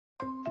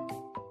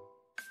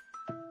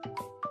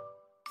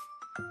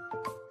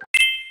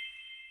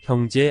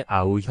형제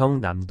아우형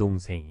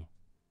남동생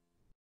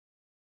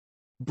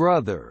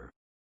brother,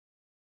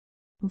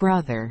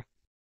 brother,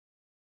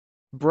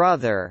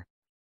 brother,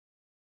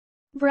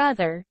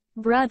 brother,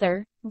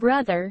 brother,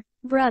 brother,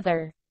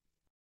 brother.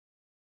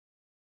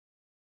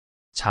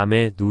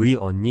 자매 누이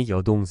언니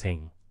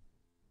여동생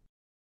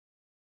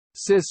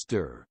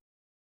sister,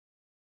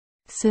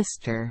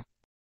 sister,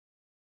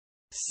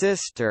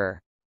 sister,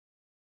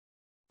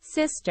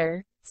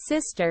 sister,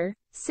 sister,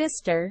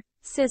 sister,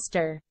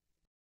 sister.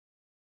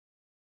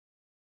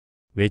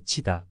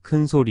 외치다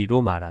큰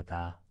소리로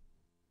말하다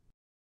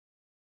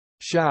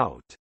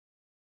shout,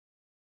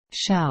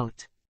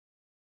 Shout,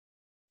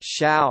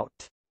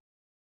 shout,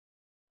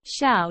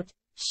 shout,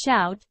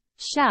 shout,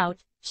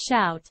 shout,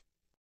 shout.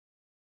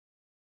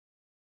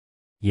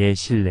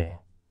 예실례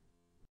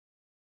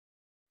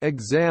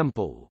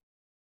example,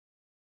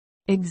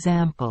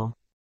 Example,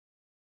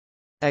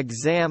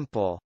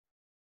 example,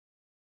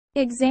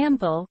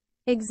 example,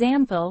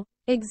 example,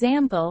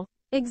 example,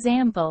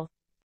 example.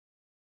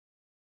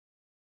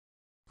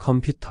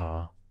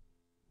 컴퓨터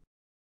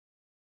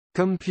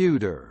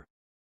computer,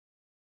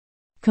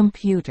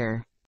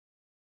 Computer,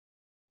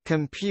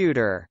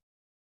 computer,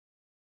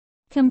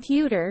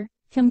 computer,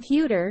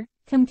 computer,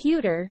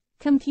 computer,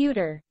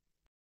 computer.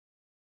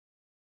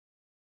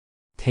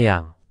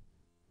 태양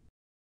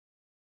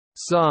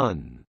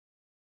sun,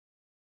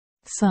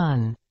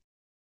 Sun,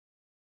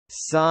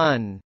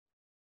 sun,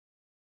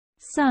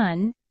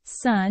 sun,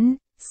 sun,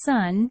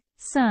 sun,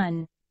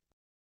 sun.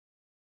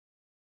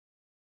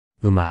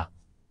 음악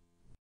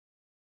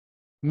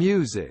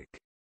music,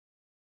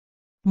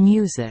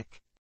 Music,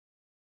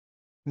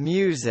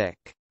 music,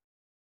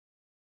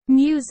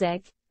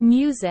 music,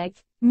 music,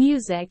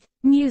 music,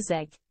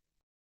 music.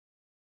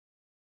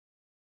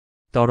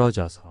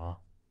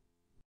 떨어져서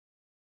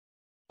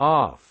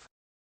off,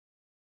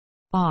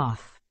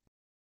 Off,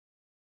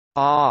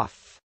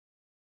 off,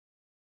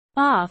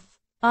 off,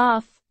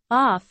 off,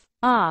 off,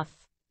 off.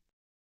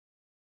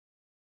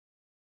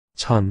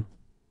 천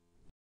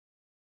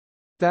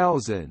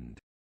thousand,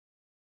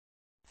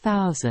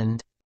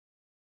 Thousand,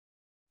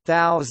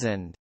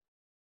 thousand,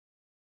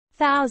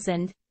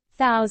 thousand,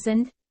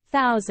 thousand,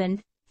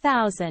 thousand,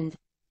 thousand.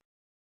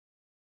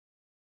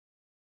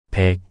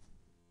 백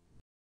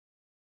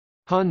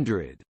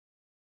hundred,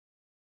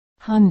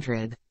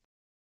 Hundred,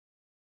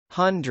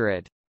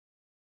 hundred,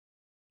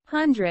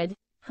 hundred,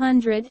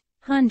 hundred,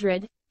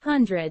 hundred,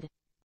 hundred.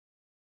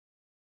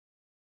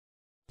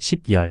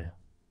 십열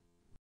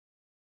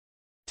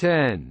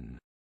ten,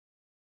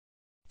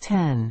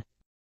 Ten,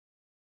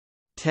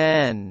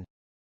 ten,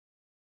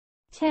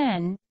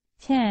 ten,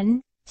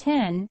 ten,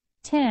 ten,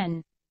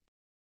 ten.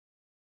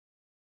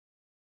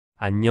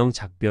 안녕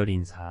작별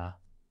인사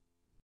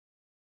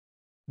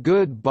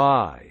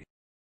goodbye,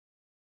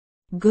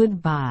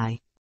 Goodbye,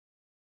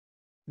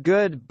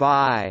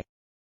 goodbye,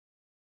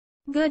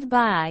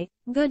 goodbye,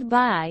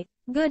 goodbye,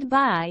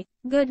 goodbye,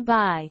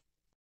 goodbye.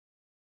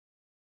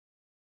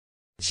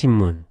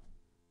 신문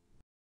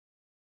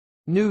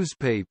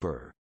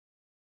newspaper,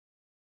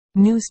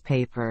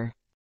 Newspaper,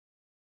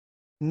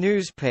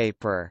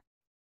 newspaper,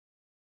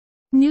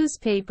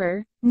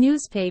 newspaper,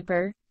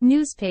 newspaper,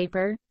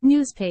 newspaper,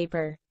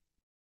 newspaper.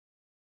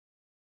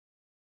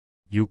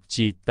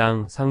 육지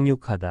땅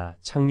상륙하다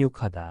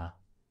착륙하다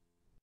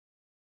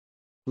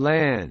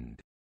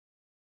land,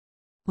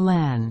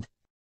 Land,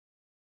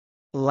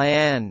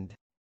 land,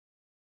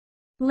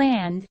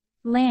 land,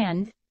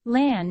 land,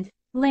 land,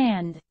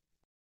 land.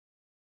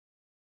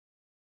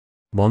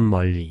 먼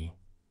멀리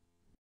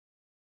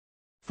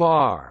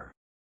far,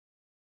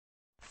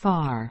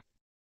 Far,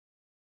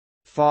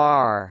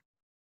 far,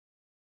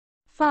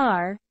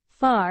 far,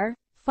 far,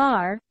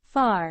 far,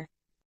 far.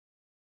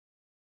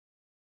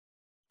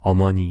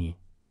 어머니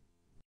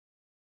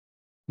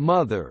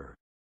mother,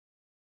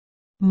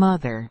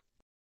 Mother,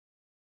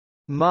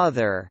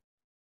 mother,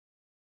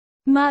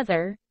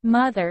 mother,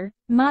 mother,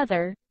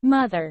 mother,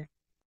 mother.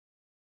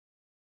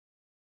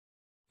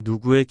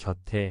 누구의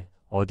곁에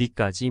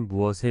어디까지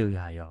무엇에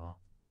의하여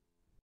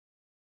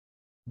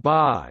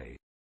by,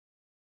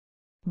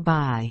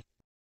 By,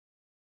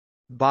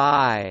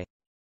 by,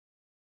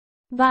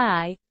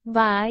 by,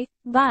 by,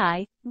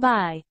 by,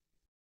 by.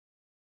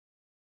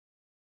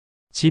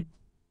 집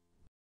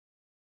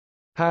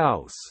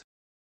house,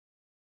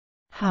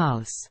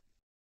 House,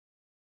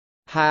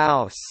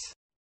 house,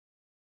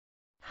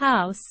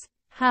 house,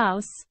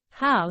 house,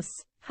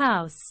 house,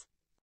 house.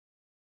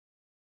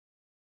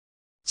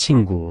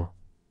 친구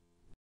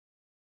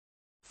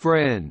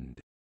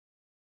friend,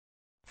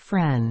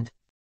 Friend,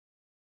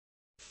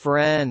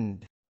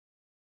 friend,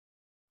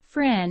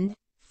 friend,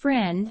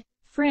 friend,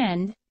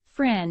 friend,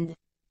 friend.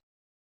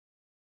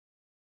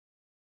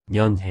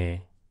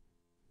 연해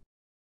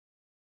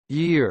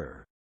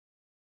year,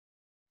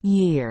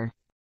 Year,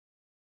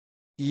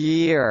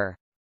 year,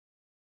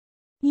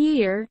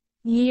 year,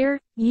 year,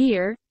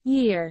 year,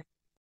 year.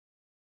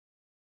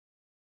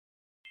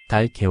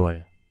 달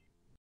개월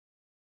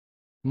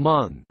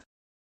month,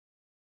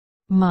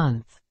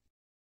 month,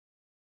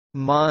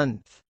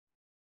 month,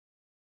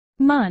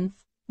 month,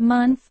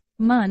 month,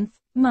 month,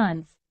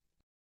 month.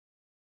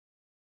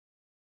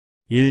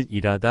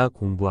 일하다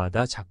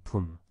공부하다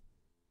작품.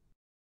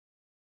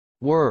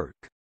 work,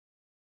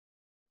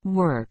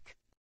 work,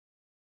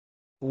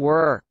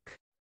 work,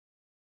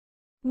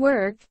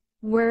 work,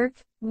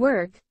 work,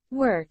 work,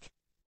 work.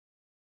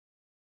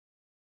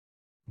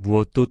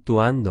 무엇도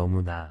또한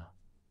너무나.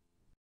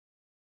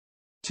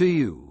 to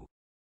you,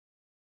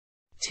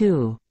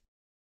 two,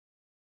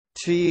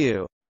 to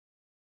you,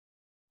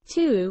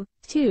 two,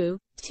 two,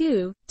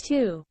 two,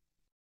 two.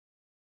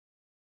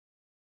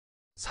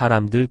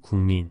 사람들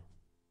국민.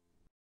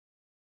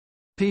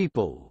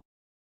 people,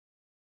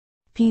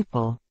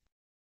 People,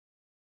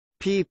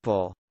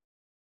 people,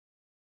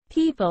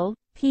 people,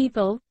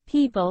 people,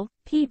 people,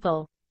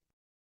 people.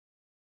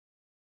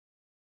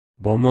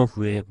 뭐뭐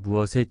후에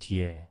무엇의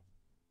뒤에.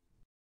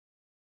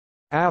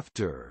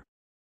 after,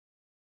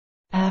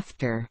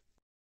 after,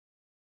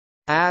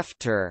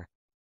 after,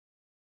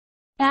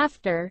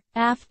 after,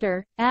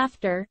 after,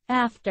 after,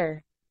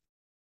 after.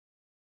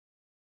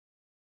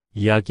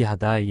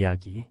 이야기하다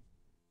이야기.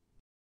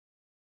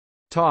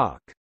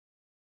 talk,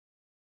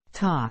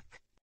 Talk,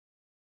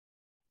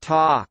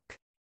 talk,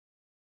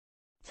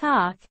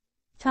 talk,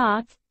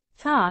 talk,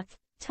 talk,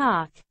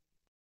 talk.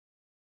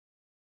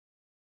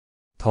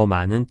 더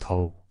많은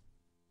더욱.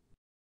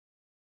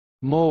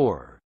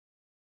 more,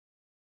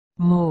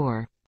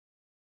 more,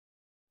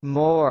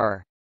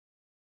 more,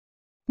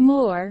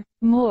 more,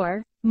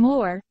 more,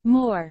 more,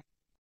 more.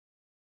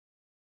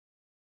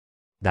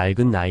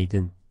 낡은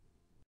나이든.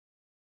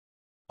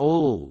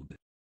 old,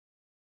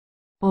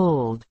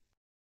 Old,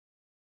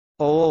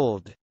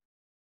 old,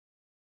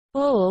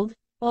 old,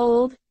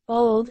 old,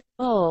 old,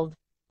 old.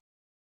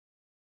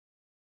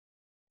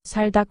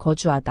 살다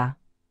거주하다.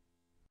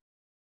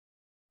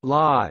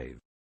 live,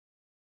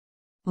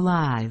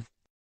 Live,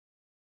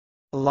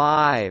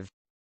 live,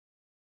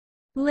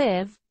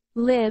 live,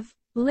 live,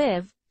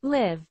 live,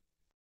 live.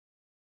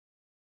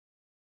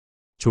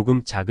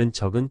 조금 작은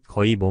척은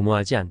거의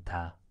뭐뭐하지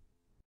않다.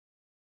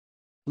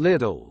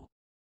 little,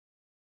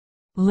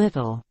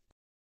 Little,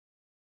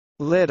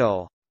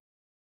 little,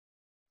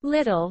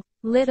 little,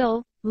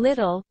 little,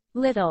 little,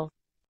 little.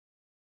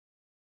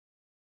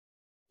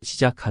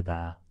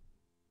 시작하다.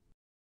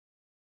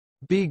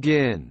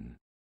 begin,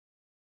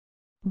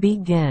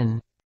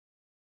 begin,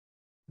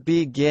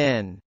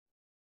 begin,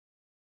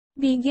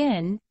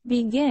 begin,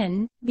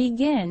 begin,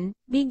 begin,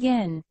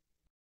 begin.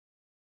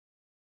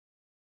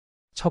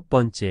 첫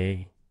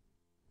번째.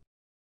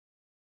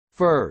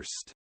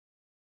 first,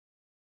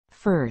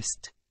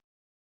 First,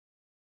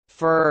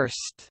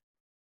 first,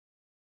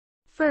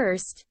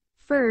 first,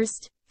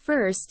 first,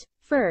 first,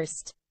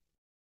 first.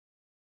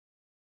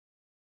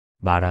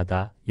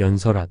 말하다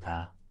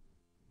연설하다.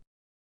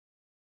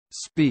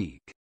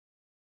 speak,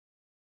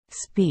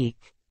 speak,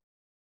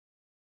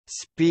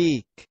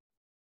 speak,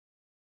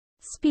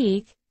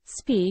 speak,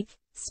 speak,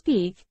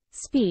 speak,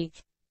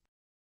 speak.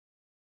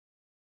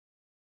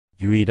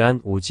 유일한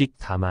오직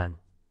다만.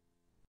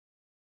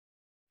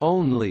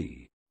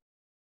 only,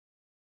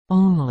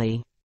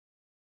 only,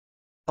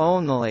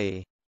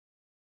 only,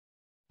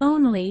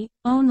 only,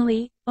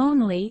 only,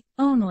 only,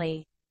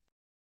 only.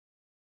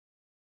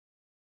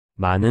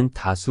 많은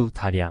다수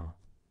다량.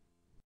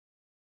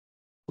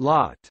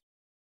 lot,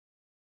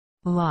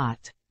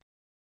 lot,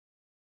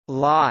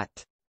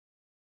 lot,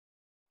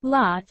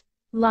 lot,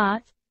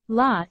 lot,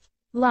 lot,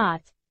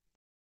 lot.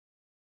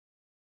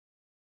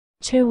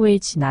 최후의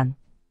진안.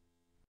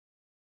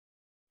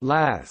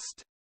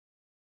 last,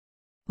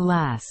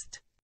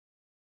 last,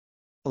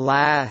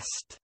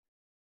 last,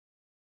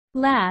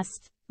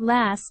 last,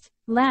 last,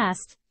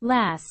 last,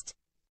 last.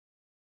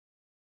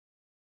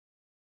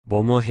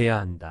 뭐뭐 해야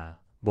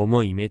한다.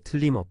 뭐뭐임에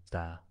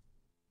틀림없다.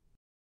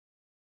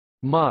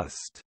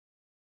 must,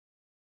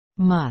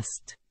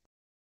 must,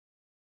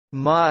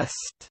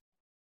 must,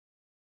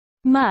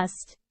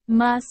 must,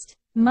 must,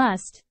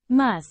 must,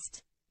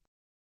 must.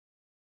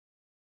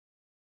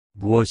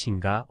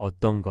 무엇인가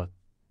어떤 것.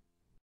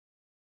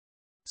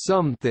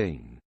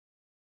 something,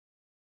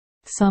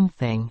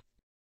 something,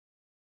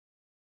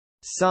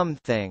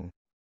 something,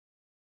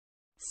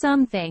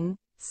 something,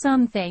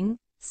 something,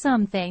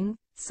 something,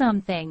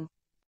 something.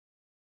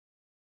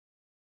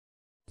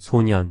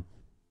 소년.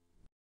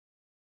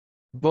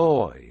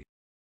 boy,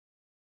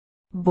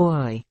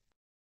 boy,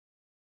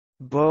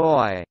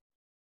 boy,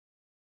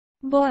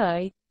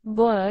 boy,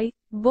 boy,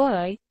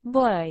 boy,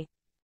 boy.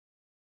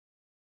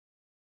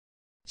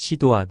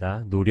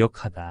 시도하다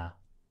노력하다.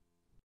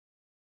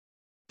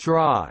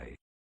 try,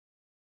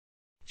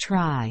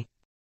 try,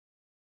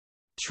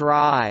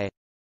 try,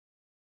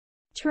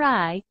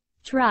 try,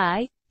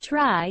 try,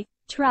 try,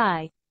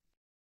 try.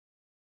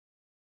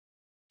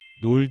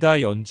 놀다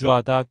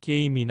연주하다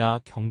게임이나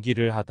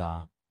경기를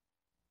하다.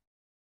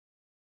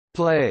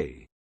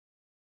 play,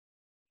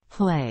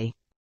 play,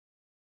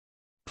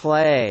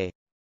 play,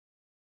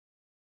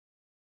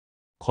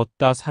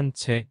 걷다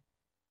산책.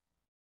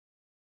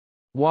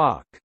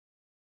 walk,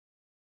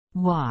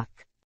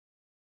 walk,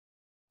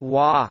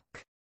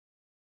 walk,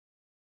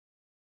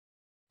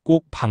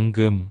 꼭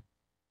방금,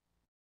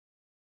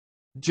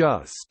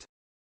 just,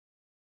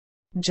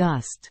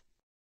 just,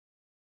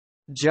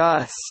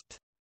 just,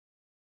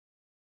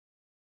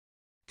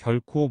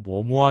 결코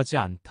뭐뭐하지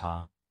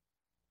않다.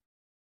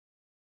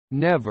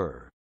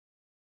 never,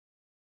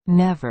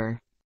 never,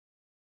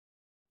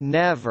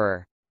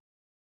 never,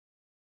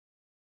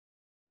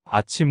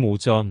 아침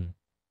오전,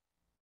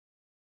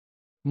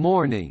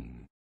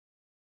 morning,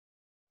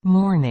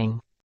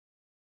 morning,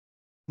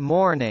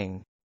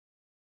 morning,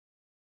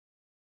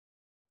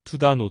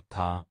 두다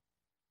놓다,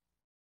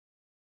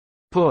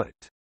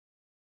 put,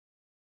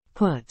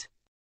 put,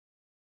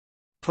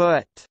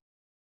 put,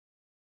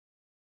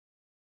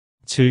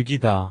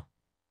 즐기다,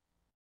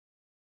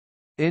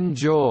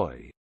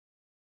 enjoy,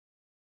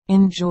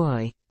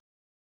 enjoy,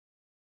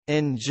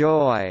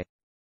 enjoy,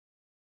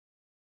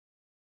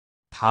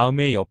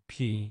 다음의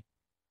옆이,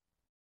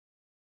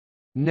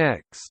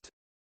 next,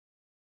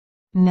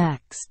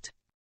 next,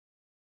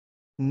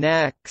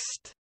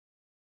 next,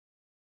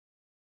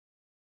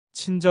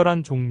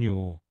 친절한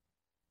종류,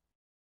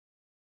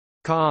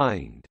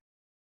 kind,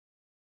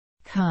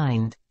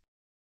 kind,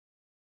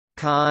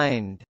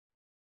 kind,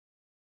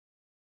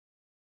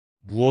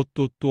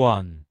 무엇도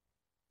또한,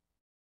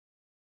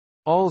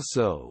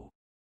 also,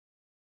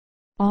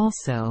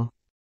 also,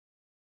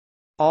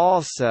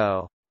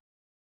 also,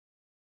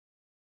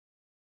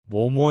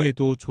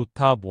 뭐뭐해도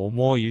좋다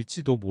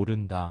뭐뭐일지도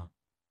모른다.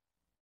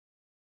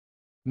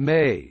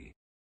 may,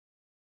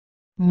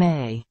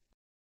 may,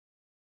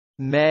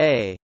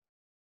 may,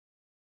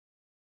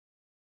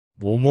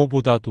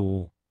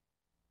 뭐뭐보다도,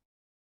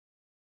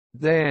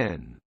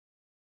 than,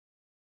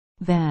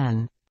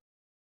 than,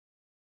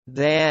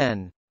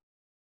 than,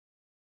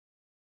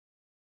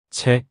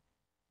 책,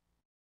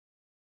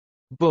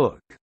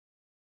 book,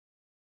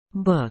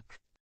 book,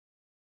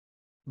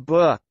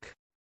 book,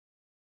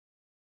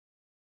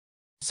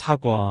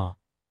 사과,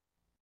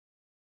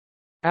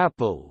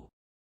 apple,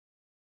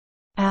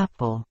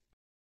 apple,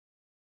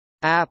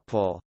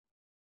 apple,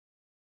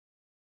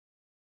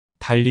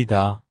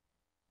 달리다,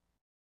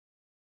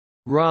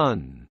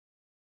 run,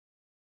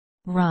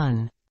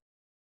 run,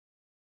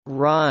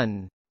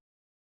 run,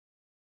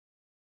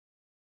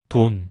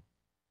 돈,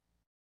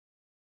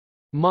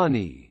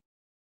 money,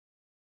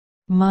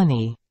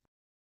 money,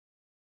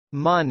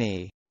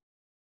 money,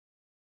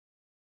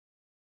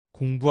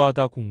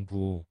 공부하다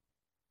공부,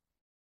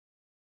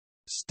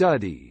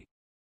 study,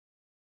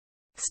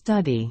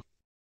 study,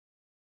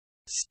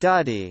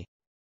 study,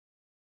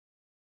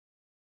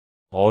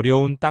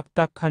 어려운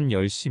딱딱한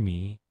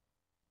열심히,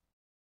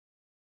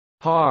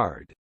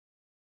 hard,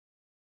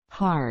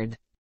 hard,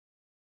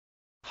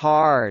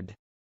 hard,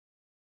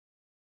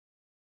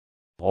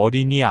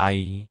 어린이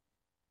아이,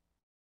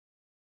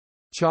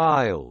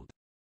 child,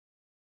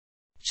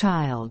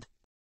 child,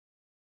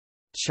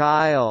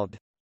 child,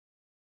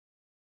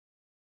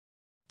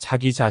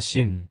 자기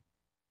자신,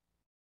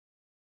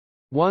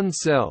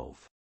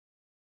 oneself,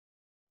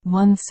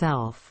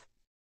 oneself,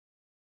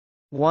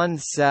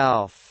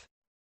 oneself,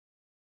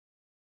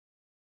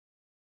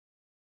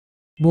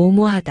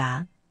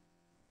 뭐뭐하다,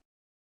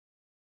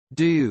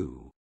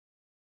 do,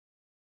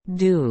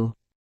 do,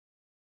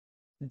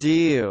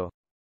 do,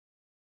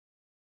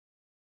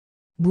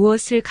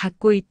 무엇을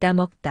갖고 있다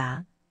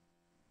먹다,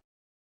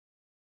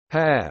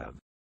 have,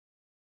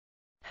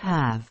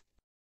 have,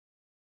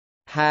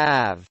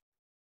 have,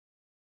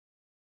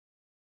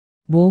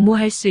 뭐뭐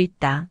할 수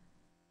있다,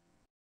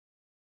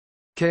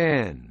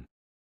 can,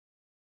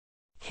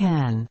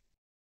 can,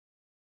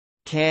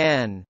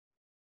 can,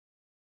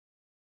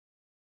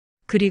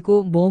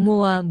 그리고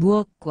뭐뭐와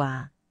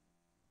무엇과,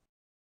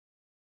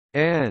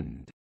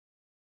 and,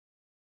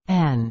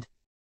 and,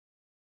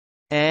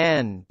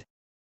 and,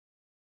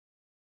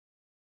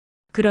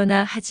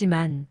 그러나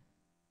하지만,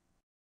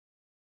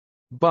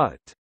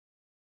 but,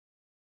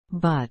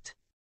 but,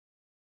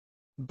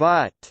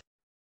 but,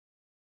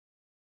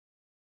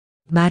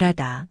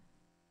 말하다,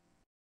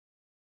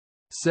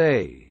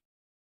 say,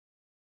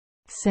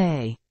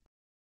 say,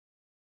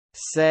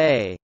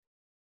 say,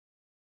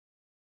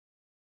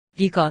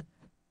 이것,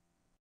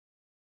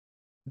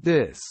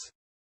 this,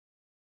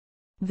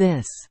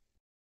 this,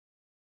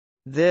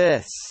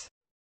 this,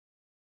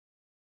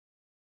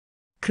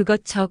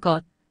 그것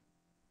저것,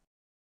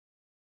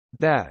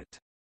 that,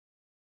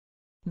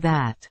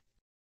 that,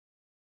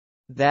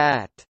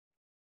 that,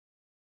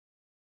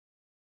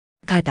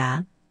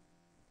 가다,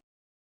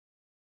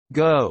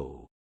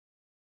 go,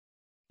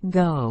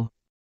 go,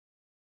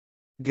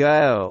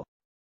 go,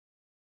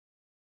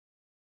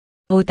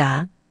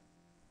 오다,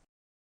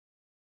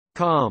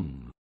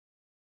 come,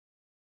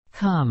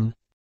 come,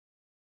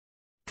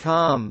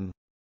 come,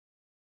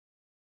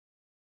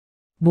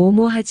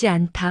 뭐뭐하지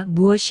않다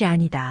무엇이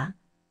아니다,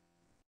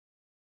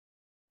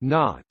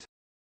 not,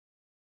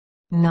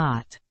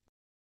 not,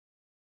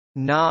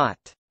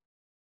 not,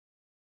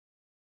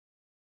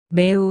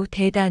 매우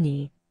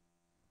대단히,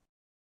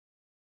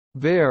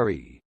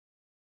 very,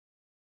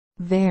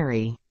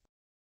 very,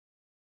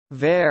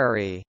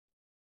 very,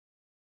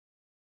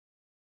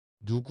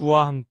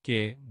 누구와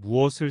함께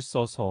무엇을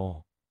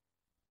써서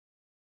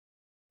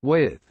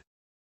with,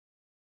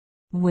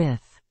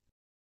 with,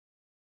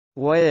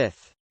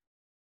 with,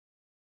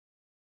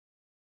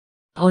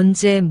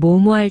 언제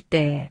뭐뭐 할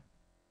때,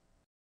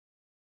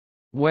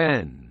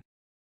 when,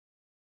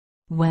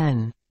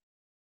 when,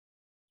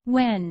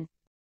 when,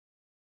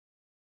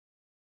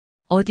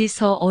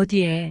 어디서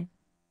어디에,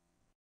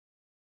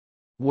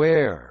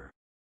 where,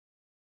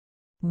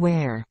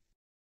 where,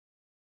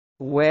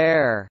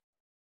 where,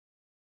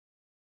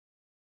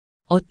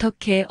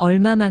 어떻게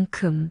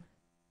얼마만큼,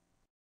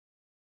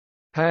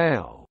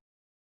 how,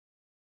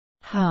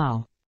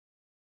 how,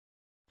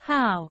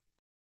 how,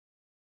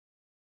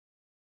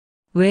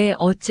 왜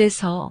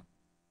어째서,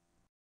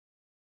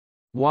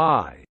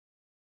 why,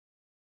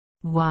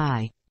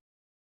 why,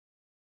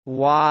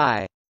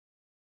 why,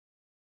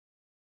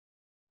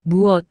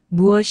 무엇,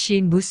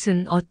 무엇이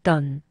무슨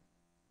어떤,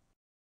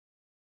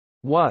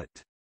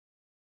 what,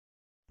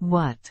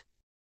 what,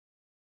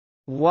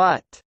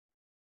 what,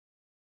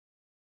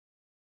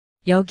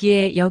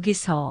 여기에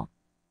여기서,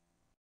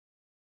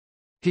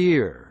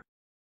 here,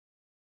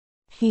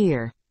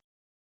 here,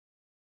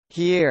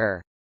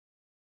 here,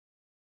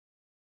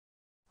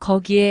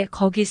 거기에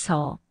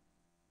거기서,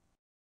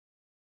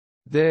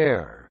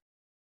 there,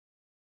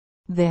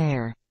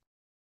 there,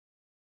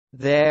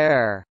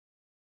 there,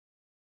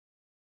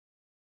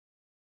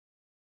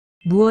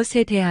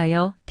 무엇에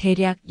대하여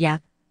대략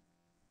약,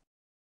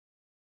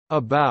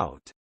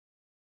 about,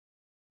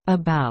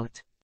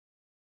 about,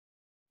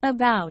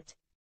 about,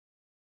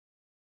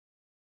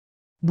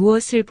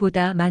 무엇을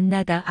보다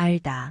만나다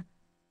알다,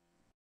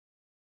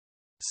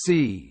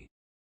 see,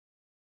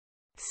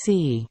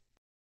 see,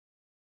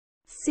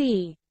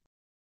 see,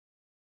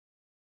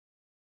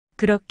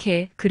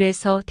 그렇게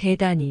그래서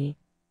대단히,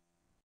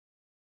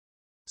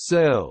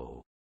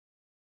 so,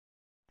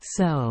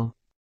 so,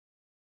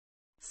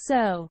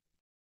 so,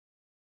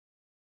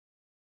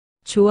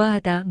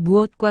 좋아하다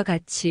무엇과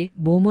같이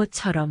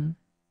뭐뭐처럼,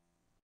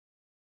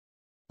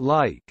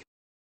 like,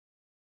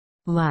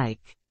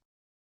 like,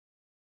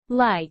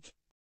 like,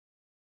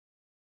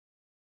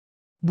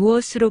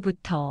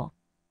 무엇으로부터,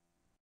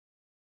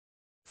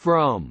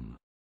 from,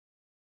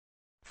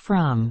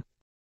 from,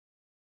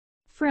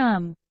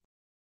 from,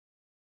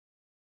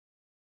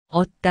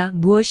 얻다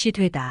무엇이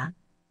되다,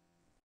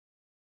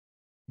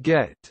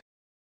 get,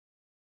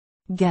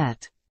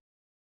 get,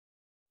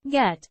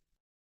 get,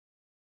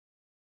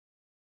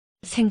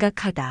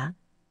 생각하다,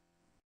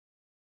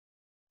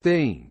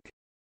 think,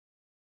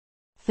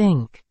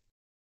 think,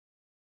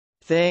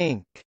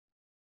 think,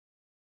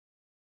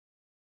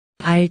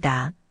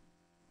 알다,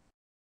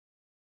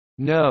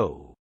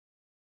 know,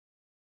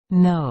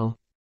 know,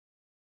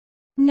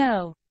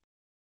 know,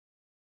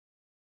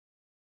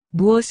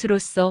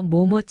 무엇으로서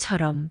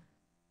뭐뭐처럼,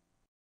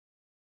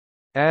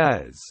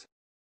 as,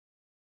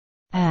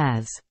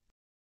 as,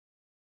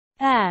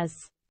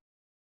 as,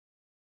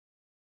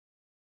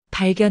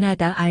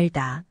 발견하다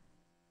알다,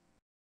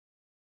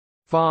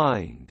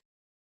 find,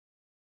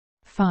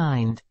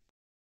 find,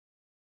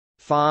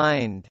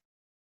 find,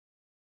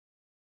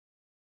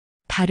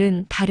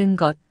 다른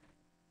것,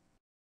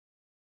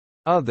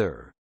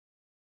 other,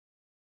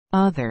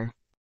 other,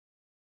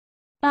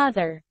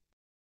 other,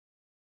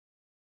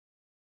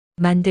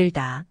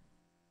 만들다,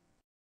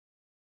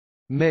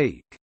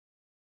 make,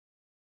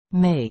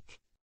 make,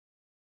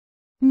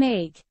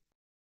 make,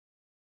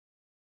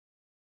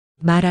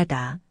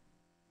 말하다,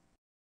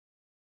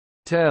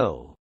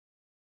 tell,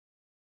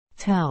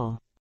 tell,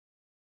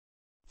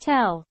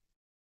 tell,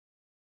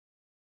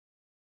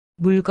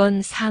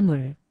 물건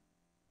사물,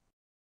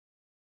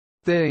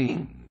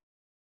 thing,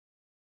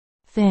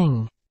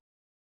 thing,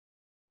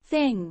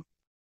 thing,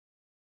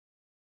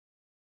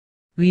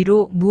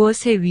 위로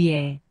무엇에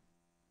위에,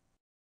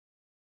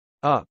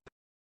 up,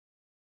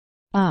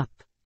 up,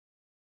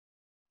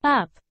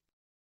 up,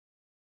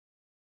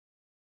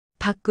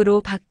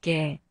 밖으로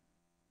밖에,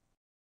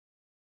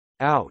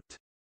 out,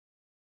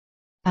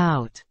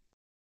 out,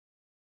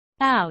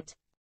 out,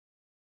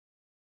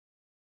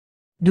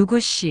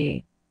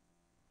 누구시,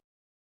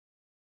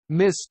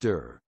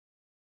 Mr.,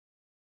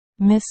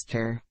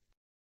 Mr.,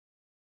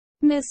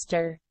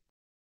 Mr.,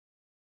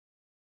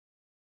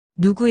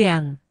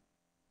 누구양,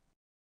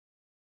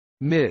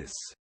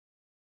 miss,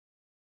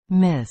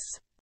 miss,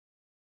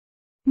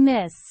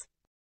 miss,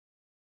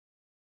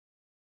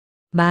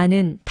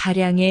 많은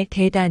다량의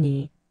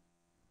대단히,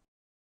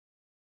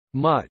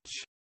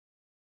 much,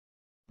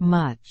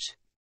 much,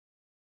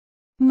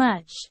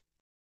 much,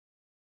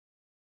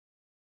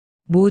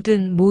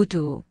 모든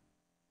모두,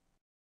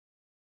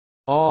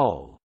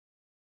 all,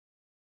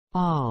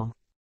 all,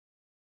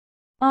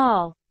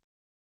 all,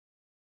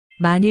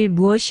 만일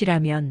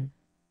무엇이라면,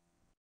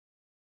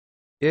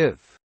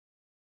 if,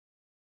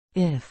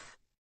 if,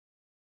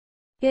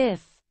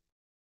 if,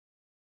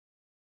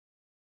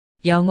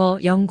 영어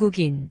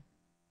영국인,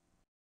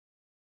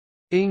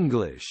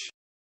 English,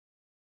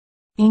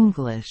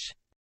 English,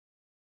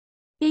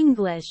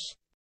 English.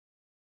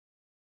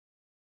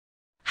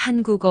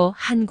 한국어,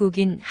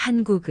 한국인,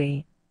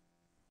 한국의.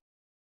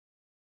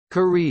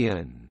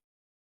 Korean.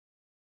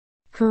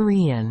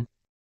 Korean.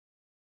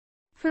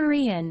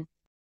 Korean.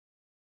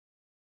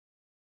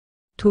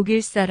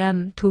 독일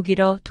사람,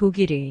 독일어,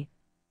 독일의.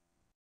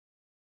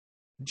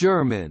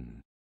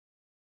 German.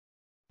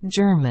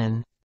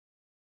 German.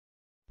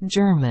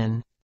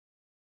 German.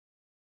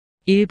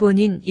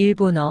 일본인,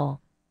 일본어.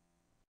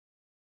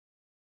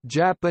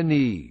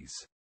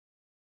 Japanese.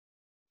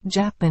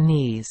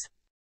 Japanese.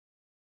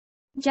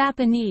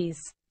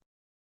 Japanese.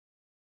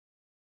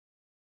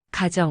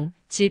 가정,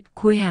 집,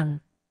 고향.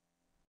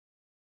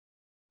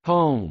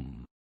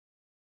 Home.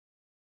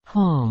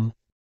 Home.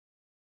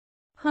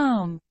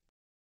 Home.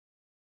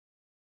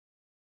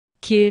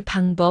 길,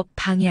 방법,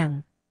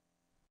 방향.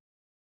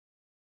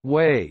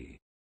 Way.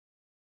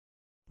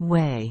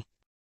 Way.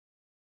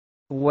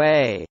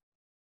 Way.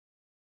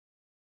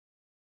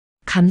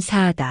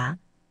 감사하다.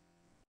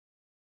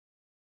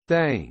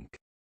 Thank.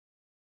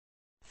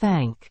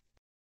 Thank.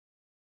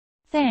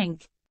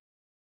 Thank.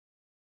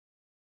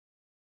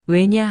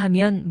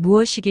 왜냐하면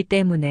무엇이기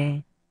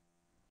때문에.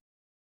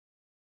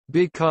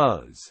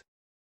 Because.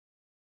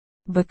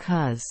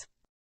 Because.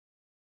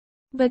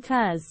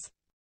 Because.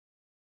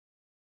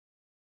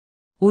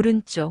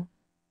 오른쪽,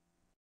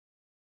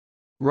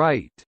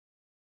 Right.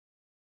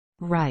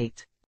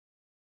 Right.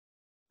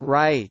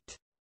 Right.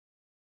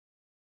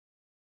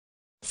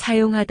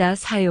 사용하다,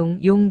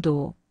 사용,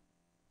 용도.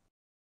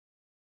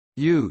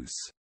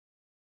 Use.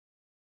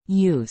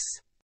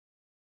 Use.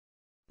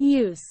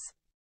 Use.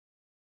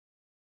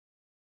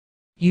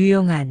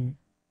 유용한,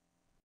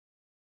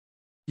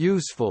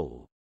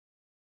 Useful.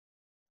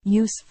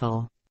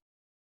 Useful.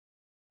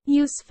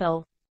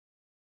 Useful.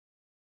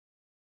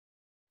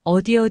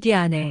 어디 어디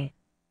안에.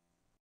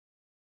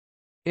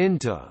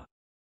 Into.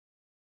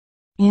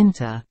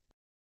 Into.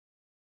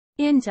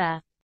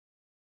 Into.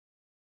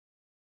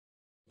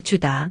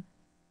 주다,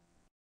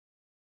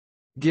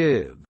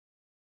 Give.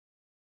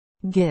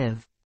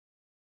 Give.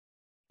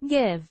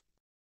 Give.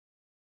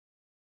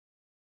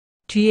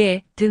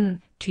 뒤에, 등,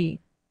 뒤.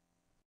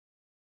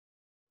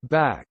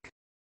 Back.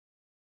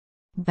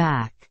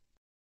 Back.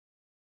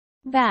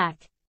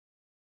 Back.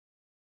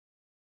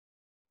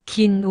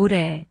 긴,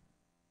 오래.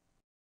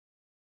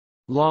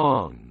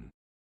 Long.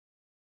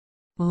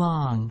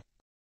 Long.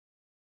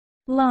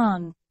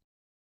 Long.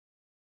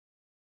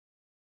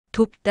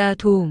 돕다,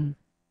 도움.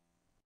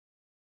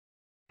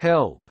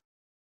 Help.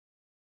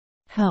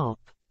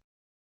 Help.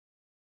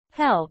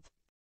 Help.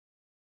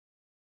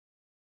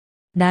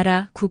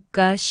 나라,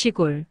 국가,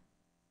 시골.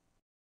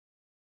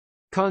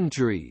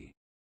 Country.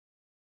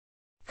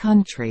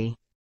 Country.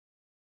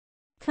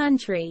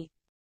 Country.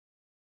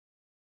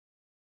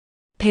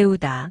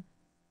 배우다,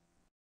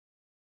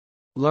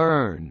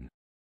 Learn.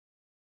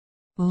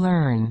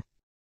 Learn.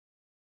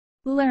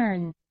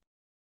 Learn.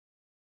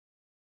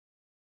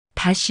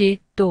 다시,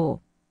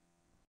 또.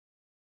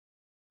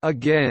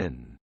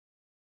 Again.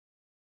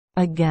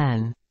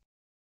 Again.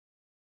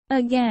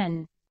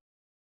 Again.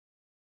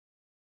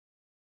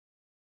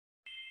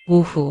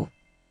 오후,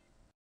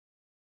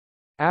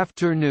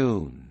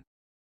 Afternoon.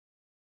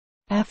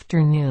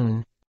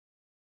 Afternoon.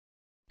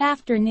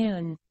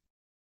 Afternoon.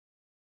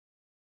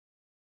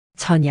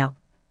 저녁.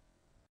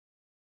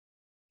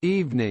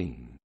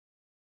 Evening.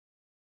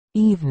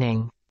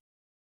 Evening.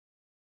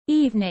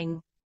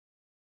 Evening.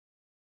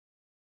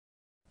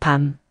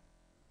 밤,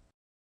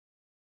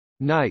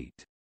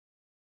 Night.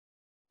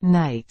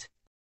 Night.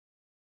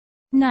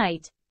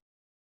 Night.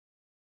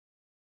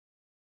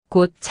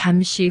 곧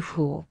잠시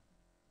후.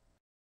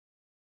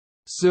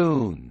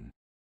 Soon.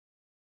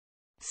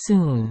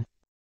 Soon.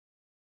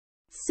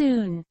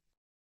 Soon.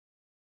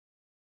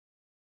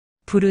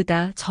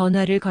 부르다,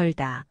 전화를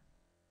걸다.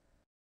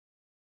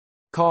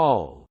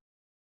 Call.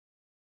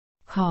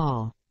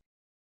 Call.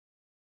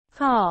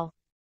 Call.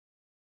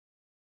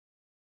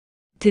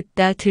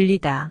 듣다,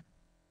 들리다.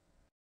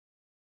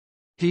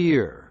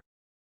 Hear.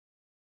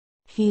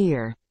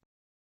 Hear.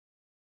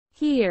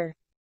 Hear.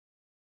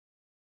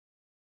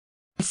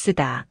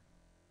 쓰다,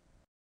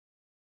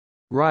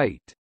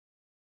 Right.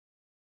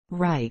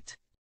 Right.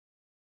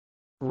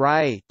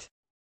 Right.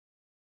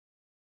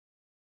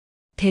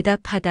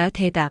 대답하다,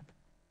 대답.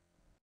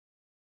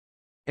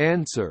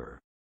 Answer.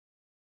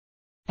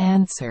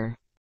 Answer.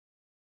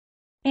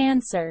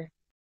 Answer.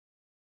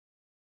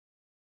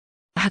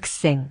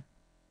 학생,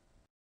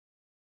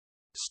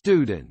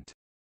 Student.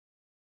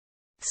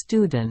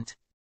 Student.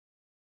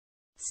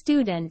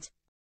 Student.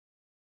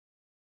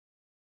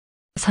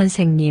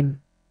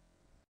 선생님,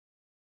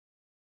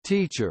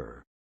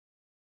 Teacher.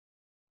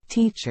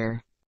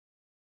 Teacher.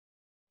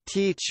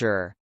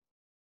 Teacher.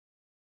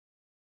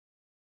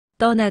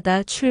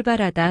 떠나다,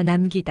 출발하다,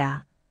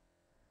 남기다.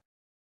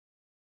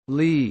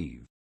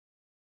 Leave.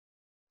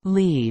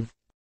 Leave.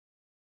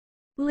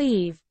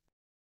 Leave.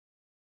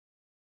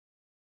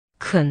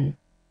 큰,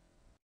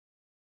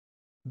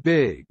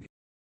 Big.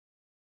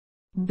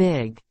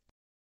 Big.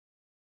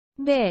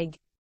 Big.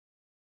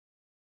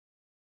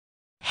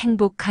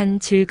 행복한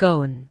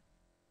즐거운.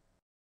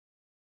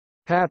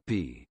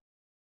 happy,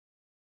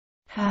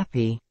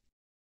 happy,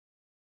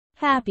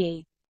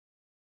 happy,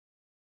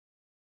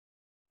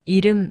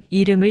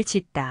 이름을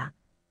짓다.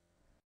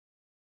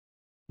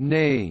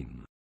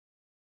 name,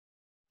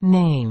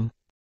 name,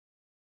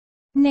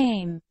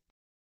 name,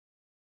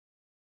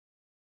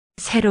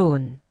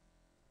 새로운.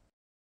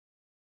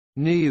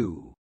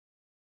 new,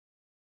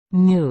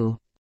 new,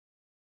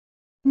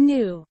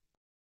 new,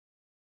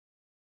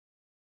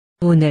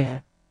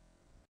 오늘.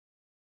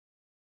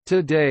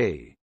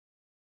 today,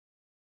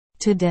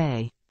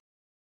 today,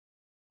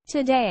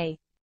 today,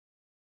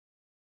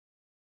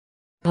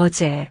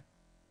 어제.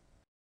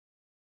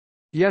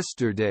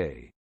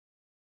 yesterday,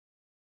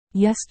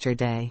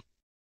 yesterday,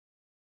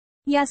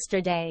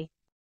 yesterday,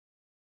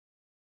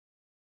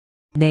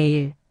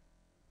 내일.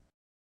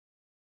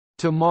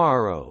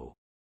 tomorrow,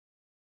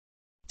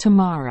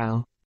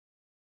 tomorrow,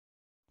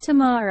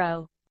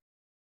 tomorrow,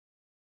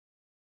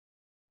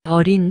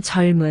 어린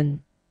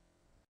젊은.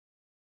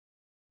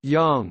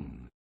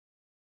 young,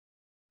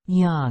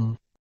 young,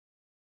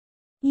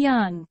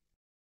 young,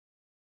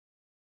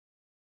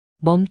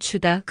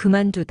 멈추다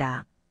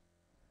그만두다.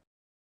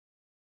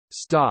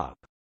 stop,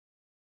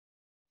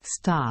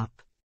 stop,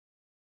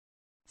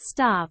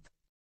 stop,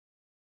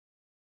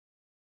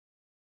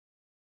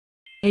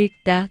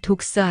 읽다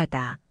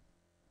독서하다.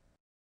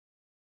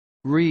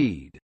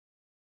 read,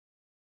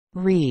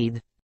 read,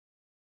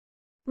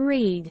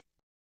 read,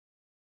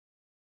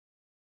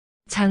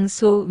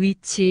 장소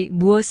위치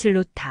무엇을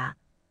놓다.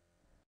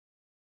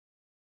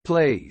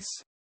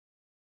 place,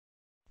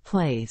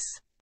 place,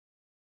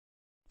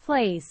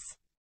 place,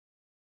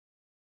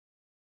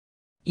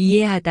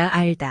 이해하다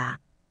알다.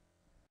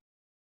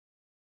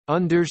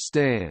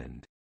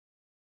 understand,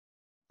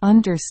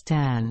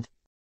 understand,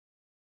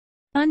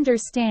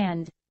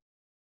 understand,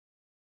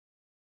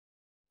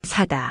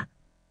 사다.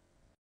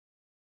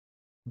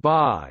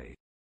 buy,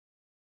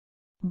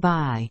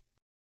 buy,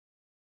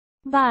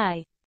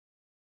 buy,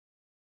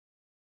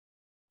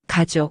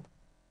 가족.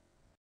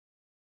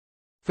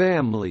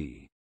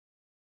 family,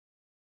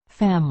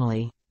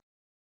 family,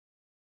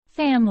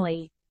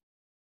 family,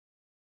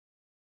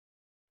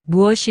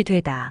 무엇이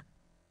되다.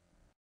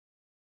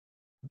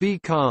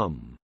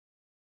 become,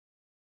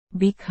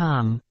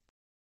 become,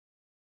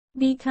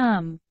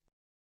 become,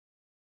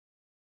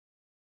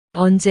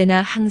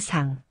 언제나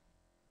항상.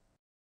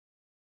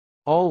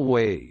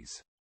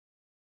 always,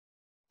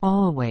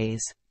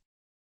 always,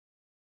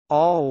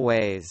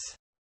 always,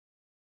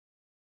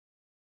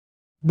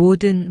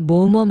 모든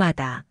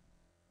뭐뭐마다.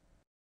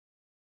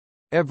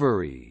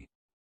 every,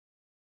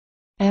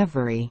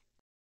 every,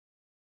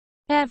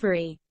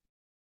 every,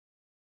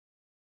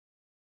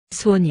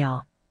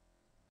 소녀.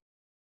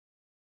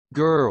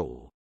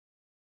 girl,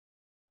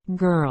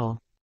 girl,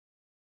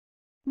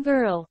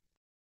 girl,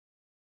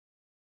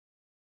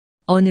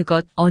 어느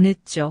것 어느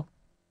쪽.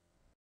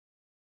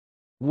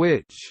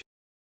 which,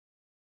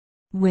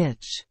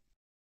 which,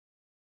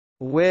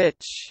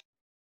 which,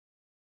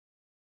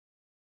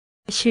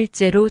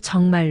 실제로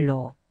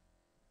정말로.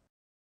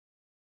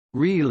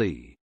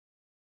 really,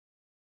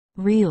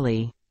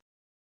 really,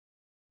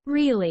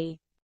 really,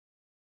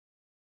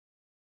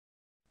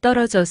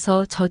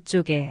 떨어져서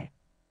저쪽에.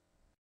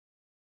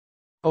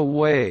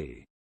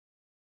 away,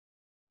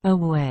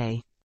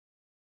 away,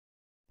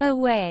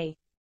 away,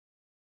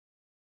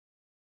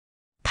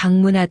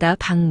 방문하다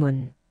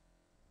방문.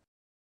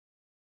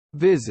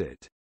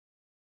 visit,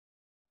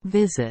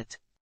 visit,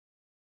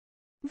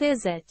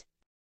 visit,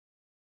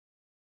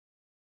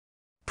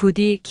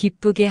 부디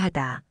기쁘게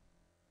하다.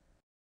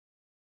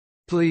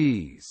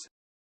 please,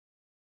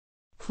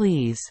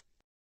 please,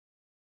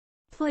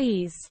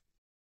 please,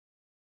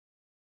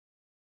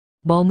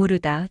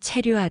 머무르다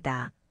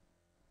체류하다.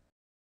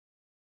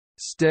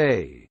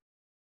 stay,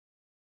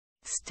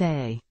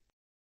 stay,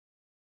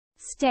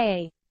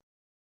 stay,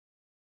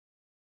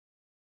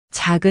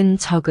 작은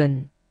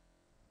적은.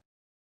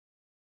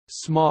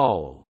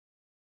 small,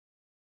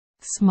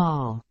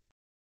 small,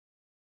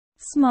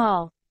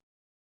 small,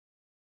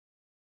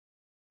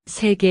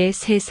 세계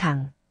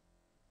세상.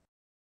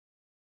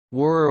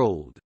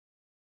 world,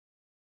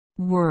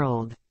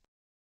 world,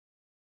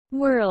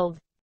 world,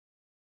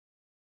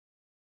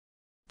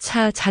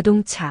 차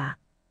자동차.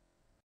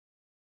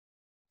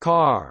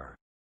 car,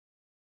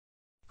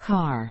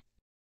 car,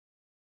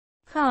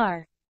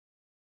 car,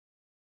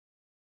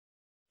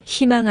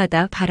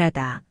 희망하다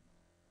바라다.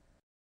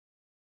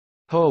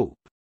 hope,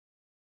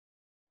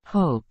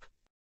 hope,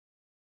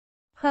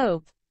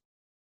 hope,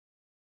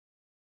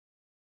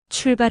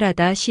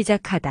 출발하다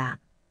시작하다.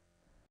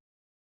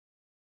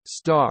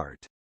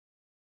 start,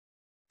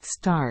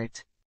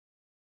 start,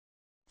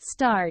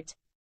 start,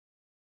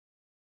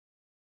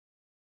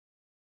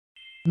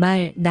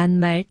 말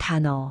낱말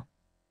단어.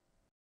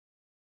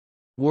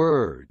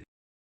 word,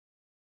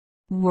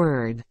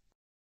 word,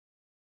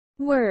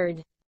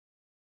 word,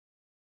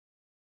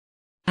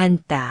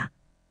 앉다.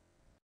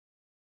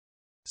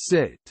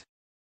 sit,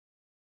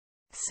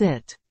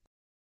 sit,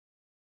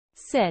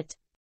 sit,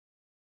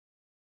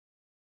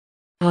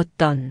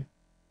 어떤,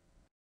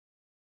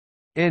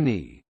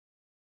 any,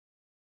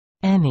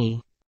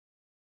 any,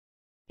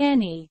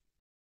 any,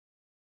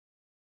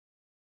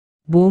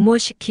 뭐뭐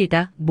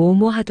시키다,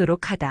 뭐뭐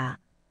하도록 하다.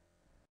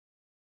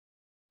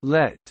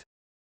 let,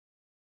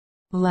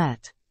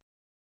 let,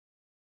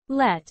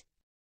 let,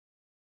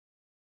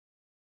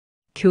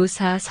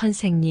 교사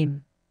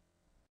선생님,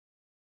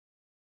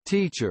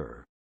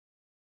 teacher,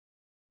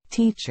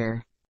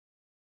 teacher,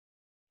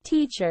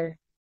 teacher,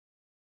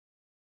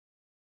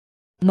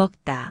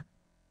 먹다,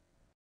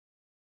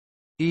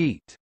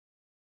 eat,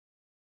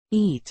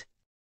 eat,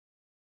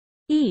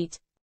 eat,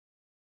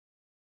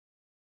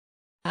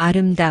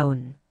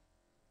 아름다운,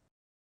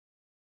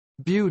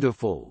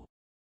 beautiful,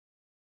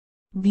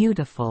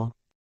 beautiful,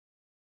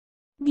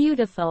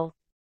 beautiful,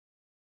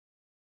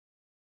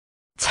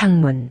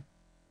 창문,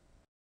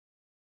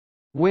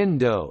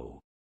 window,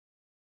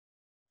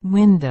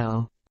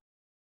 window,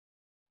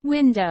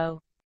 window,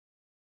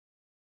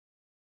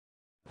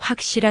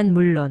 확실한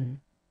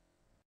물론,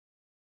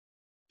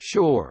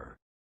 sure,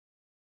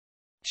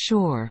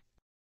 shore,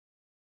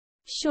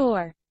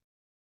 shore,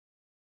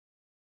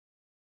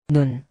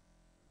 눈,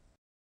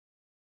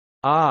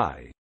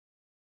 eye,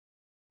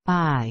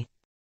 eye,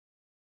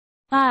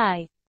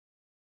 eye,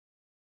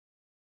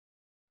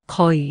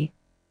 거의,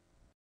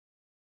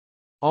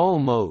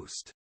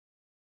 almost,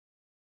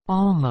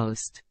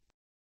 almost,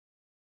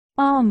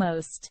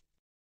 almost,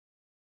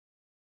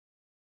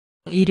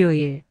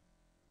 일요일,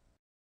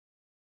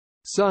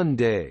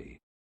 Sunday,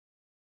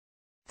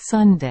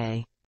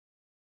 Sunday,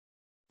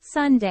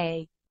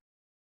 Sunday,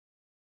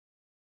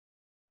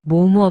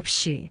 뭐뭐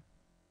없이,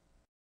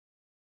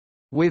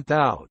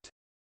 without,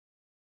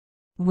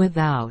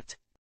 without,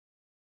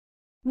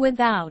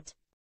 without,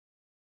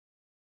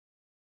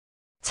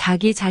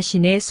 자기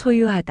자신의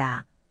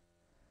소유하다,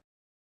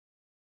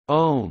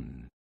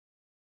 own,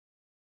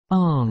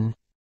 own,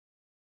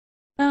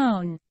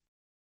 own,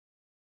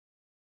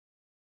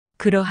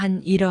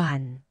 그러한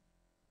이러한,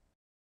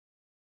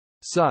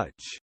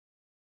 such,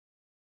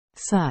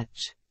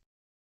 such,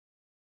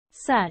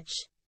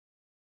 such,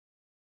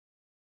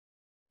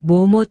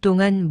 뭐뭐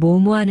동안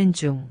뭐뭐 하는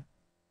중,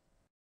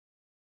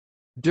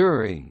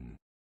 during,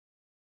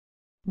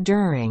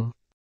 during,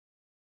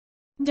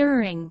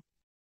 during,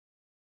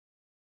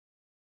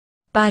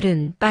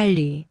 빠른,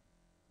 빨리,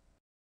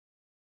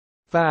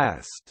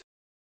 fast,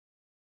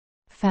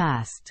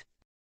 fast,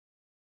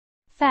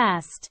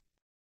 fast,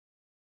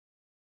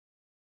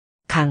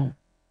 강,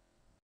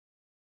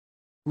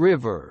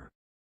 river,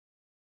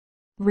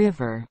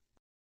 river,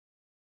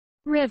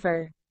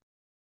 river,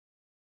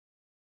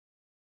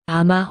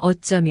 아마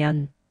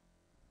어쩌면,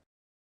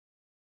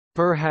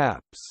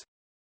 perhaps,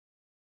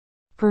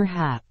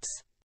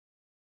 perhaps,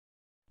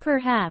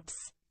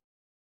 perhaps,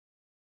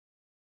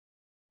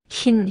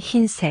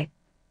 흰색,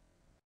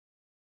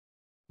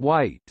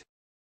 white,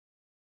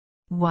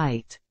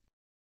 white,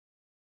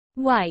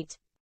 white,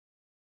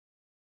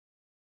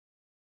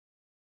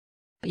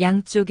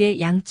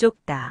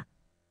 양쪽 다,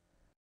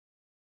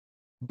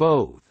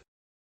 both,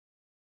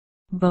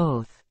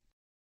 both,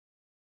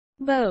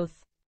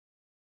 both,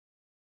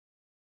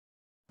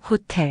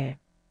 호텔,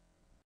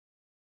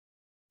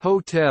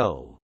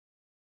 hotel,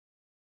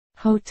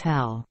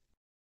 hotel,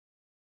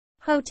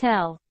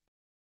 hotel,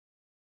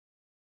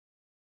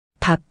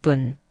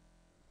 바쁜,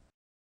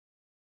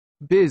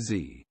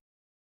 busy,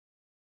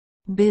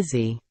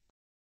 busy,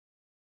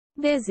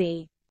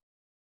 busy,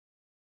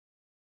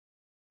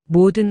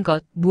 모든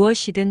것,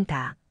 무엇이든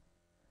다,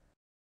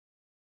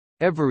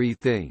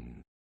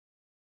 everything,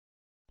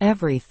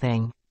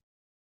 everything,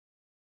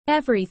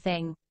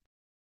 everything,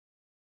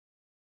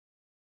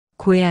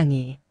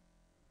 고양이,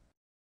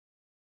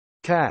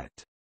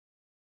 cat,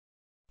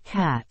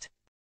 cat,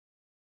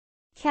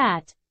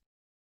 cat,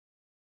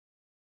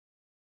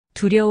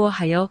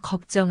 두려워하여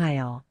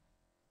걱정하여,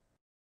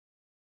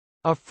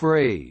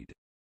 afraid,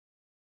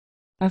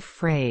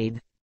 afraid,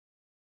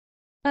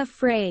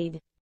 afraid,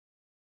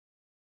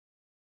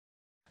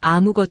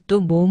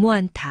 아무것도 뭐뭐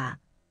않다,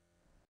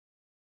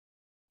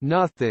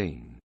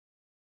 nothing,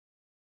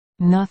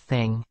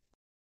 nothing,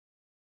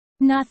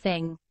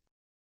 nothing,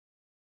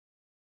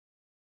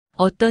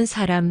 어떤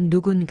사람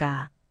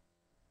누군가,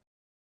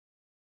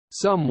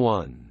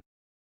 someone,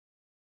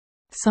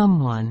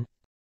 someone,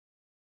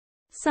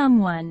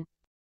 someone,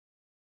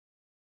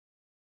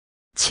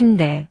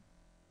 침대,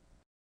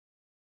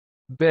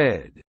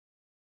 bed,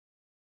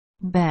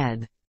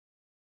 bed,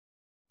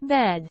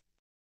 bed,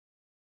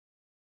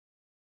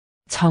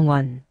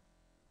 정원,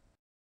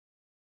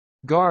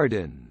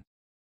 garden,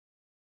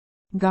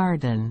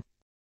 garden,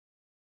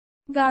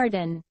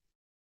 garden,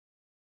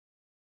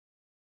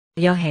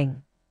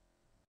 여행,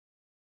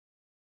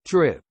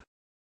 trip,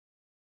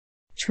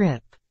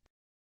 trip,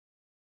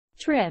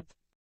 trip,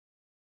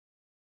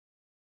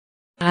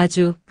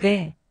 아주,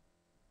 꽤,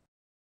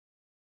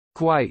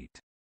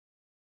 quite,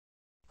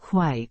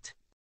 quite,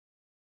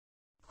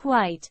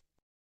 quite,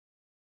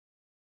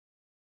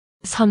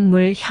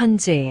 선물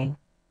현재행,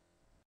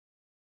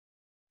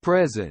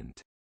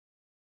 present,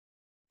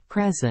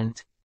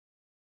 present,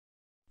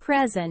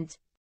 present,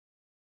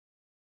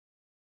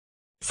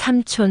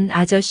 삼촌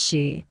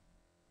아저씨,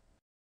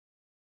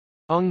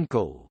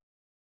 uncle,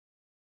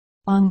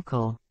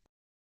 uncle,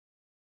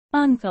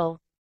 uncle,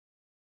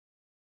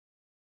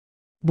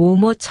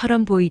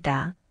 뭐뭐처럼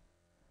보이다.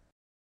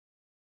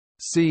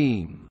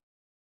 seem,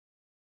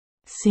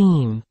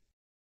 seem,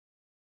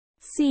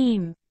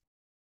 seem,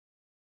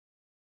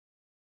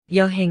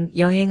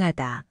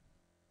 여행하다.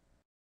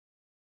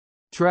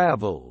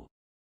 travel,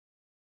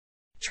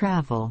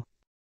 travel,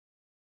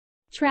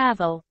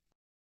 travel,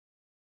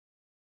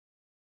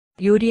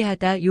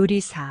 요리하다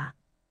요리사.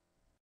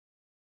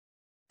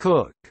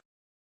 cook,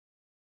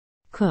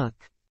 cook,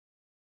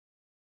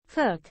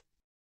 cook,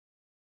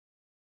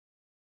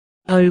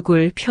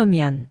 얼굴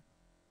표면.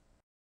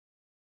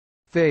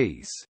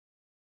 face,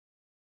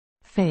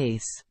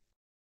 face,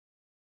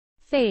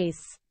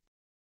 face,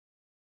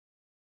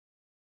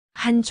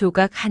 한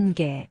조각 한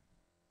개.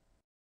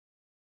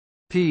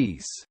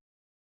 piece,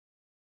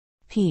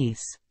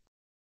 piece,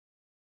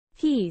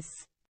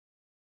 piece,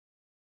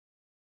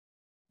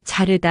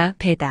 자르다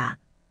베다.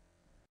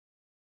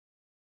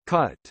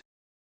 cut,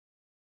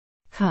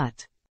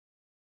 cut,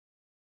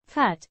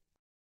 cut,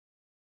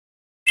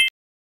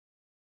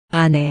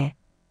 아내,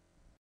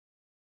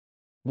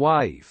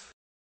 wife,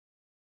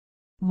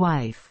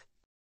 wife,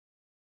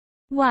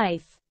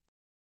 wife,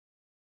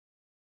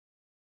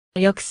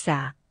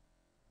 역사.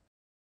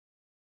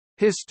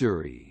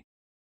 history,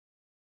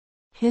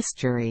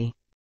 history,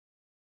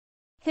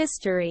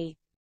 history,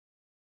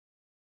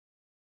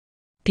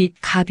 빛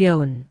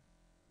가벼운.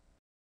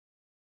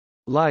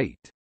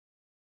 light,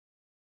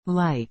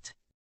 light,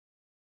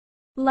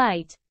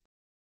 light,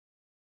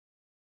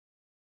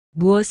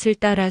 무엇을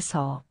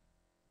따라서.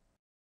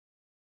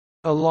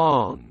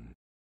 along,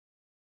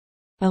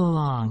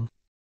 along,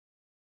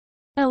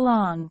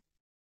 along,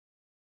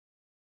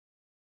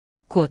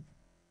 꽃.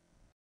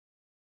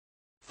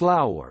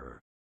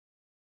 flower,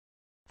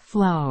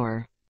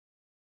 flower,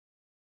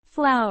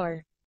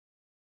 flower,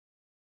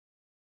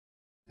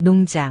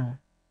 농장.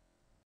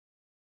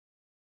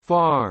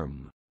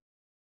 farm,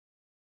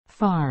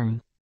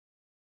 farm,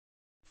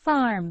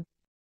 farm,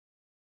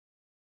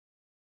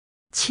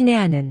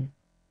 친애하는.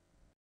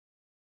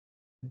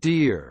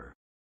 deer,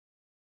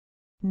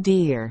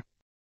 deer,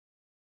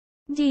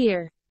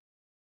 deer,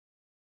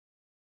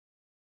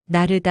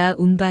 나르다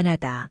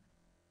운반하다.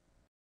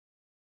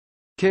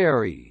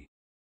 carry,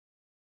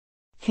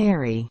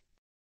 carry,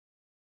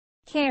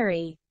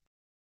 carry,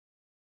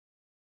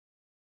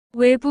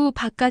 외부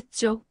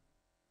바깥쪽.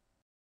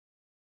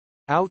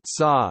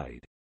 outside,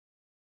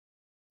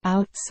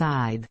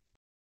 outside,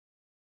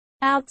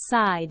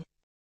 outside,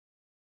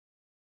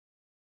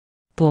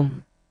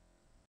 봄.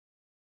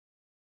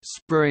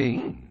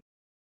 spring,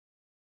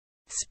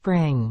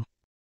 spring,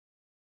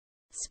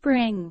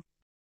 spring,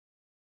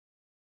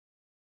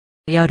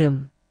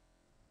 여름.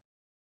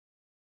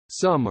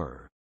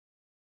 summer,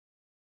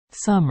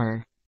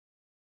 summer,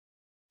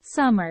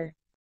 summer,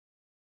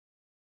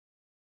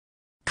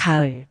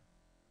 가을.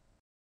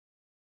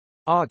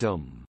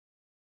 autumn,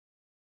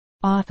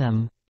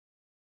 autumn,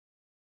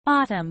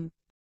 autumn,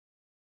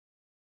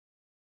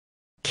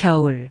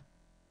 겨울.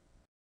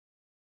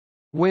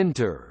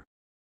 winter,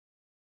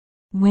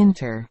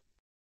 winter,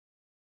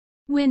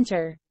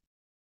 winter,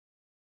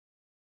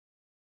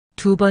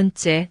 두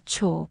번째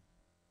초.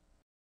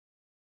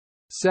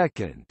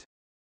 second,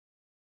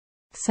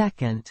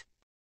 second,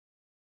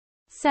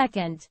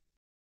 second,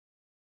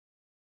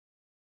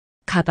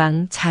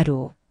 가방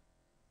자루.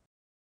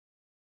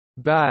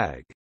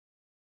 bag,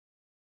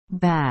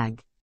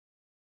 bag,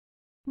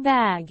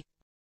 bag,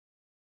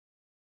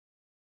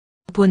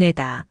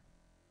 보내다.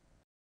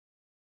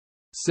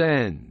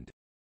 send,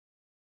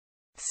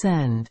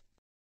 send,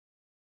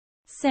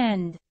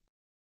 send,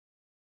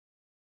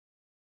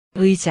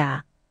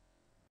 의자.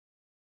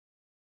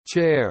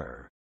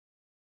 chair,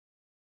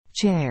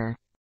 chair,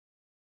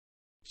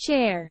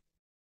 chair,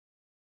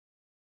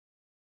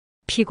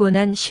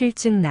 피곤한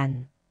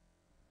실증난.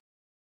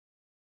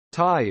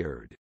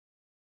 tired,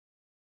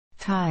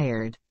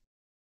 tired,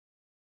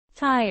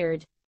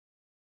 tired,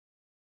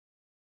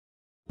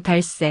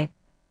 갈색.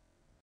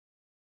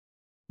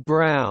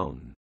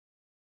 brown,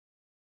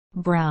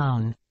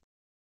 brown,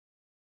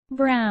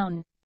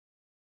 brown,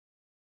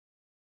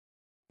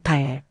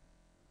 발.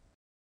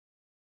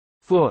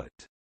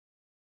 foot,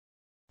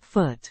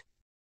 foot,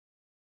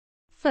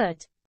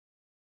 foot,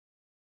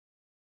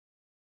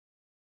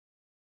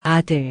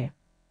 아들.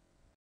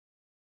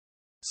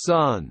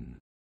 sun,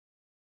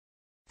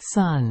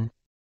 sun,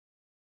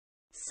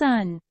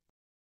 sun,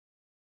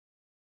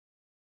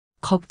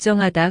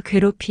 걱정하다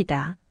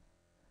괴롭히다.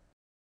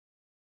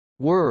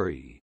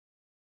 worry,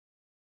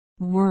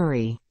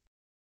 worry,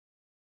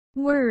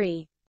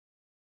 worry,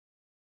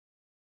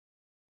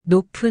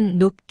 높은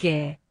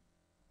높게.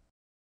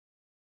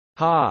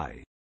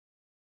 high,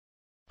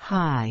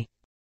 high,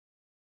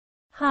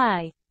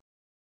 high,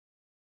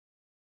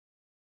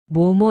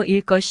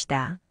 뭐뭐일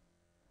것이다.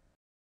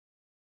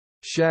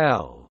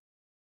 shall,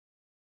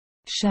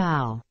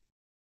 shall,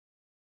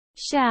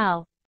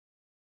 shall,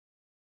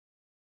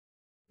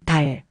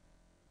 달,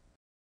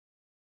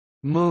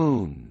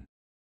 moon,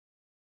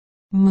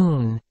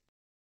 moon,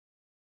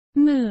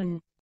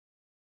 moon,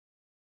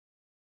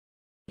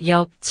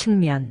 옆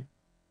측면,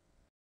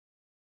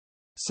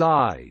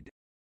 side,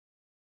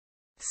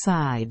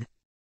 side,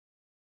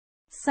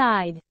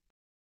 side,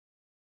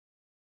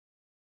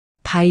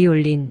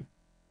 바이올린,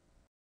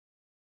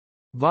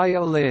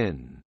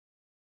 violin,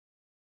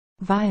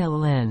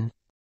 violin,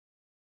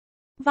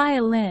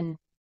 violin,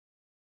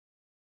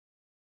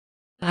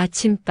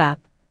 아침밥,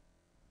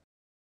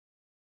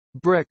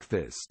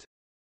 breakfast,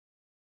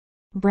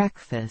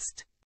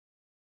 breakfast,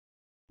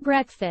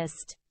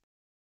 breakfast,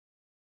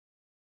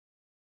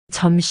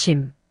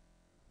 점심,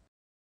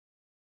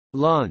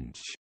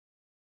 lunch,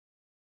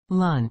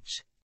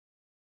 lunch,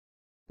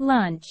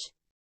 lunch,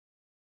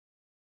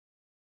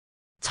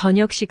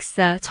 저녁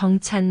식사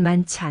정찬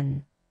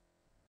만찬,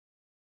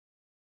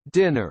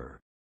 dinner,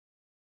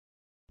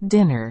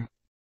 dinner,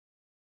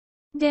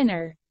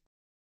 dinner,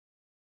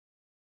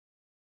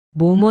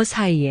 뭐뭐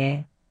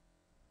사이에,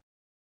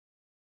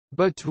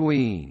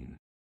 between,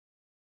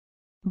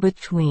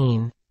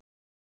 between,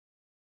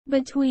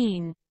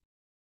 between,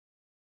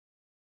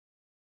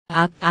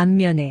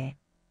 앞면에,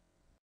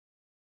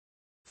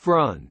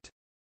 front,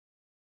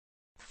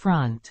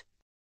 front,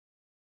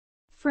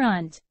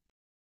 front,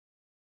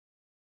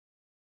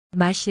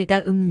 마시다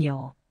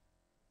음료,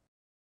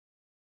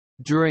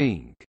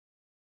 drink,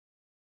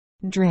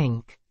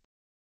 drink,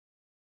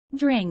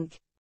 drink,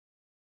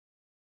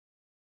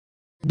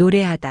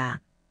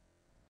 노래하다,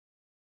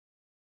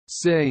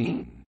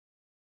 sing,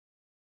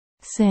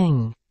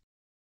 sing,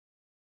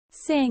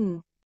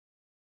 sing,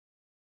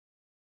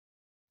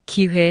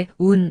 기회,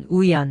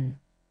 우연,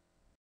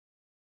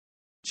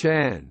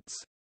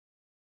 chance,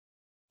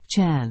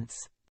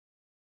 chance,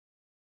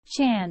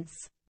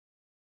 chance,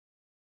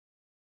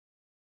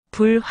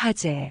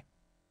 불화재,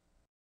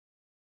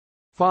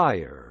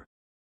 fire,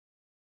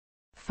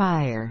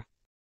 fire,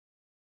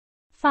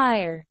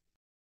 fire,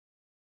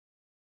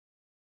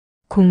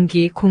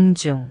 공기,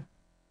 공중,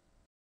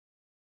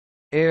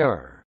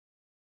 air,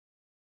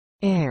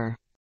 air,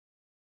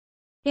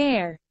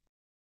 air,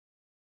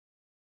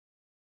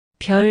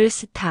 별,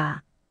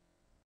 스타,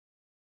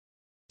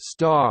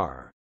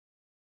 star,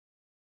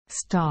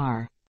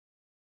 star,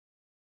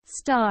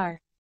 star,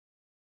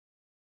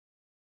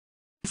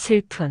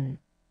 슬픈,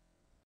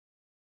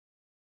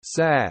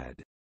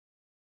 sad,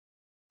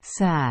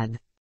 sad,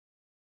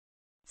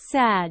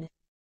 sad,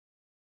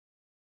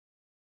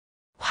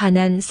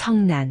 화난,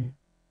 성난,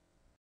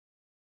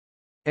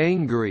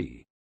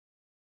 angry,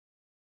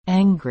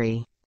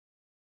 angry,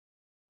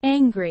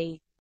 angry,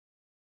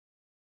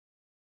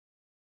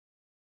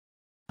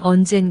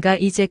 언젠가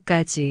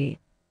이제까지,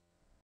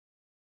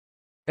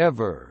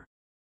 ever,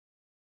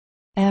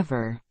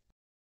 ever,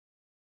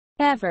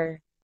 ever,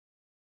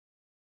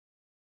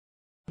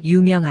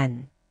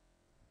 유명한,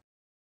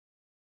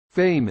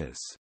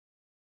 famous,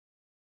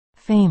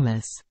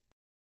 famous,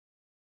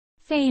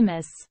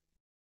 famous,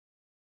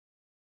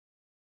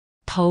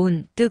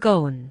 더운,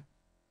 뜨거운,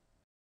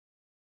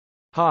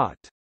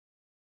 hot,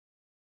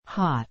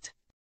 hot,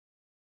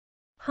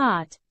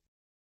 hot,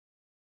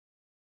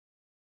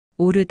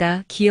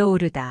 오르다,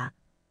 기어오르다,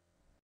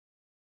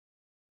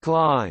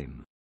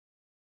 climb,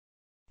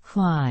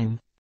 climb,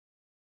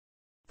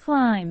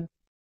 climb,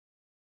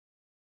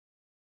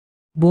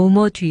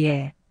 뭐뭐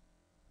뒤에,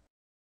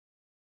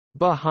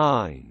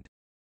 behind,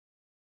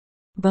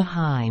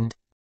 behind,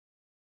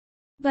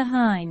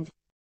 behind,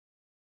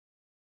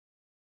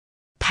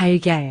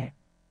 달걀,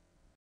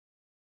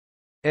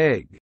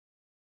 egg,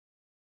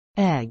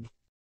 egg,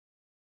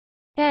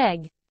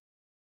 egg,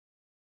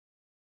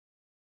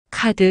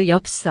 카드,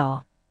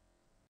 엽서,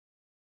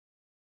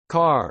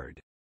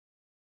 card,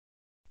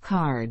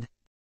 card,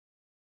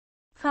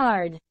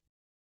 card,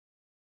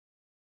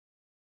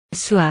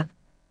 수학,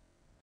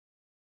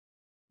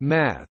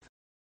 math,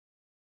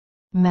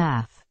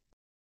 math,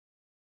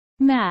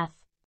 math,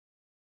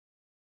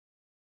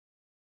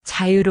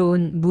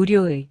 자유로운,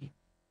 무료의,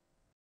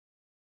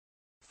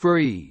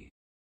 free,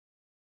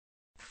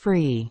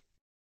 free,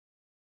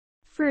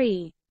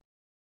 free,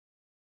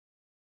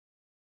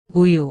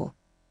 우유,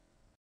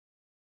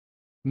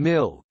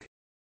 milk,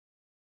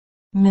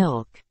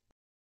 milk,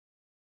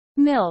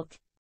 milk,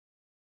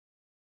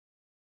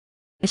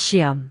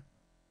 시험,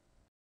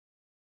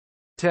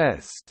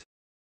 test,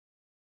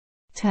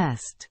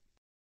 test,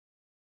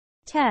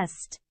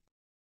 test,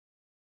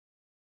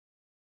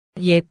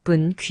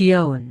 예쁜,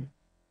 귀여운,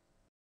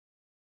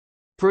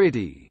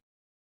 pretty,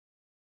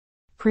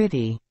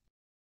 pretty,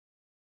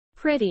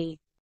 pretty,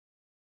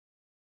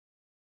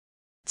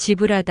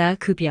 지불하다,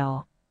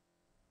 급여,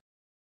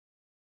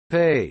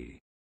 pay,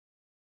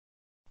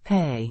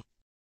 pay,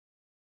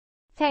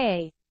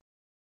 pay,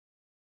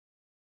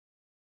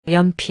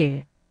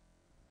 연필,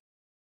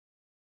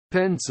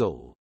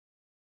 pencil,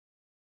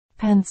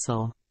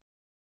 pencil,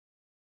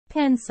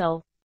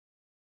 pencil,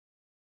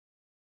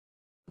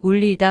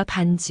 울리다,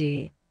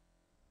 반지,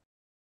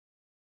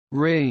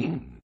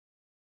 ring,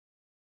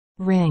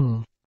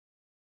 ring,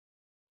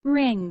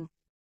 ring,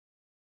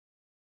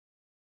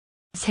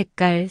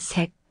 색깔,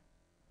 색,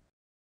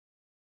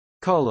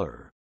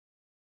 color,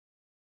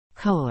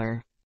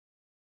 color,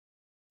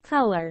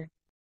 color,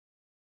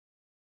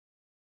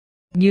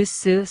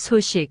 뉴스,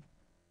 소식,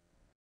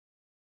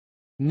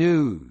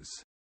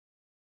 news,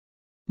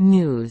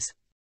 news,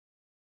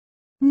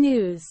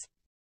 news,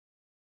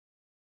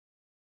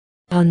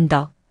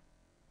 언덕,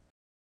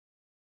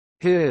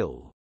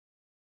 hill,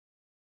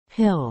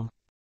 hill,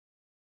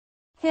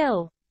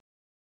 hill,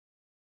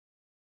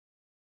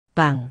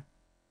 빵,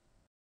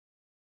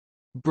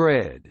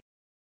 bread,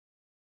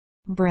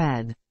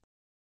 bread,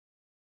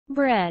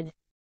 bread,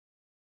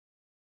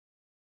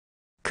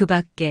 그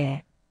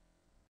밖에,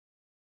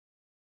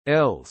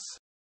 else,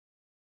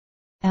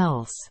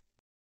 else,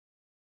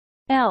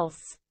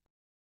 else,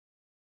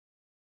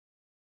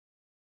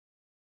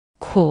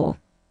 코,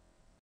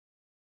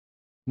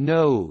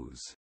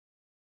 nose,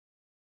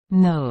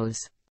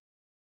 nose,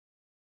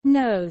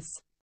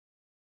 nose,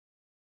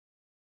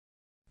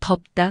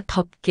 덮다,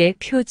 덮개,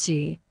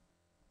 표지,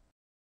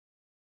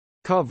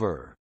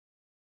 cover,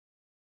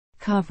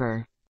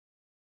 cover,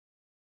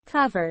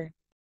 cover,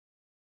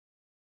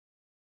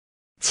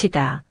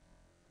 치다,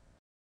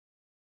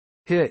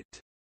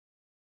 hit,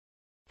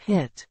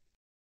 hit,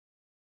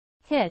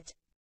 hit,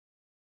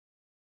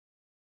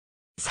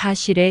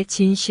 사실의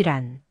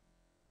진실한,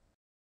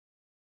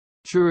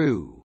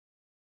 true,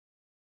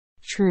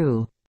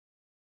 true,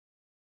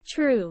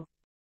 true,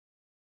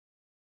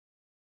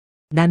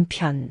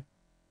 남편,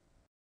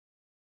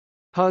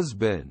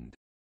 husband,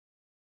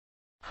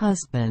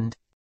 husband,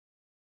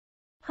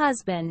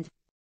 husband,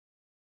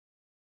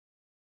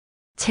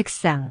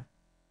 책상,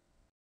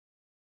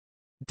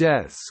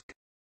 desk,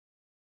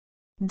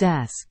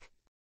 desk,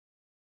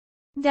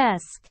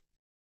 desk,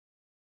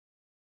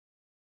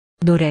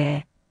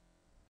 노래,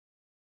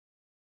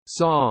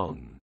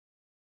 song,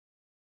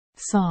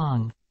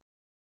 song,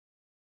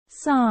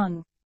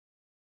 song,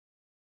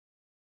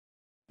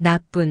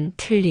 나쁜,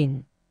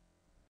 틀린,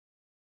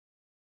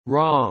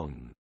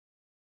 wrong,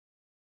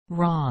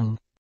 wrong,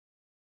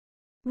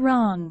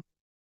 wrong,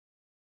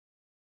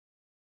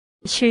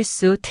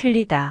 실수,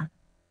 틀리다,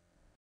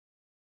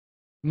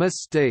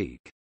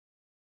 mistake,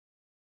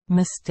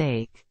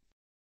 mistake,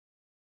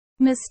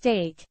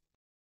 mistake,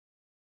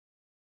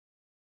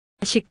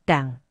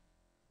 식당,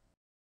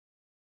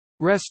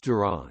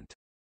 restaurant,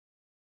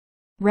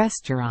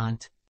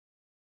 restaurant,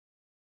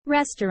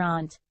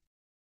 restaurant,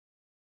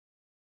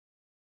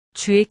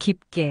 주의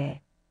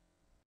깊게,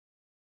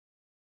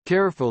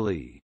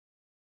 carefully,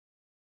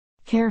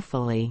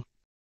 carefully,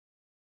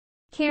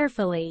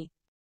 carefully,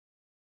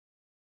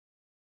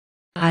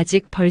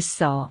 아직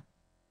벌써,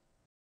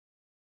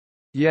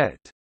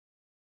 yet,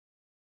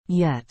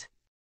 yet,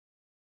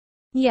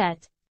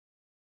 yet,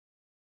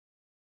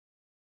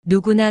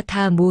 누구나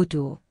다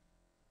모두,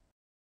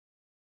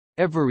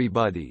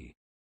 everybody,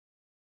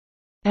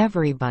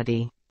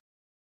 everybody,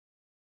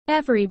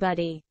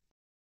 everybody,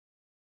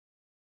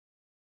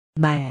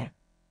 말,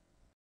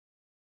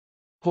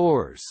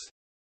 horse,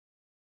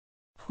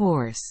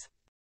 horse,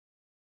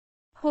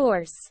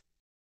 horse,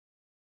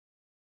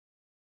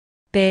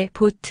 배,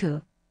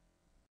 보트,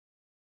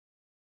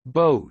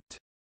 boat,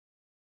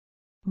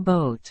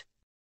 boat,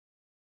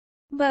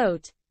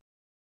 boat,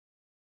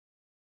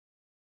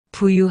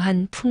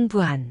 부유한,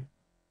 풍부한,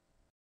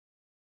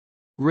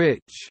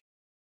 rich,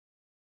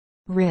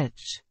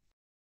 rich,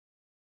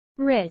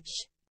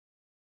 rich,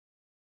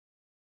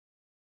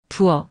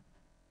 부엌,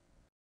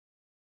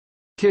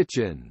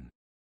 kitchen,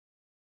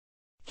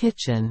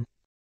 kitchen,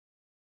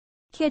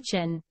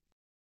 kitchen,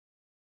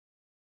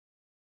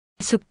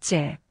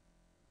 숙제,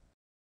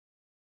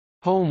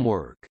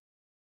 homework,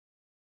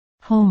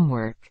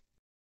 homework,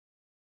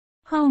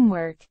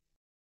 homework,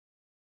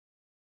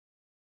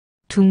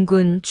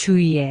 둥근,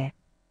 주위에,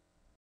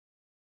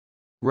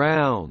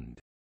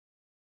 round,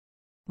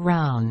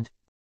 round,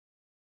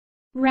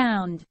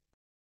 round,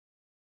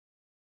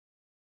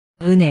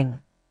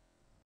 은행,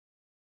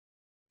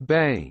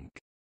 bank,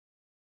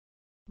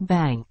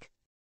 bank,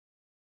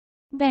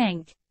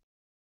 bank,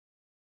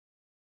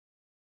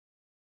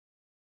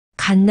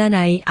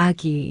 갓난아이,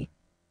 아기,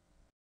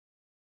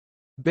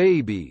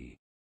 baby,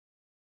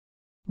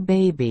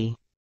 baby,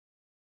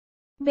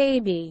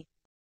 baby,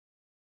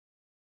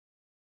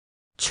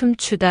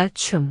 춤추다,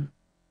 춤,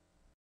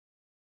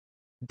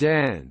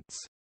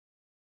 dance,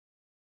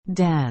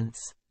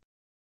 dance,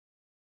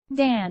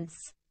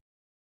 dance,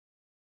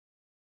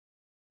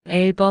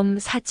 앨범,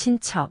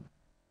 사친첩,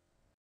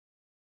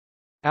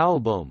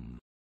 album,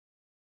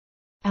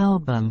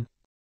 album,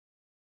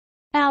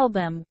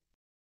 album,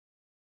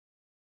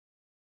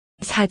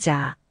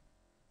 사자,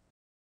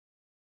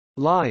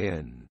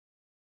 lion,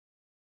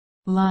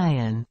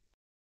 lion,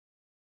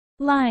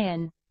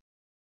 lion,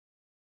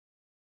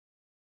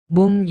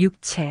 몸,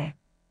 육체,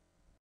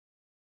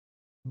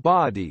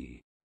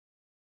 body,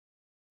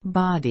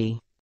 body,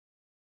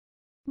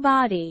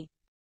 body,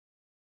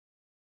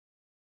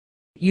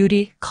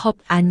 유리, 컵,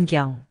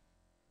 안경,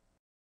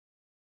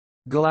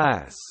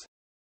 glass,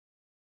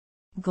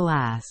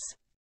 glass,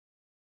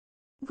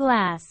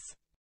 glass,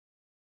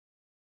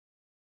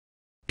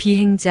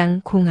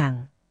 비행장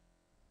공항.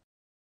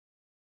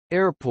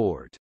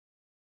 airport,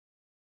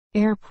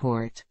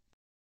 airport,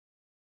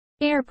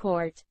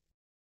 airport,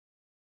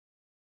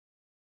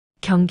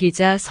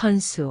 경기자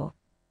선수.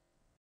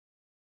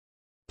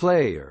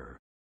 player,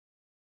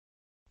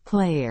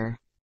 player,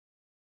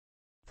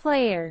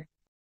 player,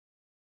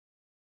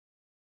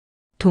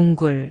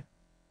 동굴.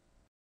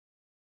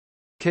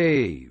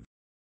 cave,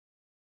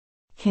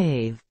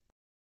 cave,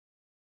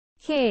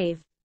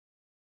 cave,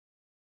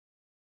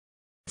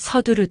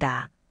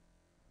 서두르다.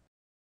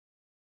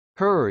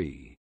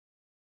 hurry,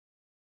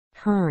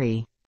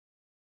 hurry,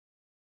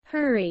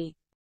 hurry,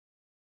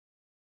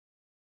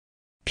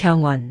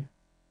 병원.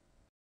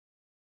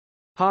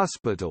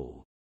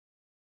 hospital,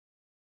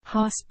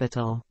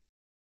 hospital,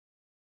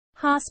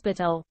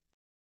 hospital,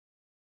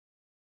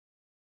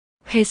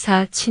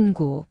 회사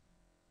친구.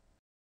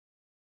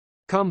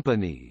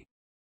 company,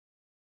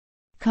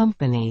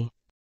 company,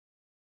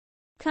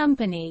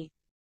 company,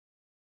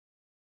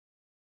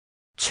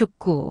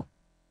 축구.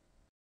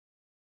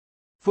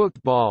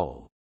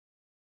 football,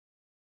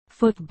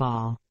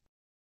 football,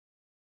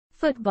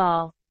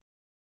 football,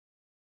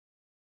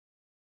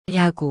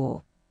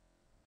 야구.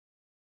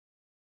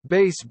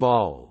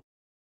 baseball,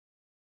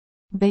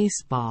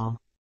 baseball,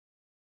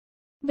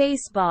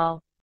 baseball,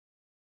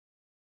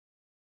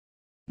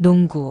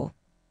 농구.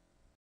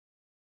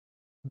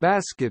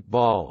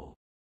 basketball,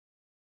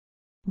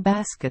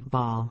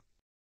 basketball,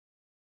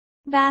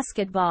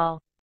 basketball,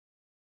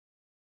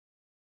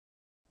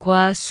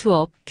 과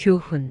수업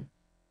교훈.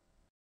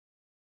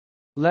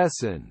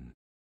 lesson,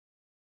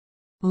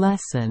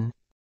 lesson,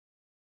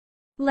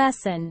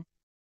 lesson,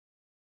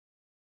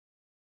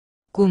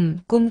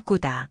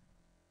 꿈꾸다.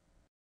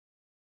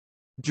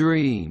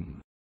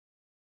 dream,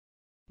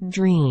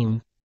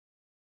 dream,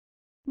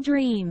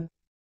 dream,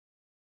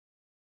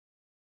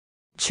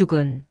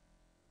 죽은.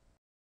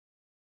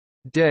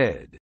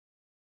 dead,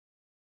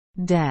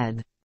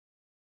 dead,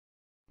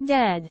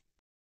 dead,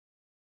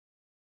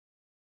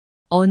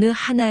 어느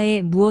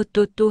하나의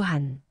무엇도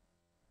또한.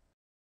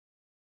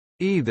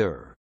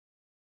 either,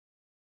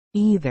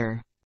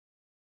 either,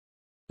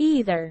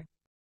 either,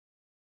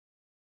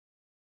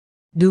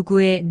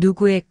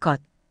 누구의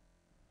것.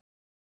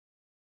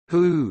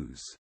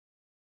 whose,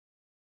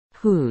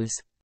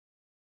 whose,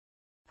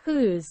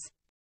 whose,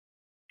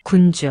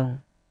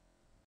 군중.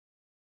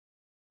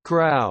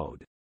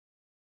 crowd,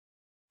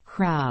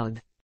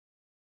 crowd,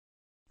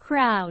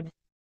 crowd,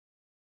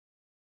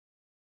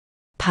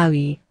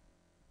 바위.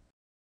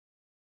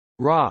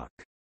 rock,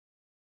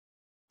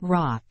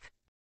 rock,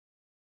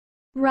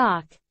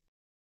 rock,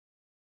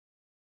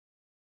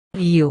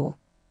 이유.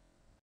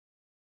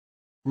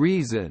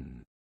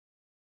 reason,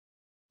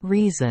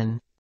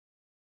 reason,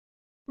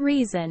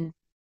 reason,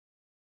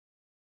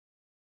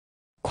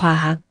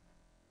 과학.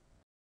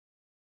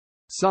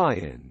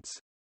 science,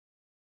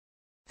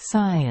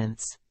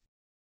 science,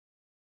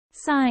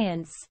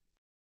 science,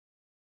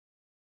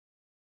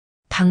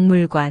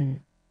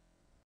 박물관.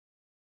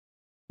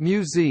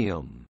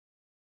 museum,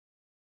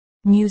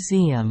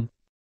 museum,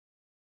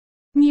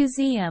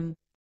 museum,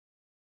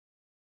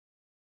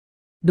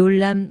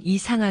 놀람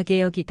이상하게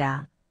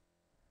여기다.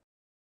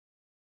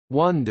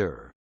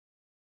 wonder,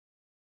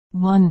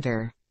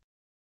 wonder,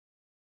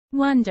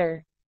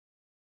 wonder,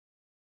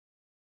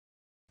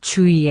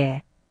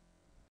 주위에.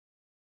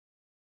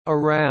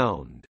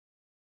 around,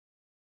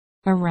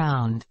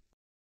 around,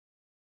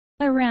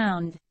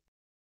 around,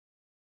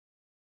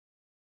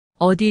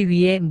 어디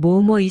위에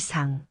뭐뭐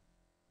이상.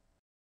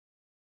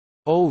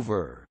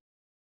 over,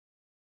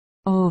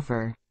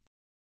 over,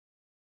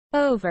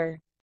 over,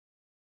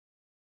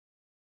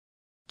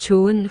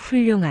 좋은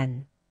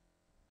훌륭한.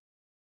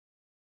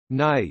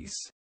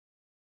 nice,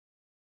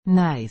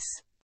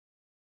 nice,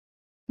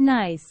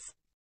 nice,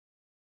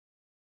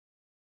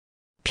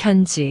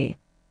 편지.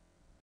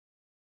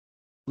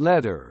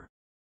 letter,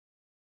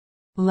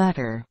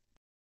 letter,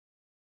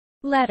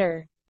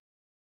 letter,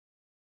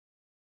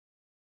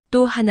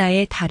 또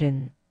하나의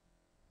다른.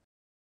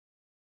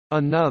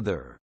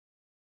 another,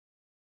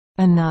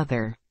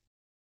 another,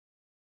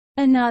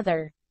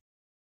 another,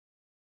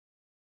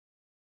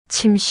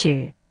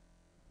 침실.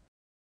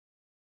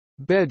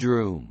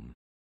 bedroom,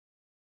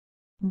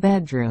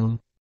 bedroom,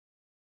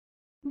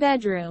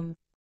 bedroom,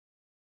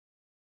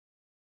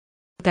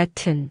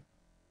 같은.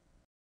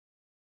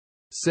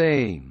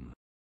 same,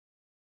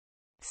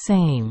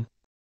 same,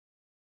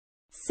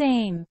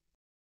 same,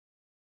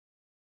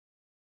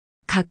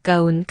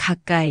 가까운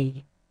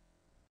가까이.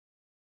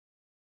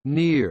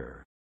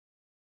 near,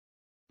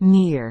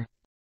 near,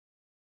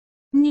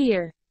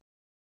 near,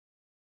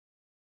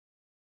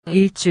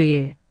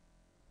 일주일.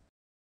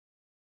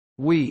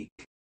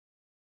 week,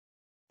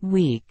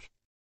 week,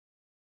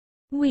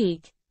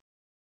 week,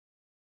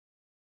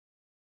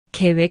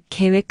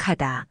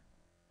 계획하다.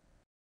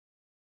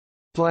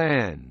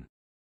 plan,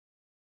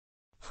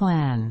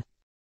 plan,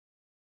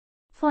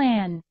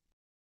 plan,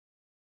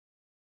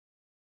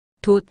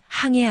 돛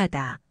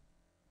항해하다.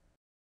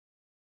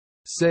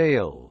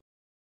 sail,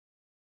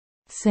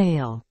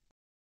 sail,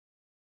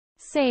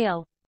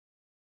 sail,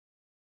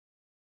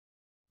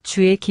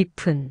 주의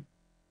깊은,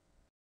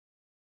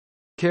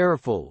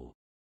 careful,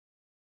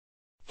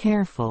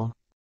 careful,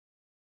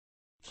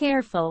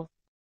 careful,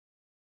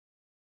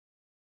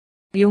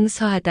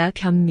 용서하다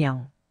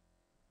변명,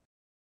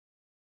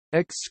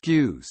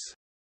 excuse,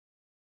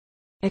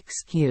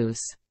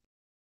 excuse,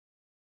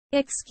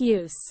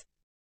 excuse,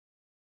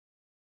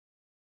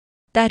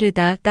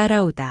 따르다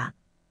따라오다,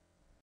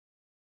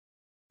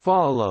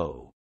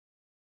 follow,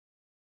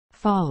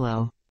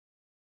 follow,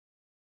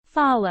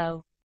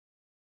 follow,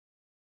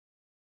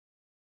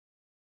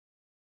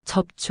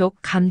 접촉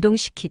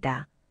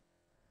감동시키다,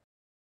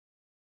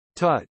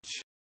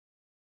 touch,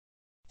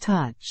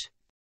 touch,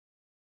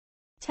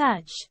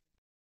 touch,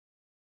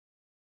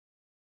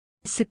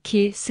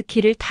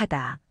 스키를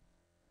타다,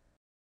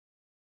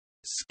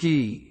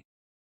 ski,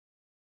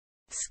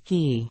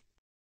 ski,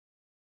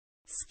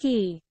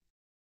 ski,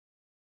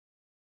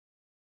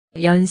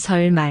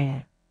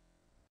 연설말,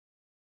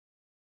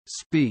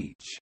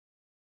 speech,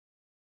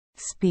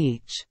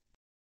 speech,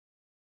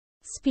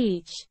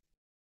 speech,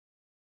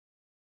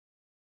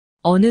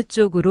 어느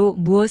쪽으로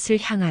무엇을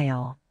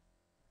향하여,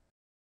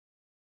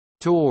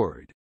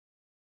 toward,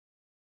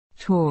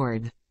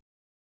 toward,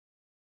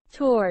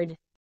 toward,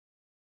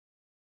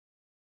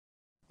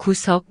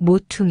 구석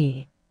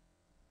모퉁이,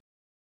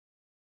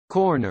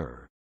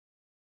 corner,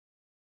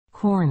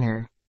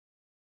 corner,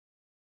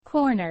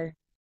 corner,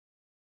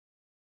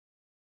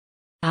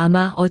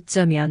 아마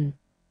어쩌면,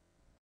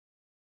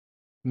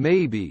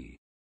 maybe,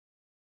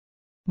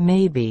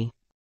 maybe,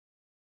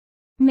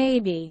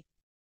 maybe,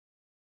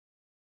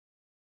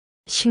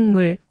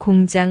 식물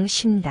공장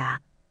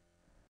신다,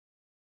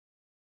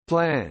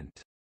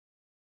 plant,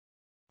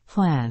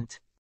 plant,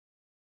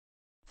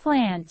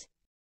 plant,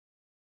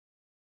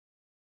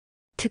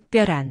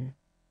 특별한,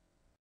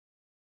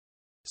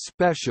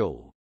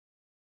 special,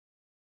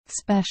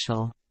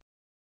 special,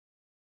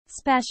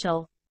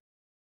 special,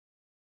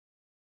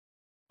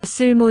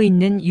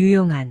 쓸모있는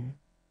유용한,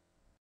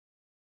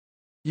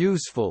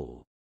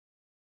 useful,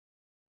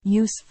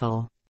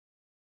 useful,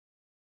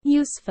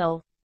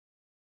 useful,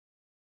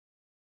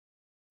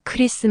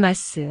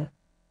 크리스마스,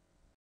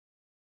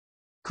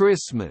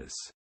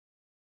 Christmas,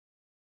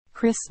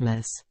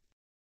 Christmas,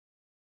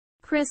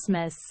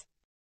 Christmas,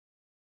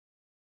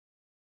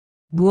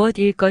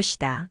 무엇일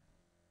것이다,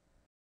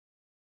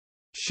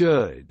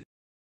 should,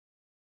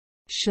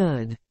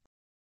 should,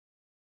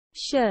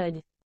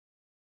 should,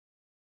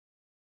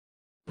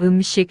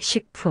 음식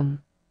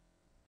식품,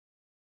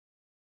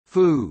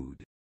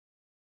 food,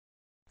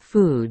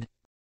 food,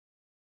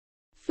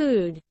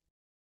 food,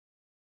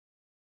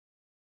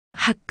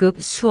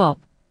 학급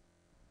수업,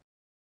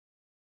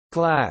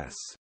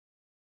 class,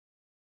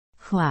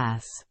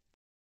 class,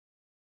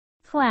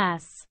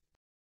 class,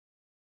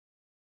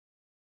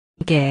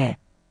 개,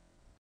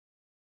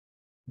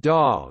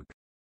 dog,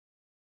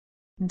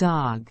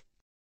 dog,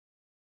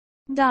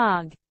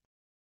 dog,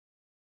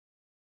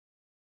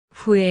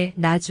 후에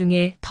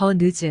나중에 더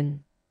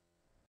늦은,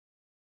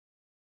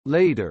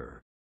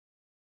 later,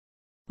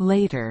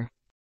 later,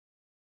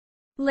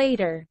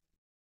 later,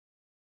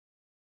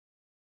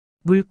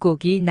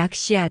 물고기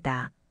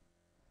낚시하다,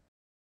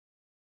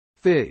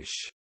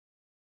 fish,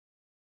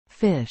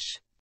 fish,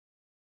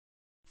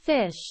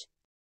 fish,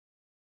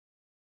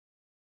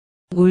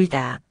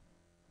 울다,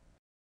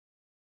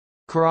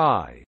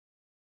 cry,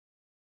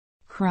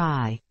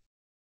 cry,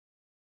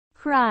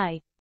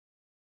 cry,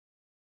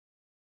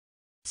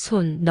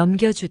 손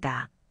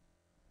넘겨주다,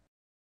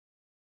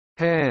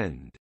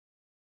 hand,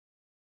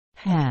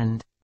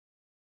 hand,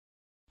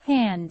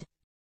 hand,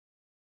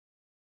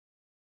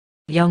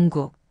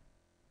 영국,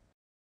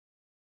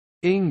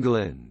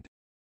 England,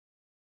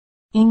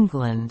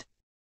 England,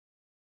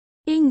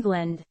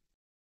 England,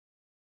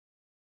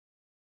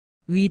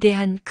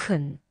 위대한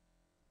큰,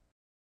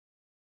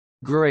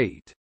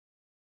 great,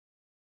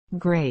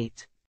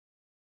 great,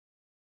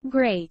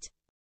 great,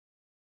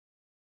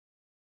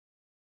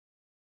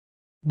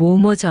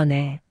 뭐뭐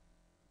전에,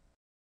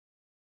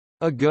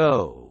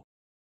 ago,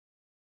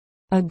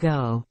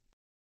 ago,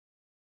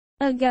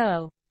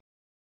 ago,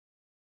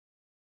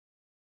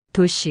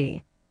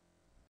 도시,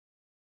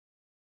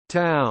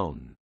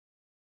 town,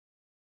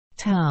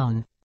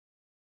 town,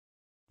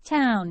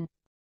 town,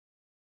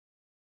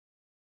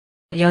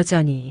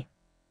 여전히,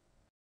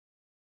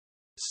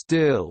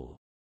 still,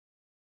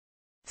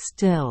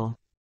 still,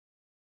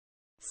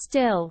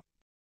 still,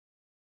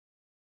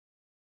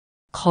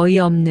 거의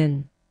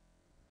없는,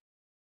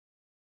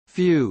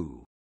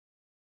 few,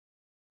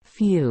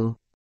 few,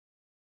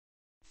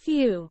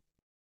 few,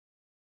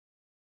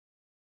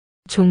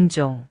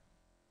 종종,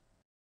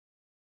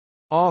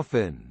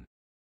 often,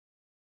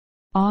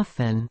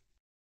 often,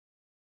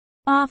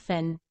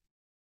 often,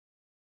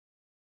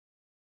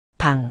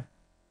 방,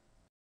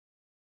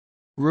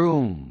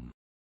 room,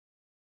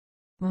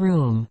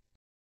 room,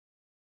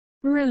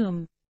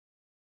 room,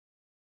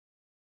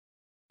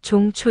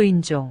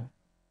 종초인종,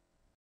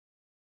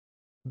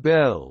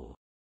 bell,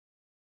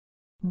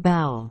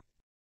 bell,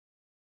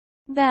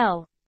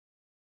 bell,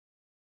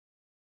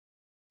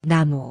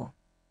 나무,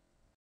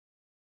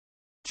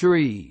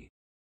 tree,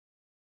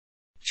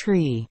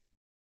 tree,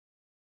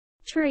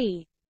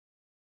 tree,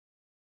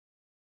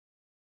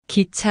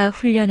 기차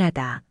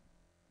훈련하다,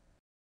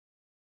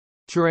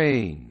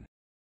 train,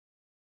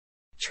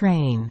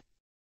 train,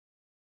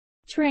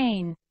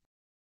 train,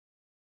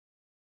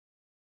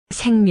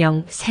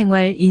 생명,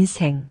 생활,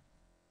 인생,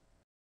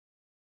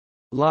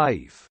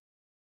 life,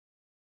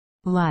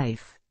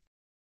 life,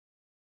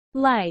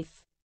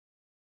 life,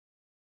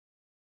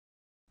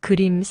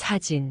 그림,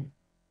 사진,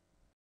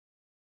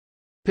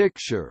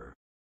 picture,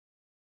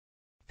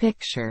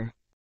 picture,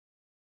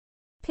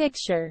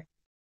 picture,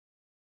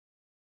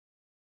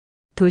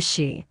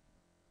 도시,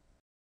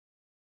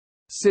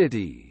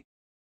 city,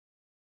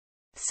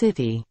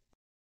 city,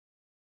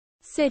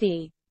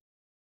 city,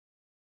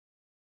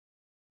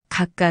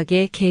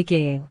 각각의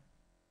개개의,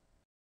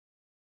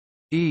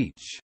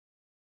 each,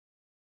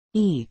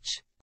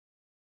 each,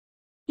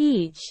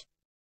 each,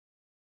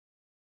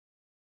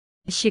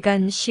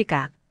 시간,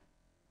 시각,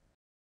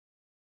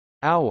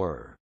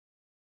 hour,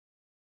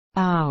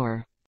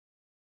 hour,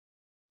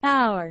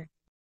 hour,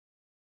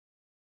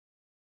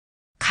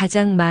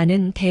 가장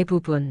많은,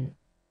 대부분,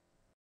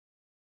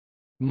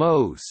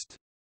 most,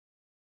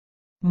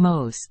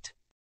 most,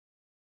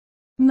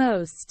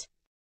 most,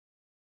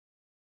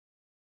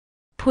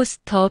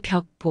 포스터,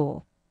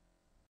 벽보,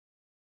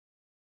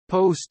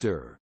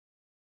 poster,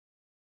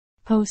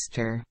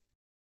 poster,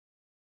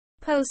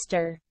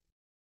 poster,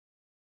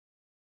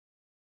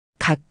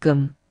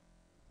 가끔,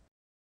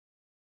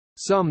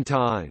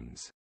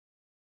 sometimes,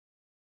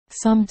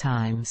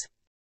 sometimes,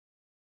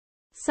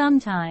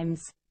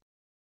 sometimes,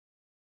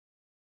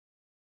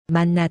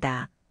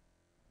 만나다,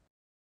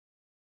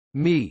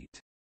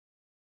 meet,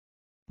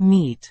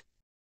 meet,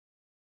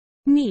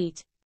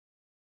 meet,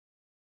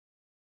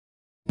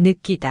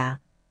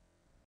 느끼다,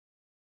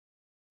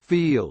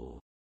 feel,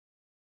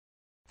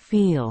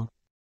 feel,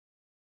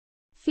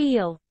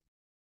 feel,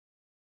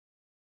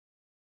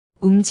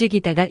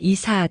 움직이다가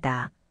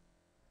이사하다,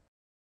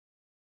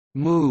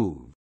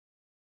 move,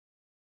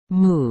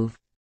 move,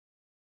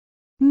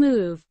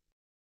 move,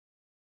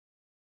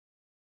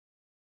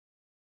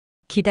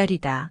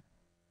 기다리다,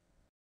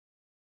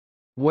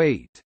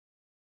 wait,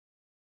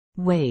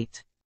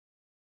 wait,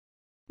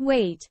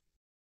 wait,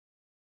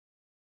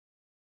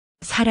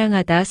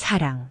 사랑하다,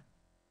 사랑,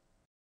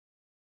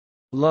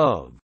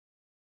 love,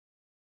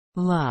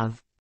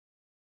 love,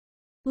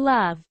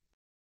 love,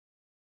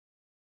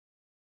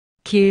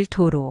 길,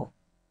 도로,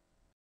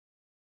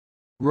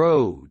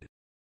 road,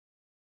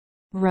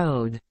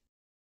 road,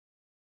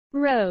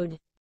 road,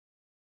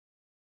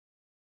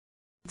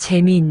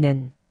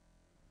 재미있는,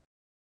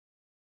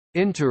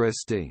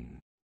 interesting,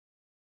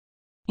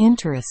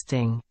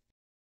 interesting,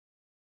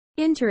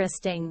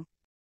 interesting,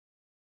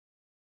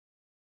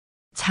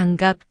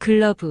 장갑,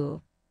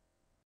 글러브,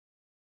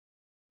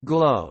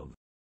 glove,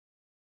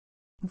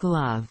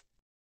 glove,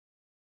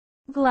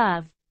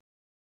 glove,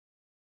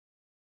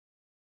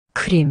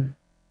 크림,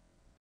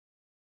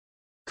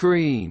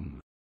 cream,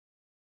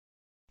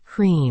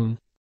 cream,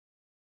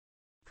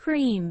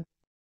 cream,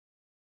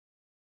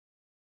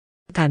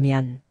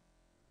 가면,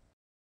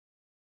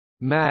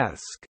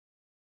 mask,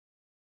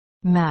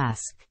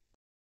 mask,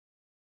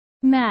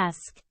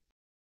 mask,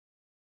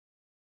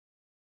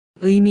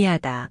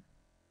 의미하다,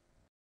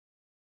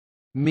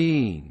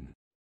 mean,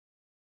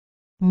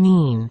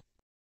 mean,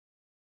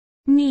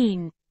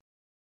 mean,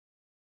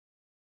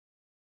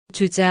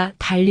 주자,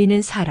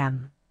 달리는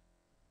사람,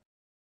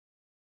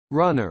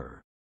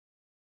 runner,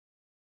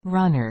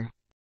 runner,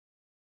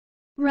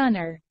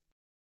 runner,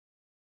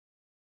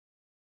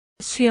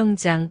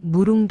 수영장,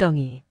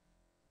 물웅덩이,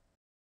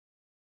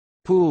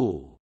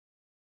 pool,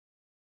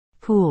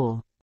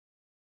 pool,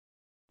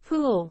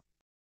 pool,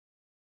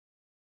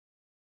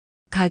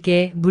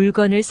 가게,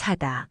 물건을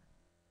사다,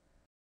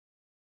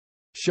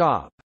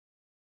 shop,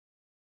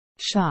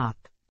 shop,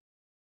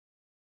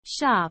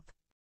 shop,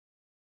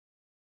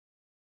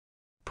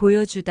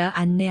 보여주다,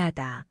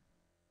 안내하다,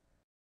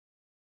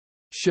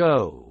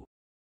 show,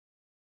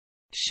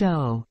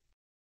 show,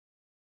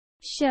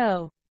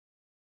 show,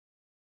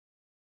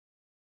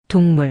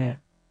 동물,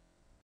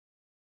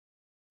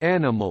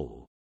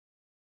 animal,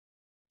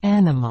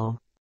 animal,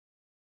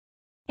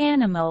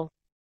 animal,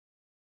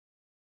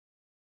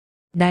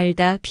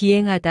 날다,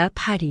 비행하다,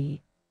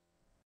 파리,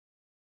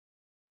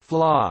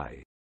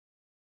 fly,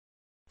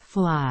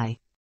 fly,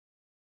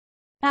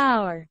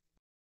 hour,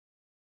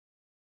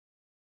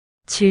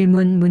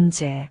 질문,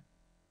 문제,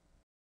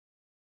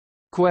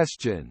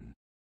 question,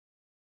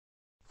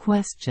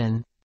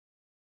 question,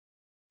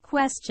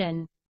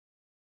 question,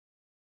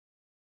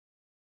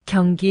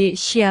 경기,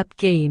 시합,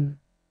 게임,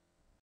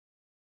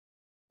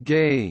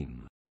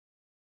 game,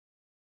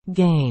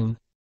 game,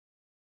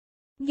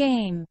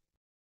 game,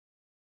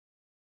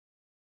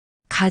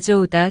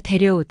 가져오다,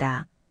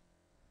 데려오다,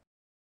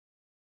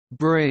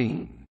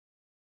 bring,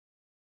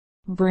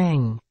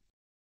 bring,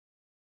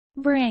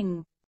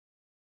 bring,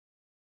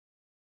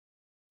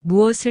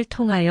 무엇을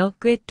통하여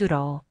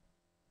꿰뚫어,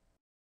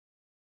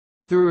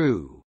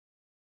 through,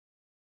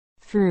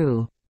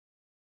 through,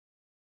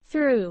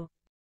 through,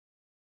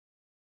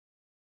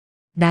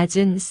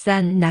 낮은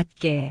싼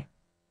낮게,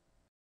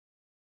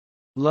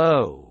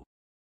 low,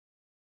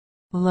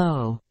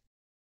 low,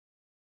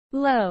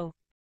 low,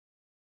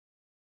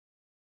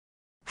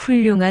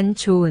 훌륭한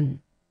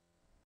좋은,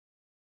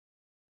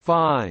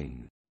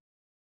 fine,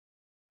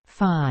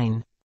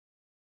 fine,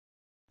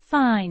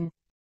 fine,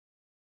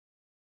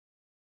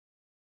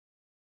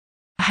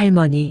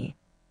 할머니,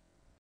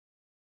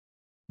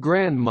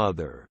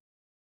 grandmother,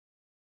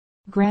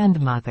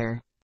 grandmother,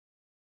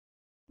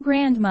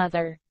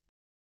 grandmother,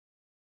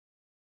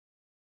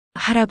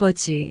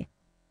 할아버지,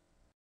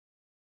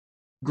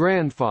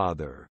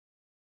 grandfather,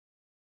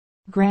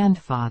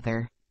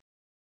 grandfather,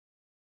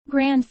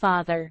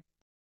 grandfather,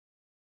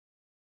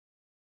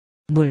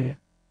 물,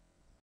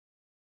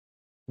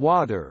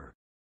 water,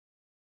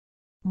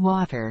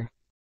 water,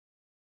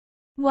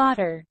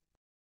 water,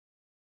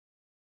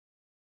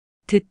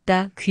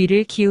 듣다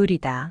귀를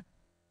기울이다,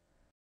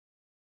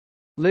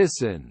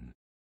 listen,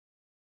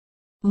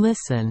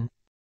 listen,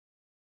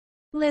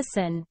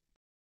 listen,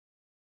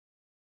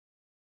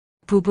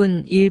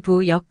 부분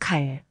일부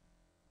역할,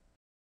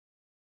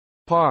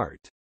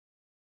 part,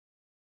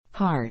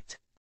 part,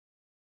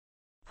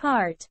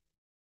 part,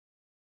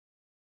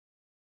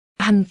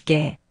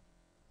 함께,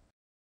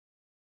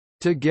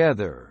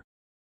 together,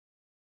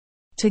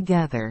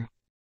 together,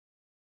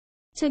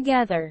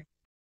 together,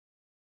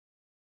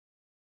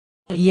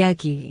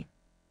 이야기,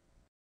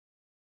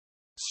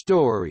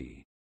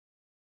 story,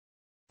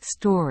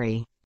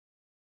 story,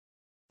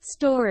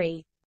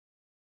 story,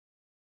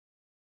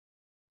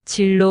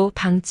 진로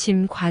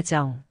방침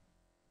과정,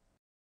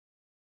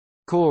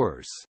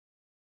 course,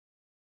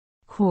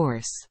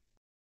 course,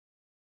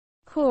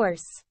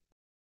 course,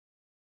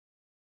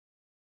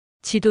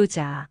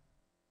 지도자,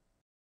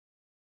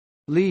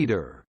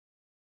 leader,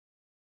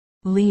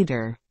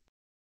 leader,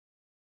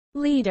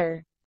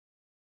 leader,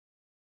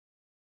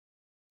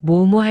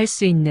 뭐뭐 할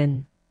수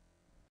있는,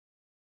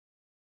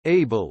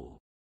 able,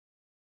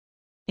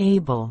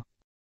 able,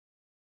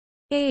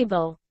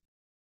 able,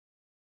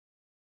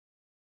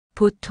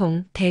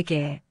 보통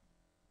대개,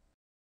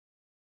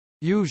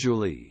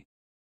 usually,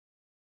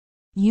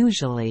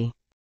 usually,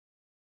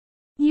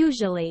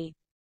 usually,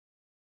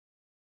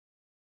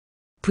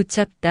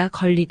 붙잡다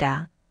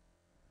걸리다,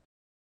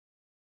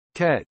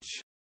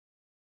 catch,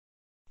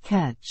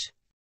 catch,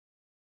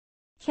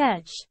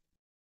 catch,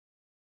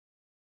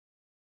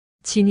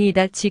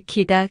 지니다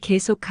지키다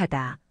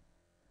계속하다,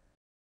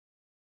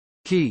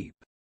 keep,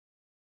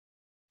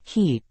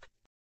 keep,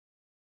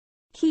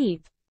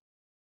 keep,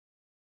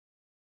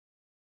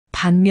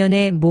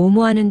 반면에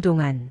뭐뭐 하는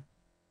동안,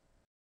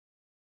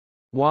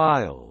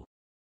 while,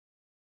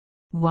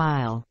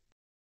 while,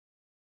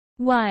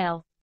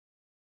 while,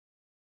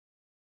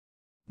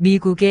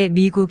 미국의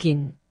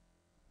미국인,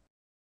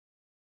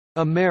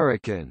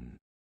 American,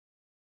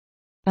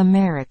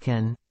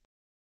 American,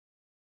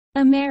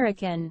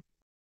 American,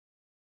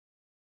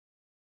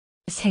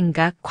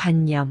 생각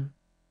관념,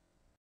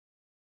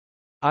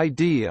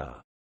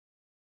 idea,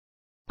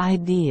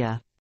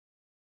 idea,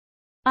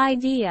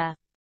 idea,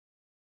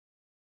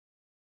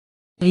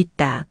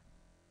 있다,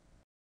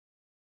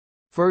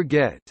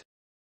 forget,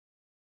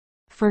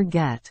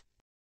 forget,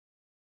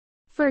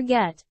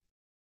 forget,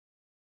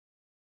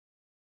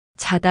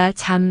 자다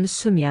잠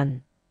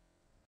수면,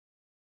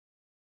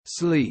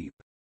 sleep,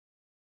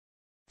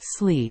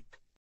 sleep,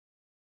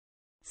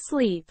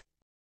 sleep,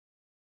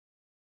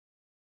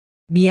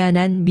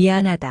 미안한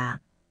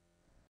미안하다,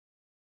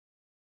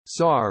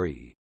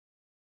 sorry,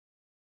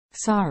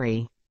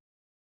 sorry,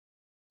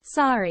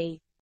 sorry,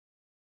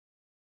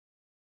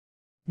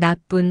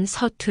 나쁜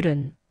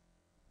서투른,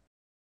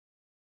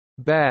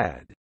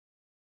 bad,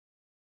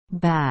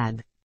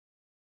 bad,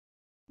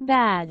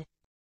 bad,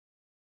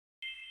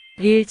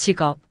 일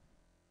직업,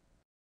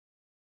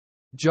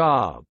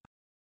 job,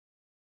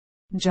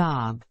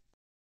 job,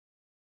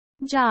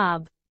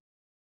 job,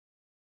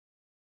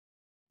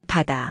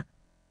 바다,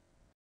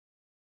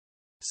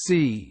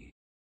 see,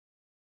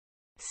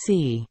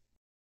 see,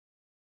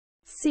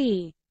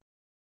 see,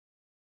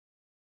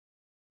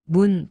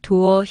 문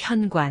도어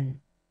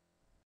현관,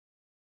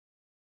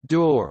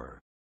 door,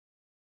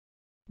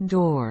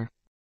 door,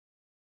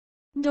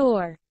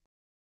 door,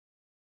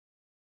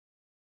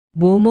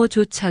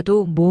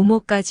 뭐뭐조차도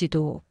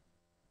뭐뭐까지도,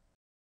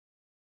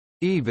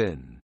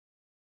 even,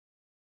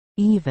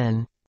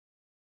 even,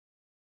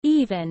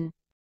 even,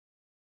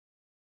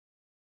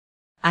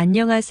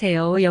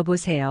 안녕하세요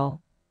여보세요,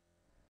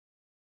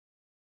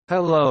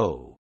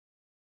 hello,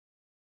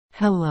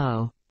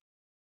 hello,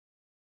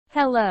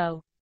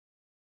 hello,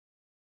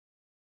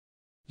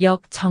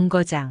 역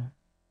정거장,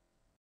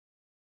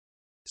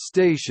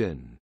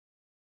 station,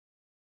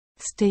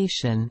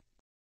 station,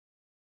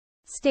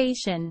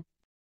 station,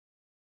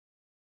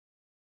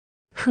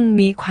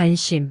 흥미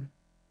관심,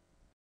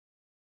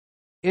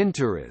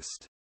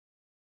 interest,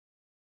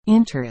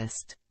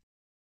 interest,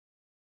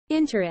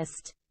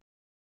 interest,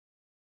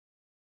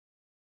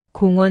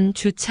 공원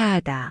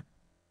주차하다,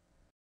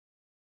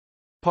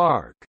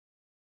 park,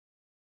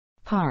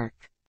 park,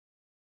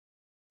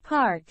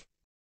 park,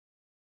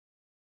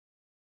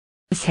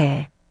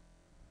 새,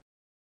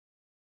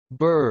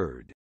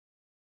 bird,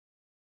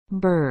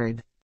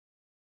 bird,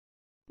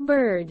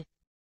 bird,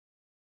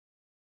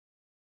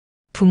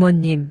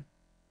 부모님,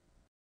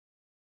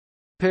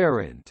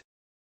 parent,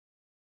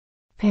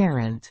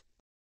 parent,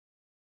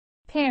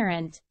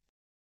 parent,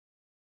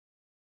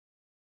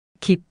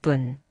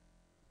 기쁜,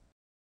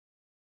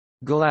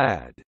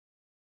 glad,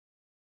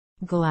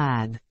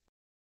 glad,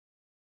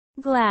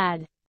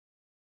 glad,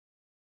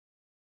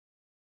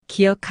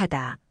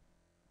 기억하다,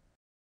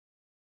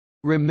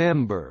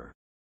 remember,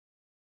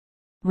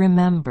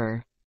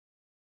 remember,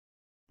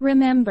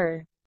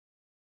 remember,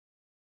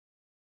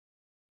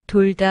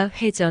 돌다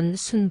회전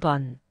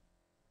순번,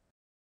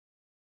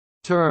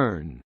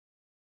 turn,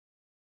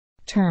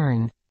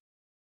 turn,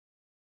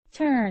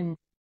 turn,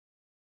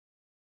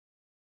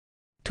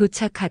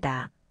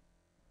 도착하다,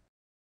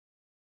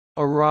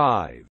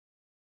 arrive,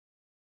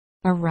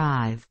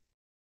 arrive,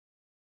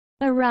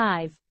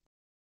 arrive,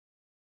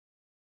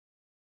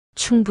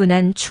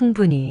 충분한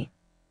충분히,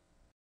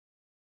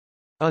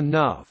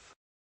 enough,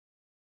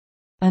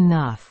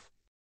 enough,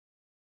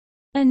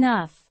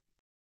 enough,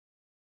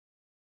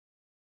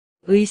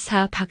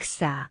 의사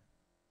박사,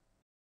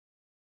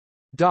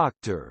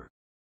 doctor,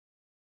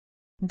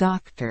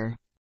 doctor,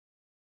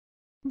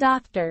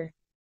 doctor,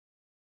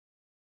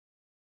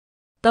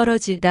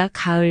 떨어지다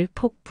가을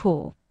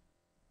폭포,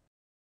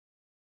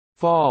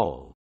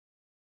 fall,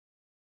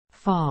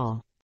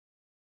 fall,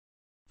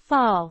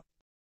 fall,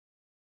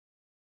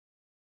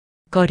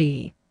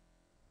 거리,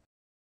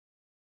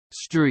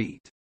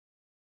 street,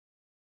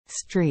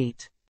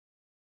 street,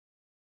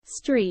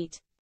 street,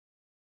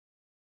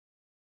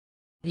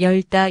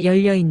 열다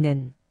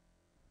열려있는,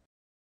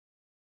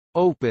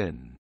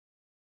 open,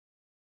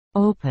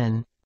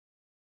 open,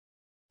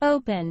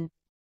 open,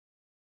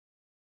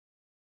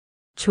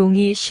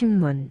 종이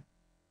신문,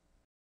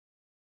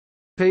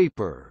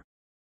 paper,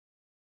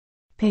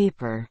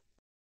 paper,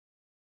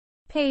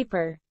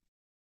 paper,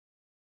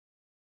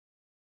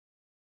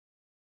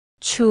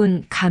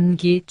 추운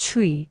감기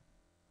추위,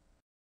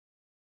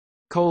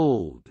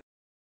 cold,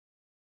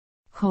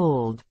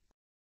 cold,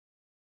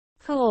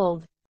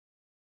 cold,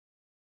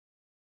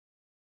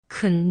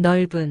 큰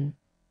넓은,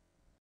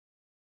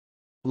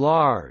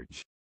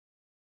 large,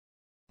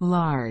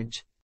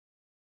 large,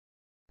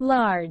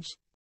 large,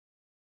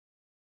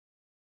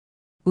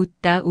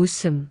 웃다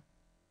웃음,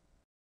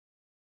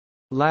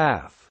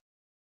 laugh,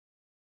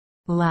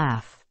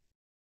 laugh,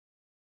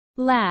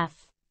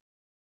 laugh,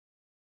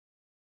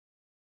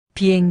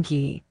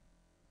 비행기,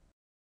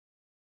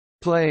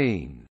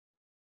 plane,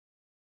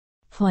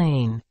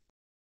 plane,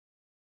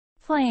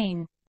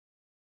 plane,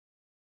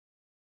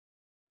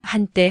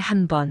 한때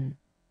한 번,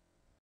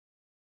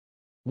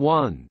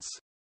 once,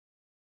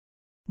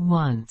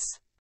 once,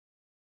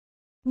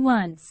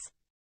 once,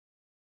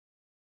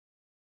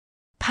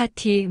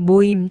 파티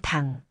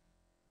모임당,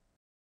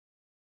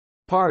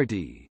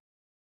 party,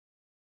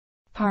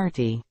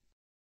 party,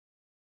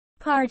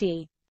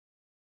 party,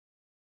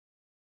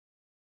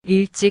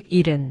 일찍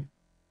일은,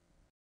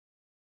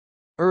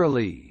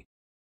 early,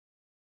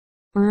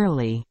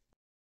 early,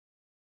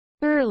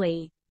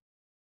 early,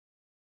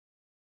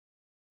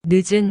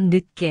 늦은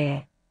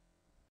늦게,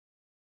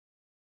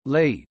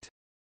 late,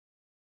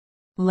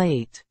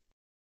 late,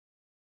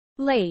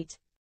 late,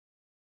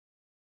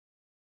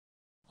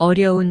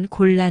 어려운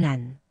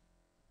곤란한,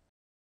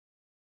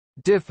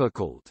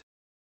 difficult,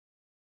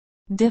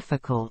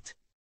 difficult,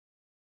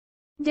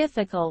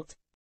 difficult,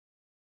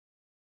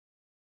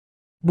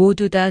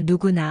 모두 다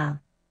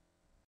누구나,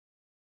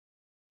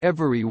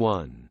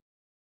 everyone,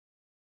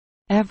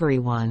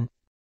 everyone,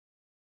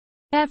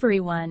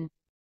 everyone,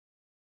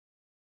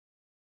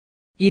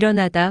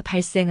 일어나다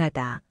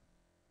발생하다,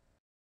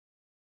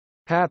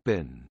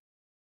 happen,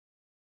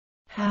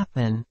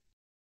 happen,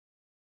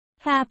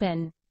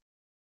 happen,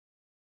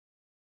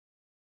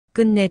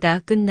 끝내다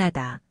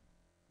끝나다,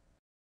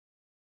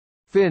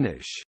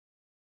 finish,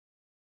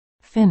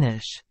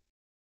 finish,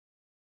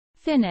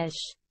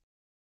 finish,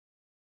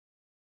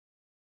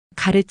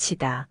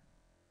 가르치다,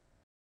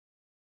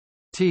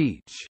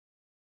 teach,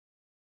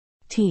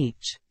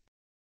 teach,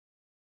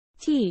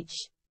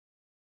 teach,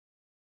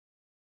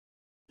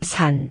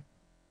 산,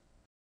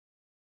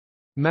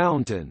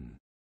 mountain,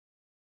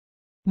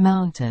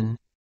 mountain,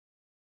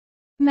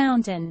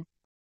 mountain,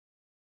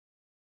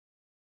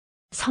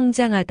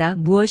 성장하다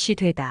무엇이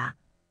되다,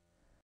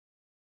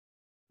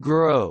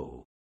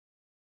 grow,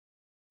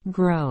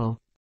 grow,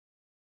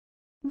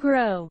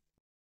 grow,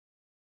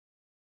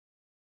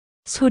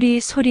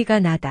 소리가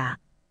나다,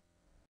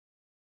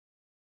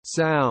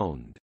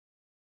 sound,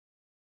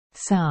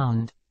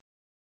 sound,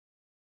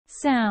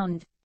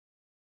 sound,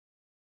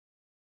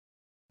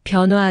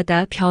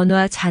 변화하다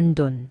변화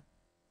잔돈,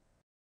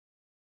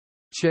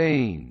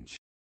 change,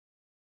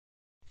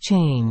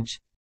 change,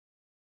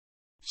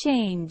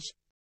 change,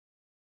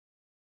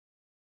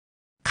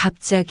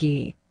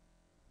 갑자기,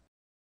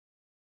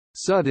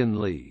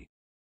 suddenly,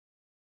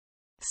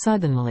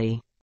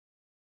 suddenly,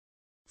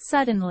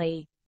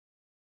 suddenly,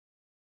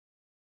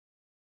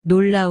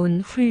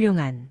 놀라운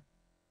훌륭한.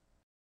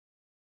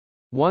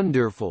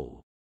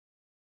 wonderful,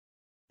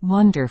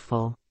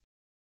 wonderful,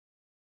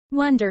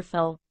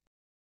 wonderful,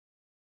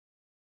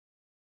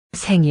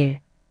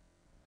 생일.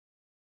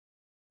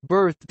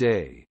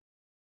 birthday,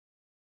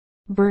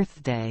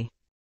 birthday,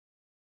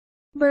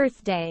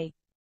 birthday,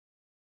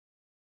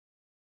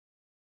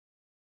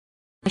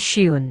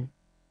 쉬운.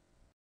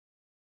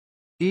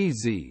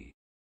 easy,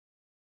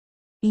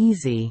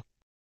 easy,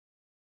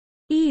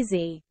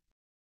 easy,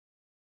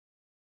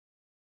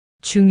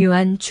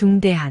 중요한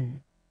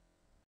중대한.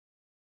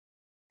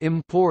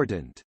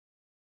 important,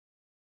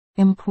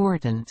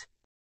 important,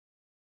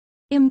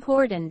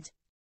 important,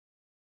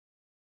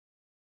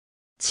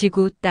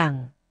 지구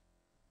땅.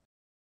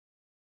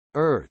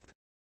 earth,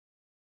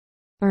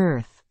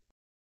 earth,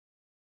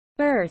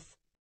 earth,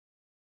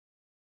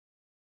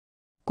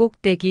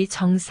 꼭대기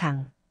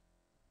정상.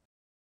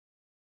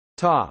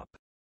 top,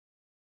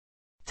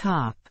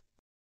 top,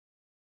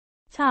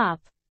 top,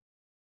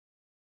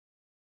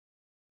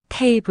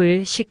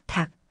 테이블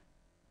식탁.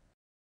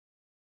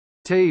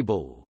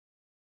 table,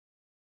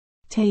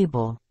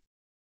 table,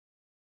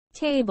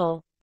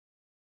 table,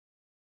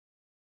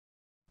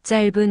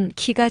 짧은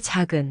키가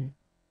작은.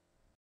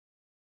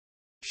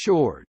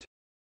 short,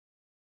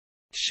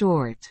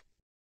 short,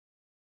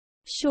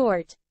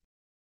 short,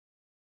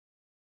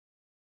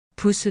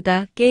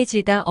 부수다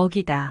깨지다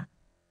어기다.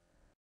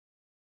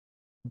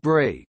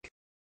 break,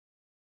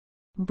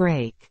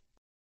 break,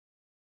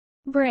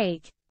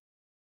 break,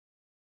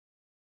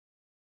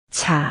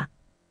 차.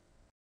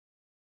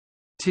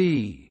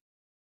 tea,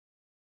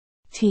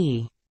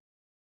 tea,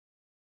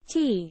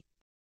 tea,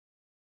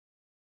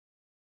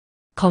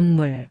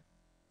 건물.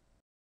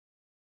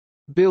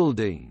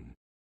 building,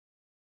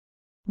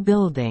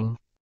 building,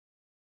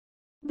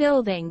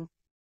 building,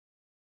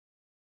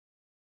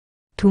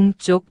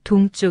 동쪽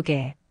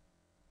동쪽에.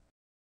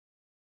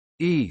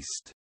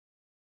 east,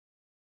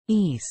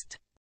 east,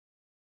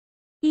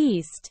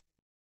 east,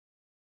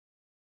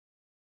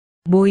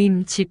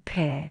 모임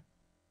집회.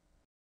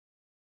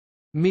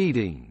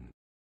 meeting,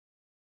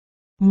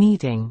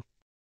 meeting,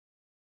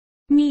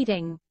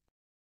 meeting,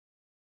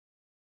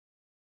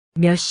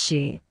 몇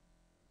시.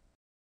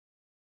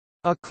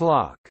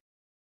 o'clock,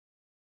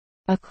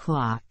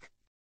 o'clock,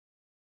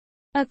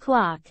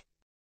 o'clock,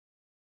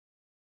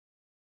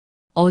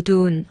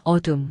 어두운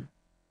어둠.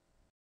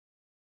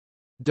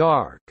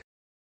 dark,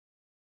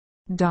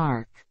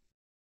 dark,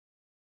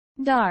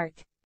 dark,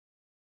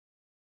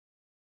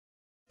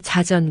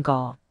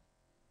 자전거.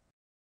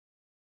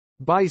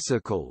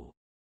 bicycle,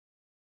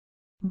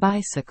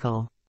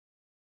 bicycle,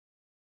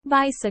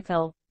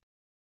 bicycle,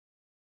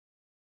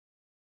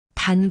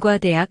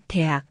 단과대학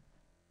대학.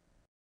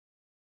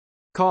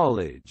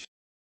 college,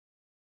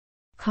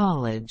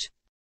 college,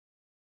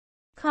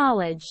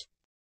 college,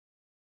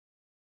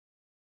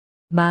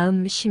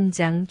 마음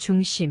심장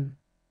중심.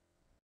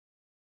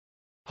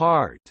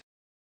 heart,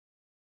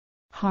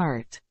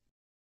 heart,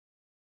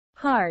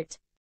 heart,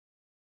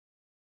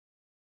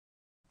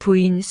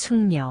 부인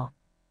숙녀.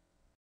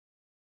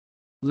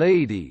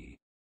 lady,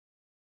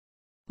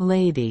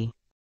 lady,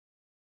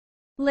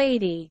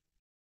 lady,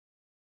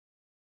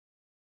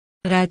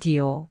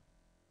 라디오.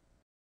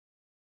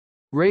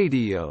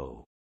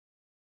 radio,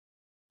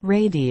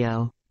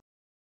 radio,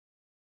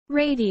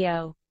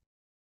 radio,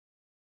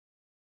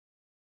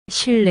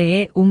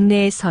 실내에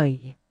옥내에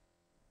서이.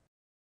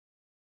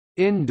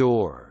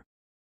 indoor,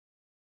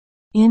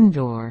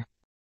 indoor,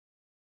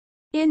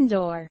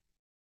 indoor,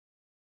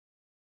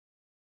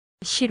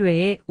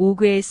 실외에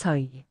옥외에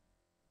서이.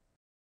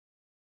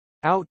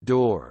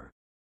 outdoor,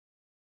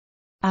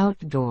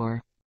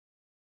 outdoor,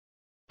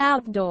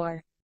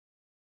 outdoor,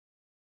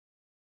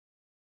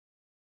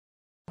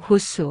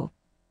 호수.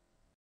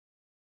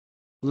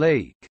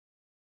 lake,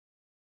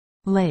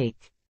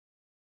 lake,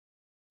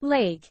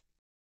 lake,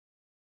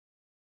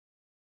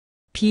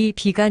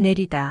 비가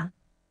내리다.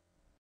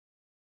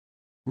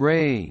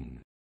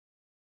 rain,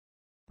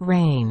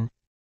 rain,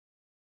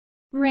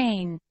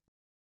 rain,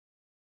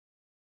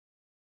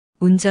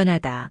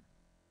 운전하다.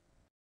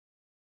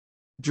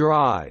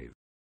 drive,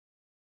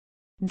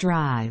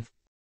 drive,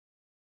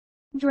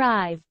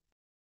 drive,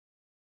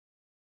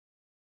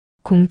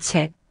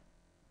 공책.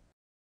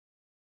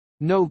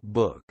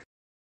 notebook,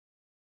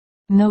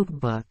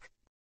 notebook,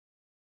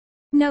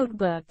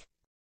 notebook,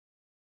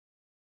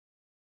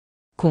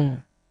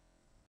 공.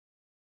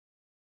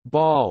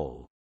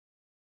 ball,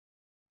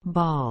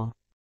 ball,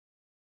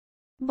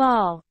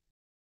 ball,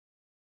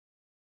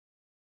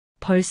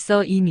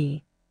 벌써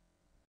이미.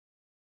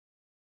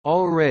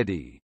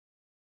 already,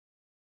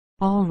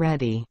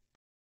 already,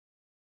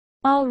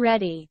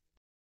 already,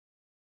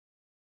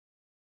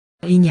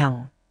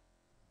 인형.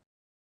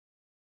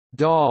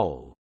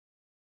 doll,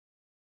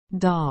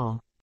 doll,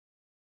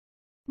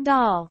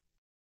 doll,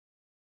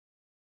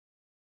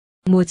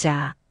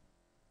 모자.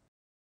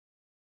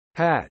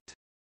 hat,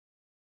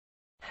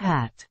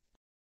 hat,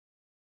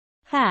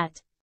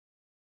 hat,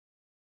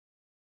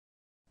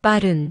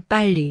 빠른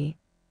빨리.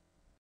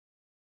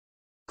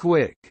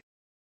 quick,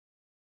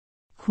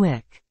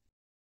 quick,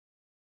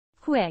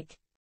 quick,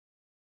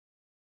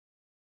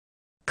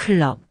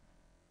 클럽,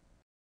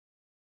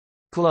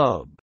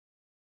 club,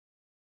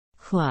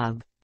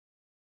 club,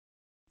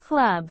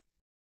 club,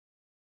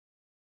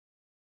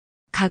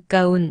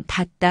 가까운,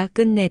 닿다,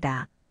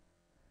 끝내다.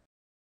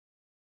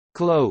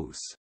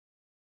 close,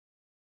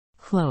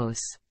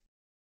 close,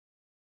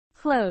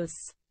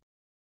 close,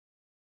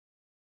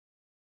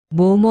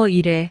 뭐뭐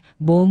이래,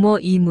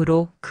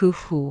 뭐뭐이므로, 그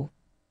후.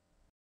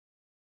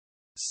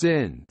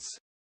 since,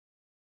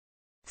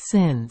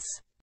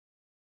 since,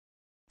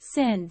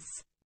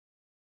 since,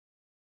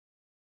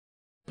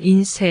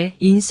 인쇄,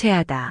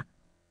 인쇄하다.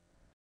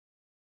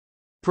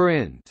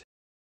 print,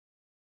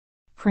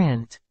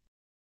 print,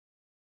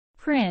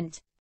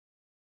 print,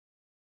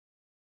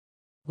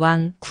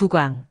 왕,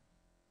 국왕.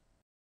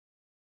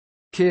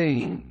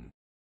 king,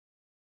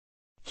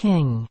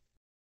 king,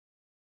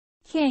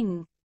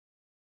 king,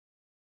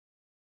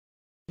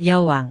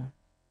 여왕,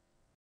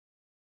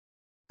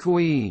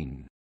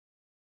 queen,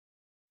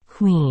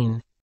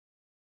 queen,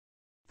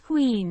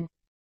 queen,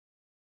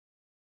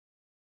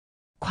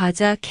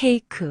 과자,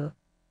 케이크.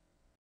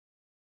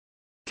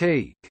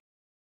 cake,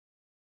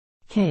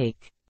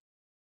 cake,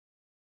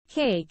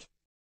 cake,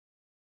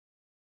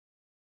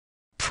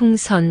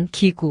 풍선,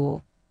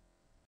 기구.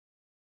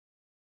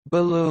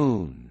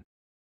 balloon,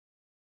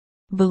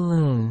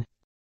 balloon,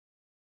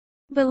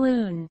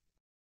 balloon,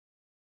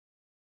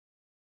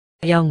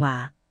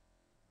 영화,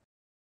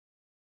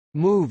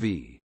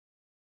 movie,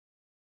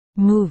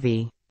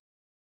 movie,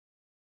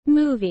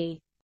 movie,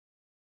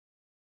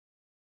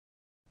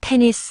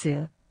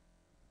 테니스,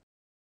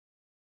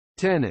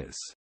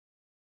 tennis,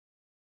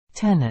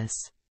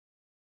 tennis,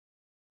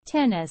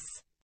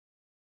 tennis,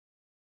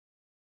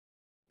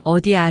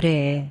 어디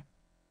아래에.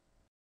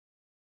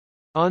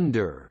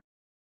 under,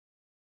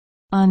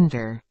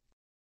 under,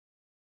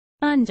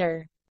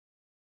 under,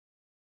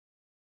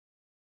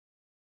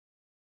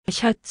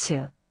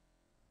 셔츠,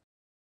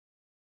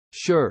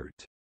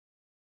 shirt,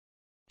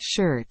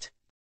 shirt,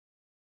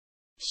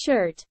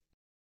 shirt,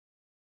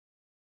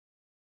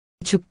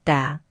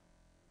 죽다.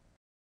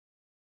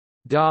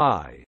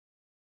 die,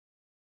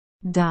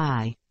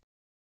 die,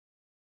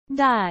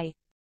 die,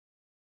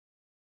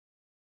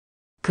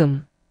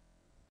 금,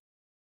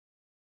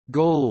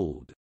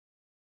 gold,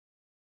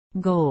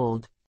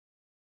 gold,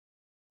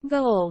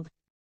 gold,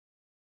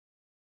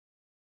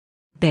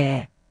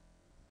 배,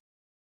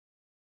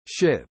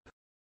 ship,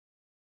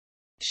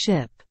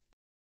 ship,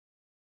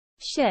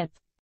 ship,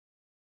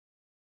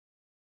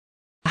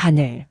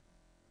 하늘,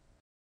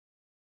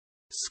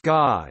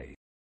 sky,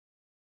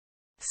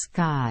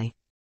 sky,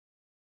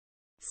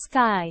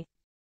 sky,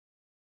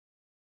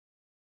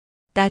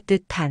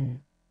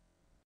 따뜻한,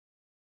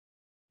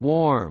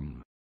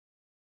 warm,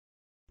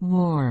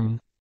 warm,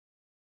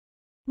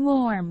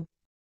 warm,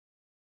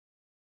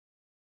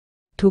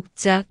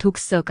 독자,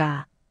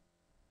 독서가.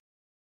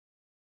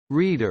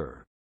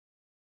 reader,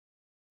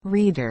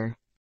 reader,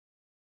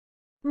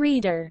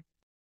 reader,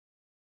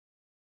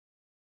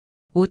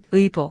 옷,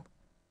 의복.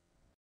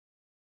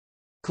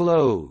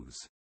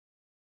 clothes,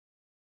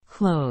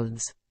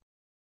 clothes,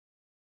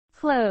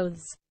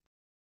 clothes,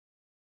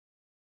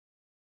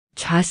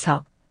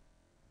 좌석,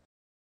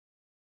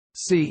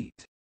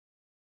 seat,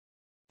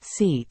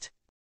 seat,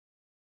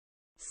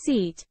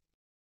 seat,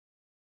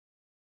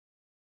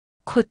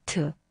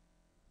 코트,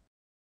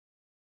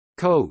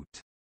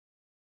 coat,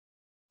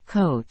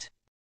 coat,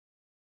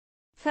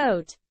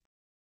 coat,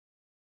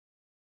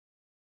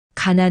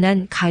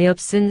 가난한,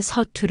 가엾은,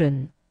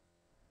 서투른.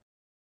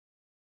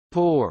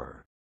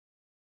 poor,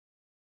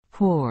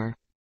 poor,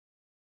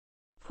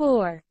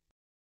 poor,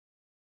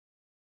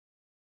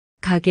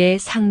 가게,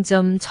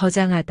 상점,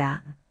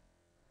 저장하다.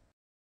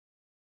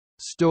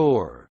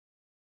 store,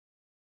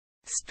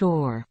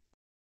 store,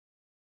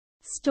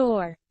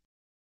 store,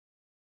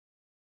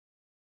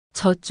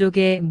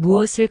 저쪽에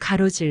무엇을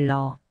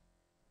가로질러.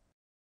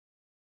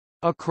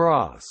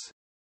 across,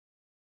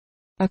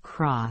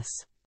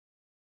 across,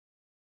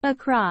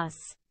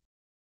 across,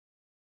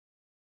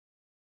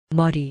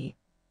 머리,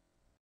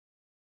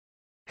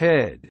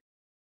 head,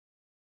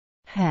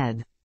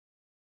 head,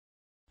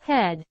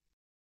 head,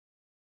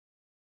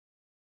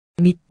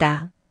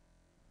 믿다,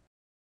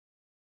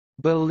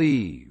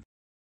 believe,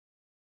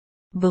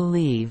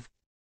 believe,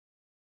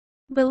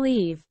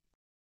 believe,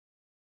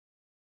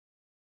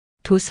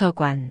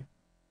 도서관,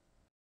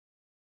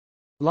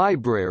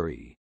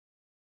 library,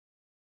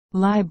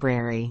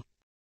 library,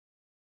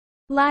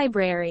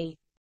 library,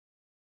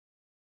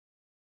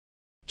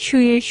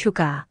 휴일,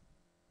 휴가.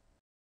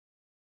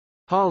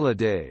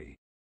 holiday,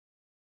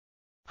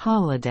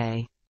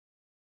 holiday,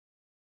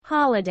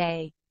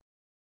 holiday,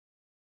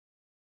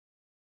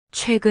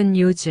 최근,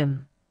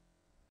 요즘.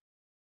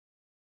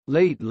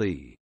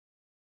 lately,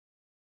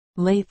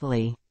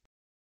 lately,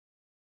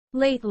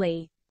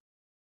 lately,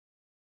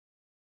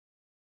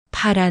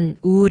 파란,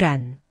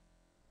 우울한.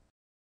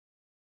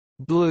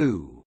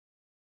 blue,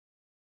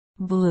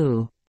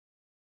 blue,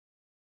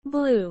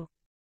 blue,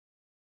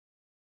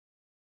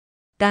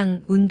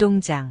 땅,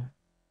 운동장.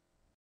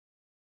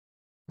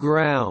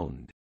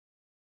 ground,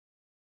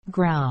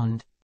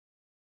 ground,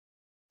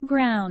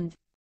 ground,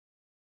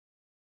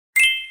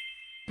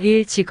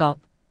 일, 직업.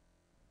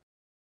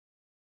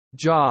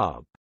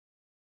 job,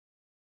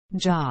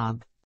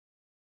 job,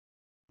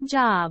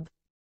 job,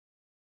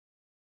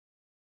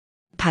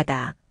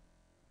 바다.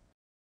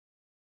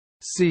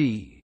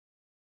 sea,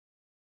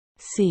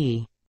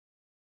 sea,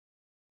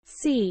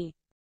 sea,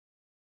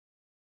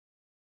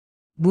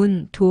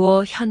 문,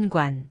 도어,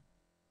 현관.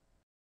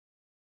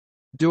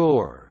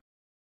 door,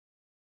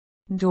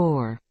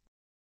 door,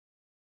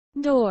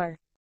 door,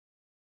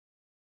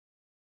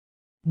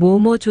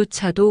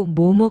 뭐뭐조차도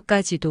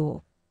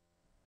뭐뭐까지도.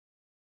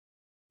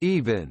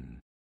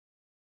 even,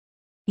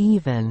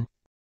 even,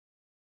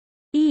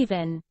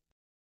 even,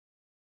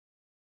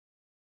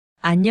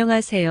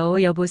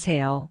 안녕하세요,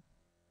 여보세요.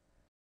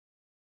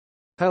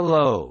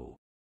 hello,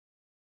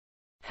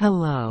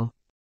 hello,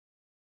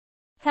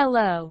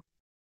 hello,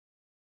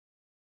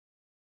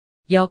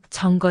 역,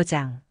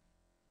 정거장.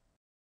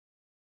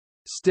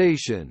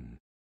 station,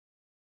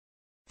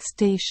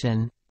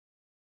 station,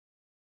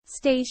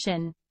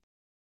 station,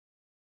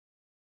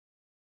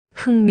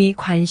 흥미,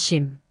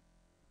 관심.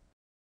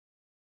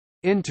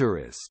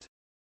 interest,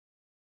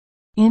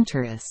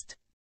 interest,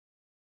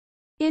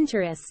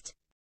 interest,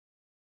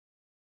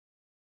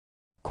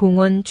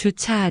 공원,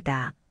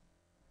 주차하다.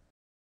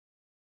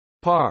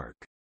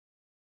 park,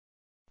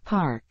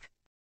 park,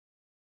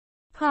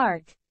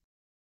 park,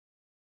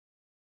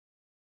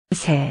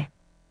 새.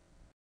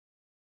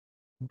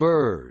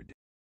 bird,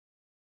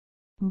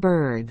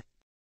 bird,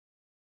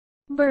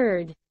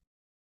 bird,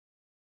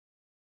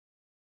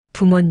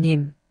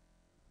 부모님.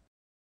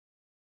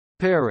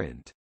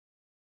 parent,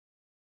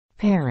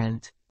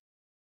 parent,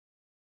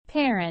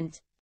 parent,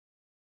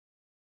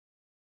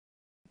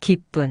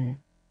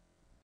 기쁜.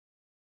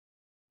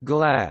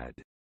 glad,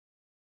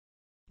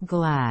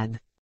 glad,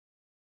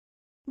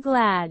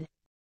 glad,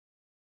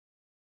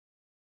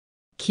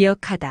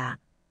 기억하다.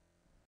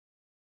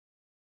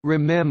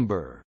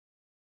 remember,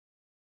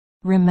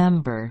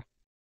 remember,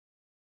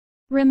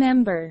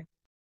 remember,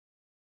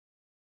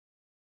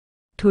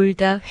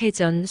 돌다,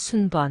 회전,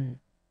 순번.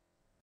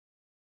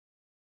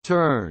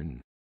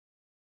 turn,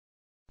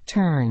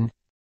 turn,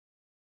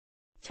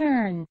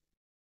 turn,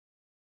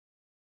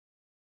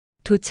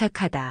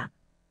 도착하다.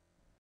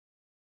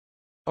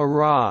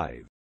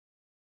 arrive,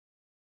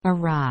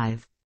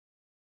 arrive,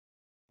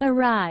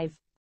 arrive,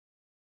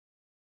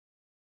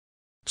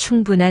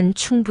 충분한,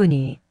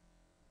 충분히.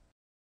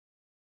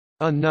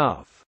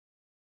 enough,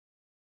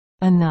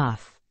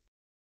 enough,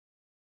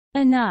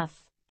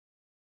 enough,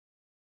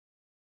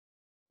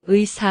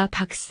 의사,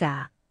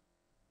 박사.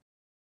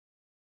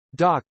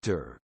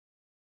 doctor,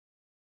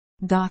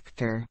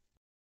 doctor,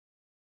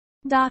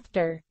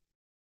 doctor,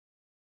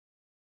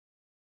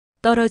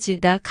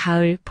 떨어지다,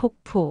 가을,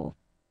 폭포.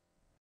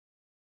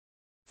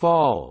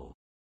 fall,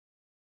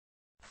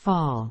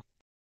 fall,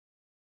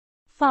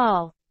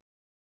 fall,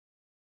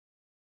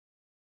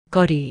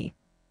 거리.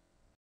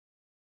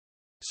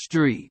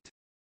 street,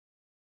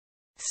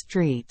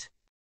 street,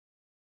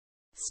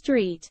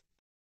 street,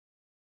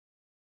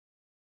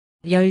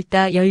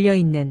 열다,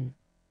 열려있는.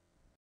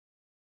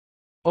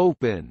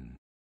 open,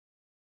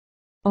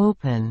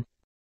 open,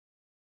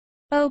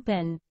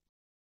 open,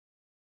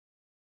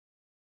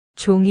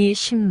 종이,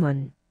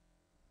 신문.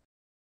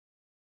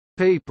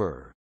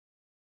 paper,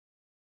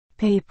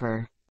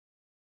 paper,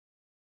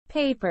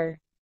 paper,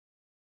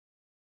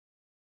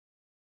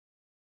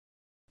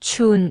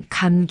 추운,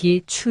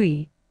 감기,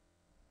 추위.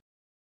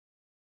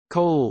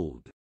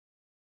 cold,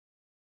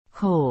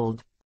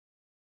 cold,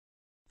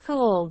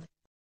 cold,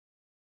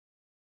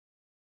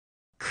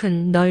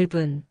 큰,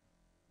 넓은.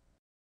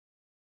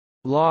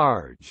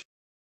 large,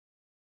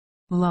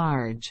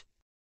 large,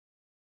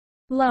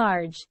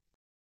 large,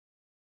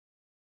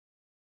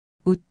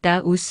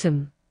 웃다,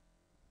 웃음.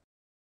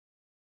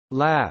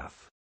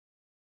 laugh,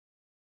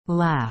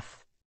 laugh,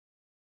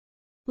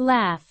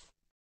 laugh,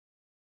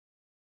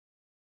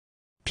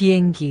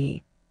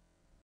 비행기.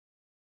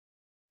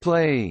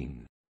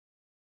 plane,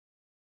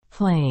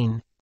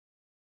 plane,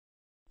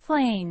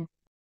 plane,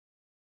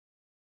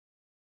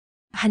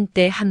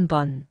 한때, 한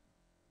번.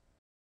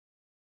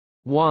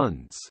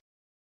 once,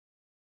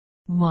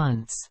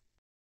 once,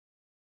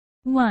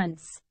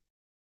 once,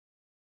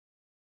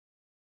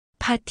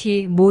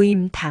 파티,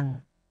 모임,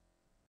 당.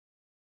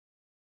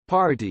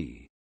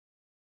 party,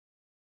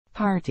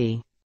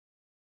 party,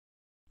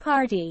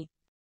 party,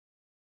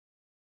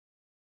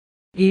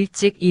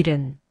 일찍,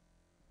 이른.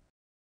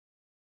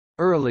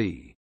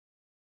 early,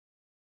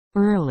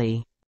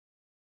 early,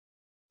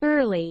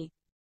 early,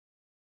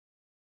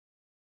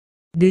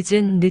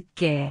 늦은,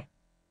 늦게.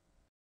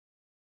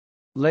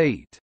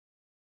 late,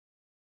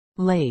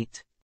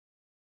 late,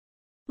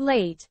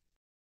 late,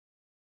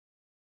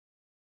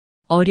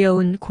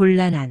 어려운,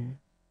 곤란한.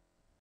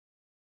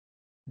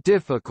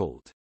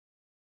 difficult,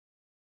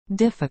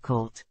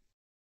 difficult,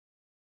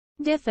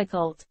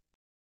 difficult,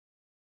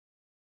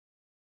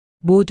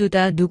 모두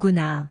다,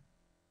 누구나.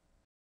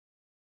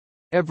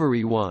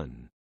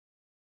 everyone,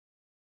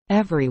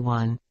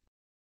 everyone,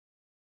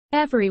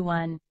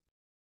 everyone,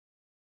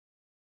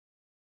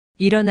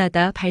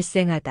 일어나다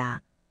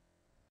발생하다.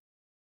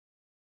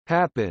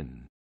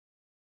 happen,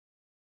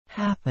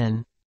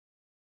 happen,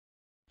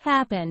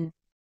 happen,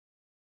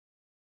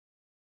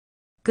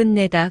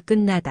 끝내다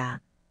끝나다.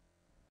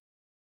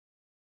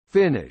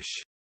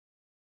 finish,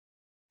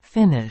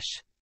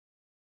 finish,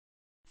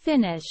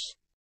 finish,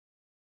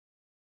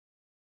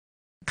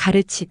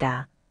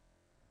 가르치다.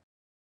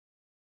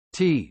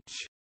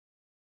 teach,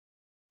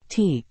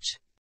 teach,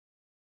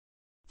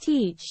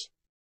 teach,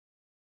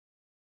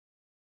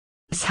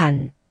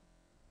 산,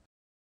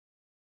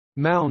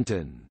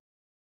 mountain,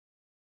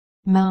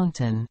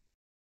 mountain,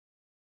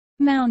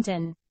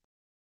 mountain,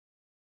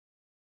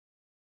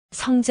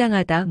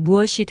 성장하다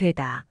무엇이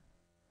되다.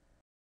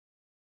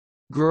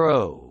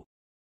 grow,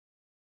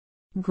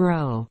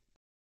 grow,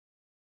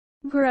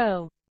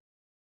 grow,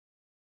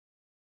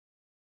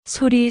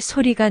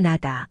 소리가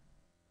나다.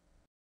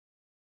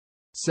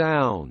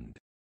 sound,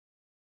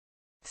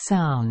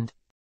 sound,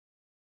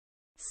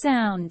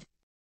 sound,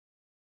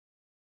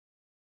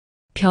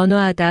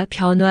 변화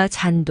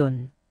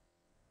잔돈.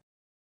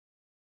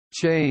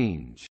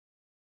 change,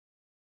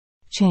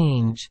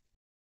 change,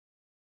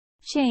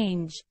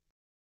 change,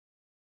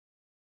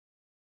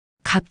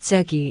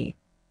 갑자기,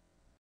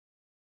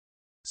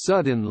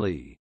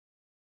 suddenly,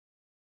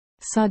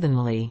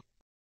 suddenly,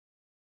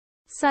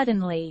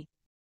 suddenly,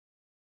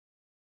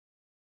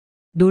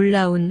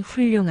 놀라운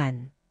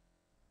훌륭한.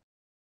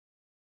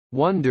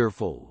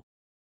 wonderful,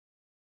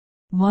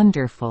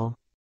 wonderful,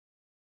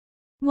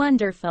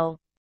 wonderful,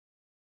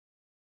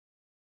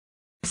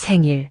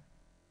 생일,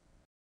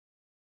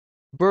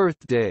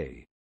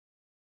 birthday,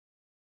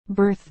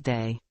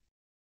 birthday,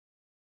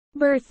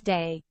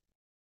 birthday,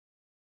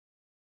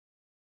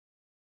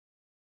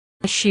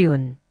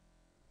 쉬운,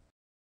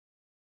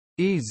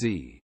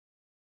 easy,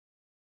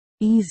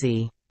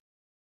 easy,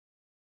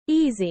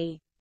 easy,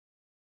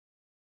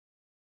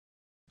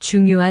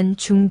 중요한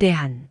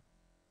중대한.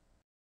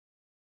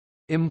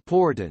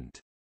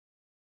 important,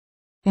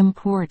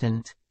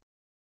 important,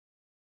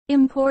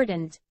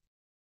 important,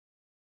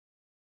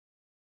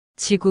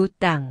 지구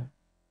땅.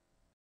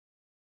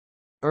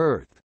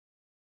 earth,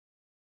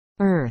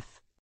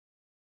 earth,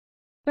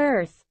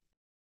 earth,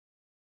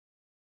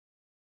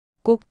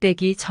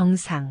 꼭대기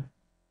정상.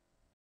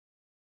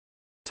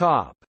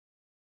 top,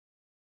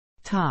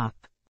 top,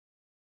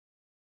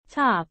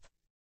 top,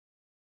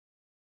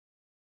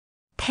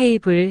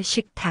 테이블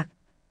식탁.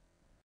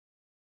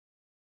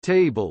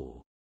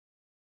 table,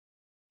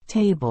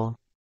 table,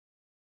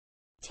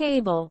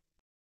 table,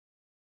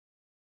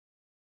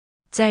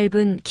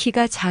 짧은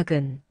키가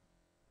작은.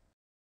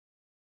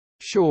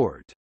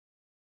 short,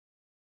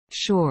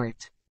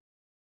 short,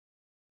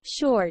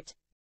 short,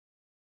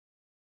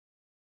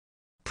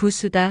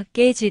 부수다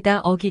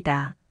깨지다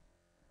어기다.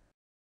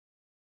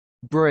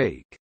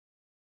 break,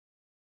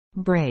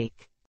 break,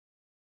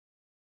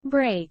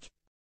 break,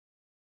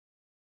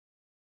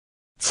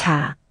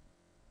 차,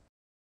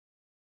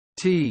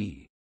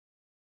 tea,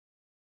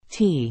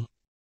 tea,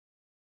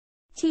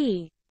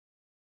 tea,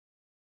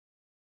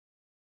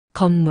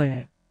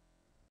 건물,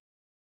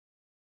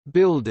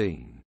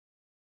 building,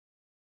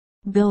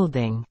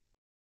 building,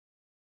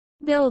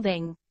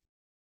 building,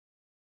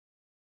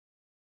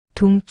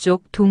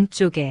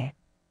 동쪽에.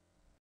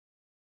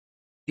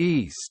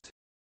 east,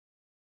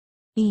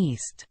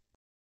 east,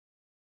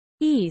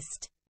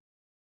 east,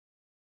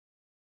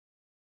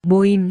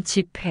 모임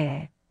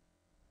집회.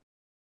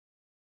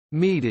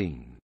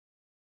 meeting,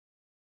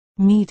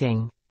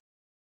 meeting,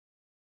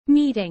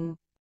 meeting,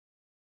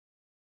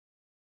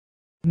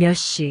 몇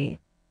시,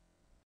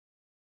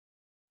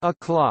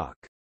 o'clock,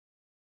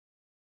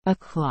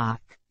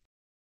 o'clock,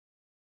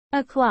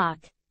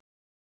 o'clock,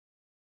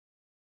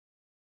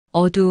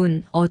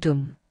 어두운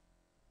어둠.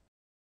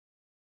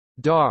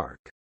 dark,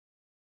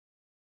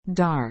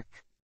 dark,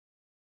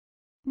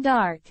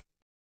 dark,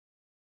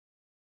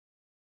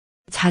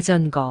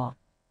 자전거,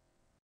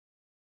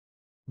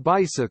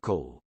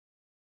 bicycle,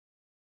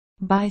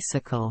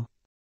 bicycle,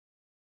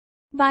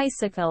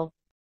 bicycle,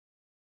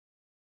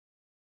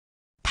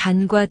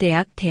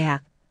 단과대학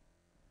대학.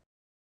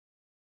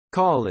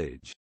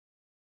 college,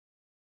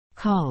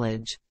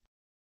 college,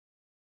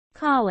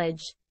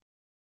 college,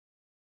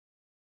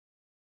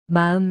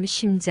 마음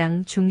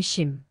심장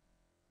중심.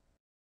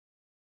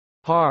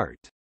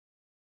 heart,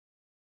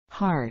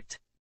 heart,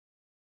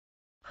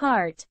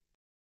 heart,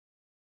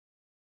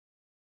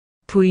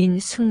 부인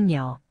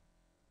숙녀.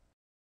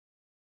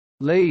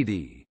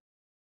 lady,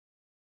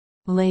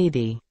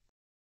 lady,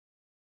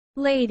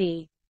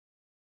 lady,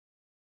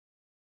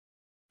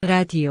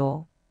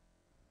 라디오,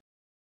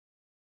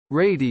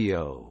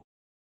 radio,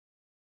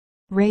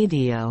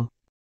 radio,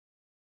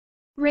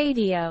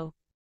 radio,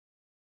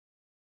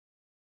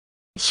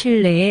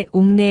 실내에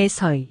옥내에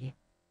서이.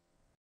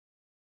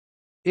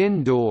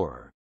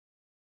 indoor,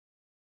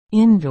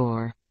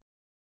 indoor,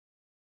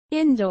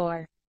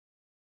 indoor,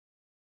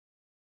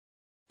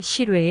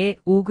 실외에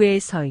옥외에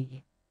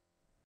서이.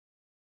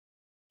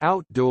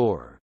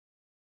 outdoor,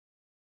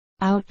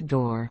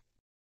 outdoor,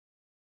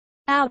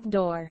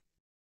 outdoor,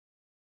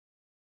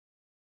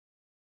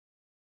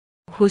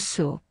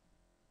 호수,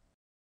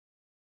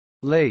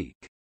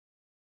 lake,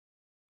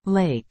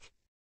 lake,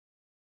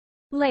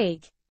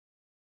 lake,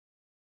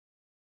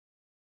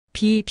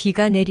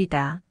 비가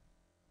내리다.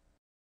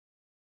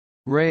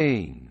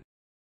 rain,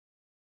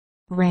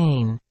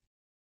 rain,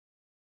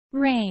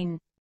 rain,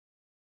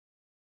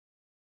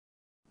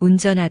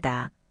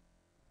 운전하다.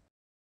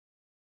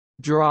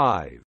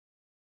 drive,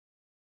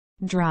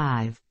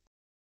 drive,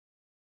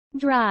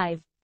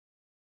 drive,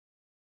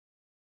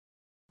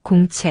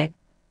 공책,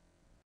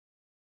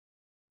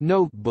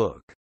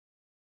 notebook,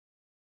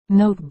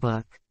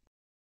 notebook,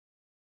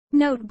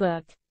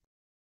 notebook,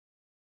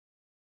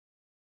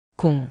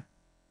 공,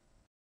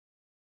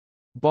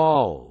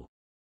 ball,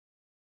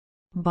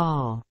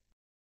 ball,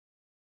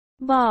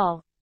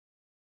 ball,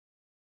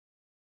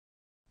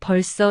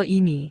 벌써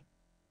이미.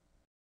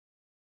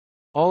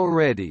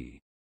 already,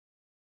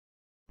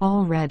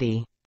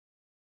 already,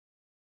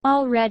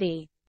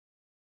 already,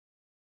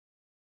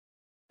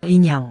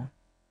 인형,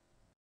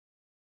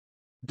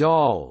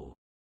 doll,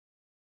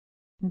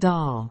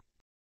 doll,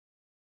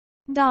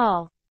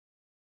 doll,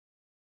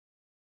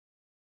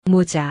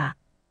 모자,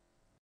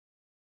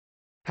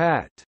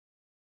 hat,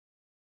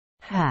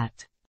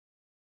 hat,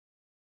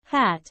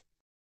 hat,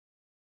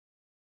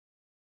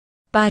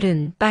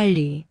 빠른,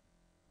 빨리.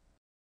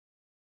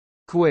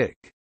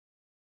 quick,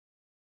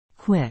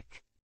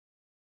 quick,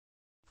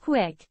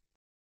 quick,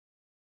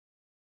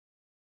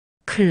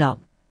 클럽,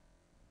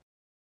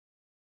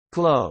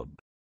 club,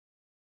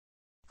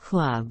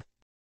 club,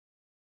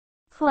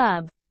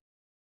 club,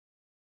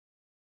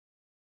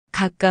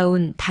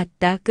 가까운,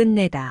 닿다,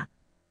 끝내다.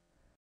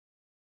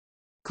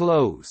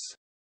 close,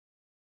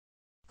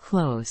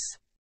 close,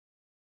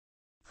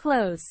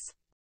 close,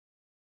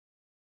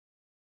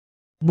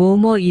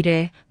 뭐뭐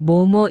이래,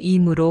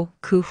 뭐뭐이므로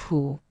그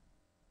후.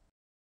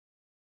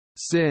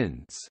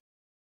 since,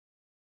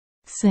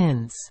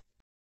 since,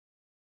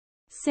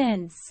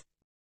 since,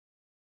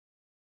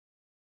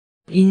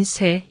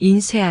 인쇄,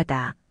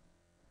 인쇄하다.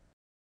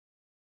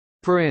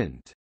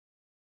 print,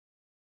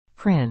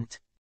 print,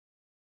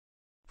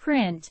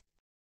 print,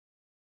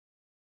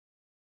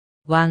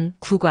 왕,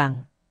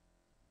 국왕.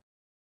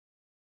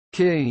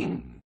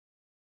 king,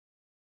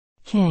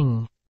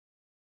 king,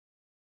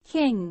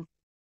 king,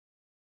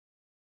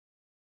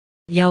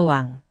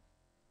 여왕,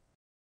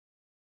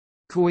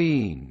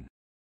 queen,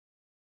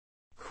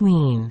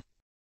 queen,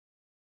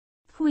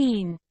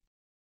 queen,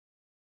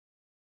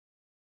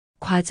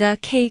 과자,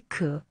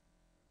 케이크.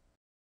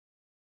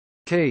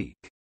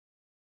 cake,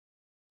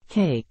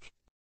 cake,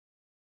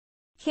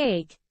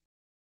 cake,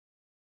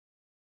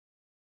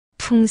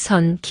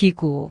 풍선,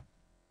 기구.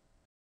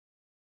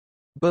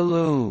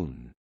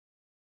 balloon,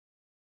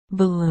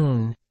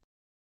 balloon,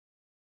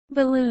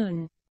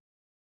 balloon,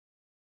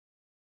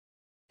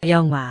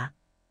 영화,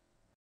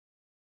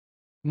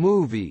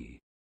 movie,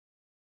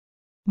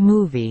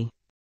 movie,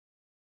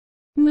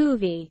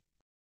 movie,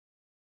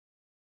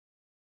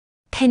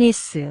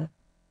 테니스,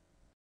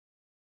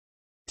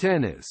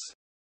 tennis,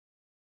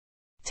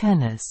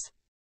 tennis,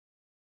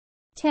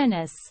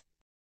 tennis,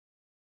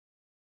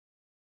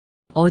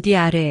 어디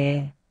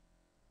아래에.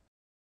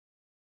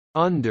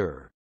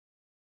 under,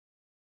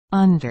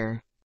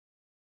 under,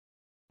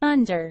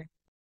 under,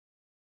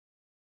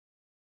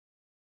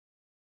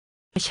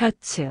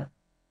 셔츠,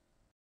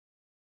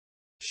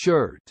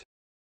 shirt,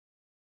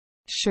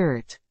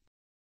 shirt,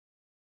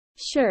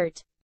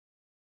 shirt,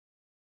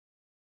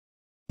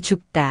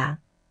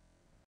 죽다.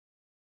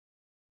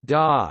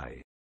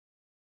 die,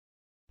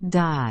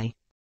 die,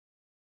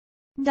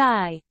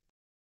 die,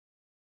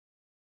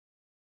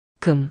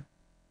 금,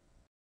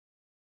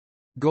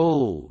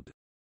 gold,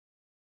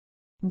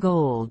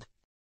 gold,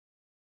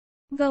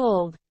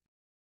 gold,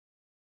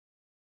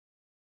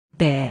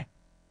 배,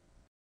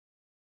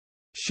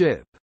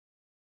 ship,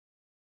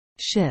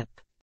 ship,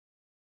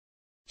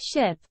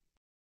 ship,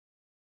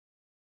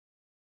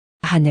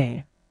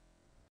 하늘,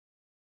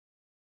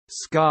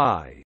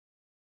 sky,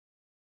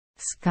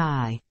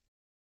 sky,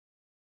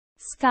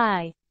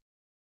 sky,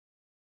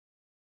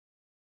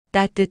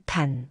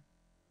 따뜻한.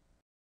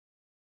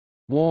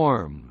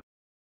 warm,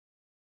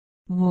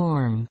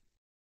 warm,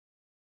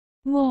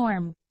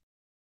 warm,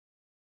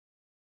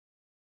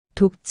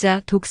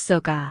 독자,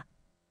 독서가.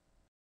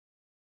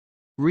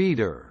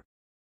 reader,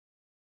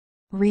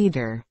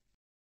 reader,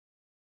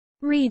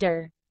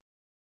 reader,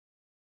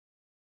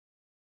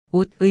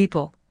 옷,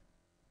 의복.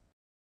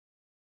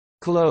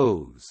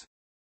 clothes,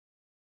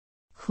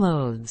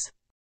 clothes,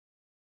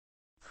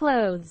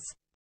 clothes,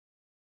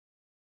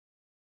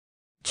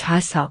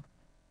 좌석,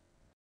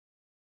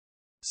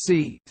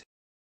 seat,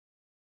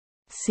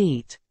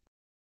 seat,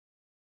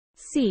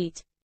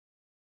 seat,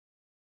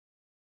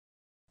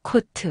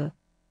 코트,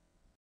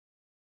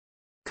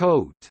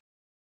 coat,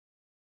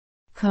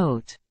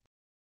 coat,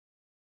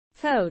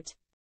 coat,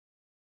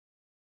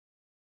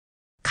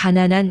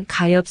 가난한,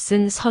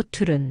 가엾은,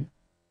 서투른.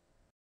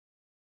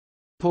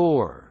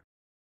 poor,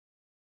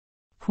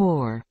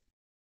 pour,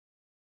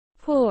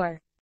 pour,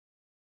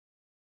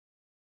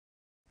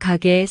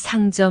 가게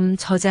상점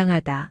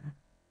저장하다.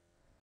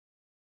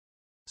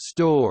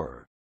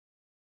 store,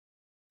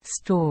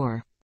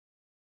 store,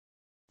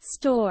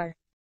 store,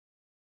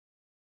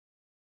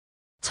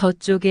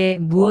 저쪽에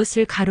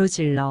무엇을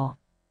가로질러.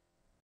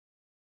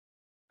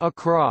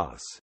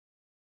 across,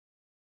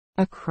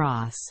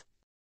 across,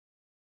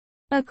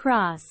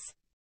 across,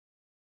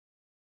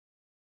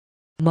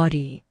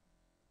 머리,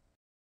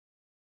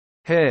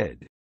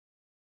 head,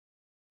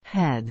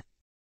 head,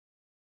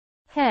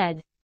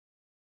 head,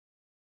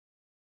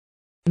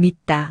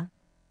 믿다.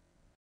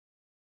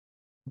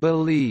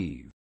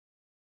 believe,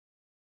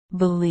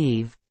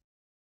 believe,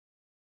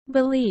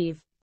 believe,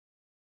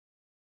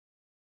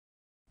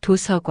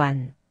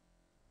 도서관,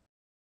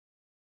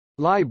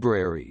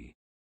 library,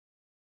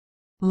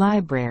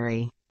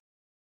 library,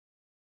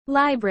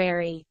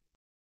 library,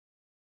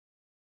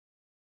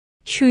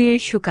 휴일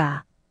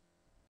휴가,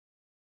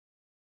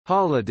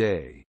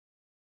 holiday,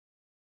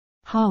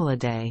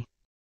 holiday,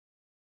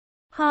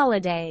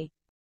 holiday,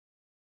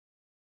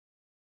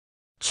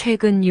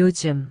 최근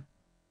요즘,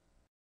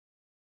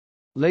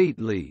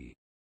 lately,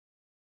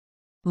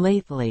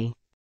 lately,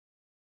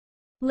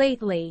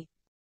 lately,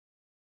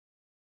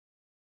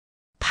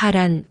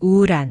 파란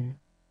우울한,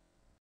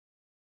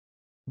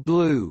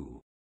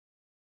 blue,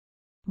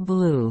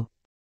 blue,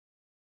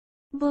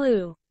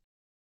 blue,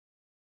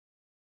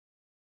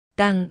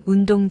 땅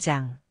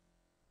운동장,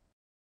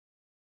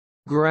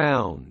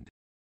 ground,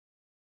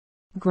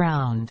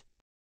 ground,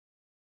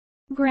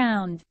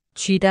 ground,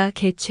 쥐다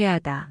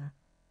개최하다.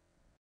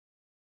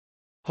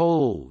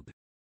 hold,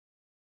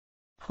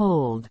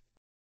 hold,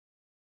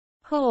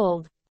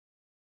 hold,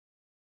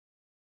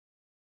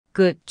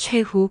 끝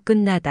최후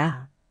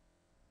끝나다.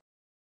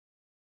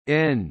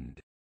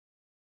 end,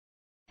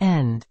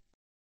 end,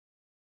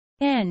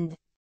 end,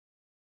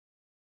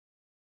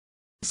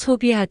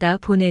 소비하다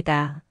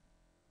보내다.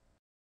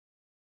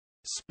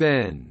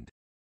 spend,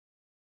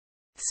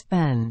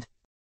 spend,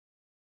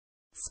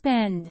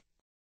 spend,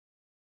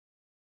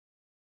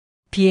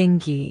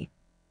 비행기,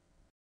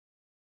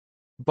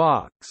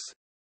 box,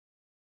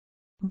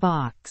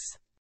 box,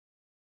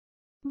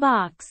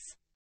 box,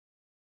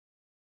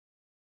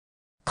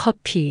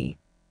 커피,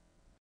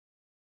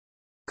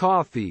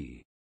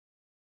 coffee,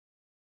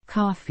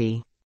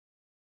 coffee,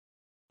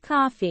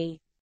 coffee,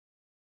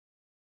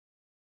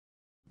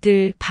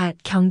 들밭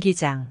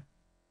경기장,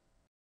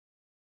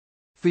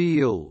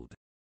 field,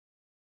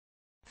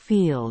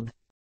 field,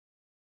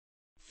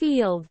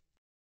 field,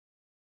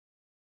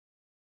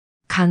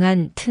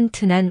 강한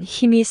튼튼한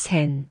힘이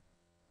센,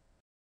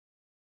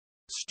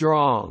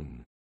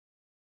 strong,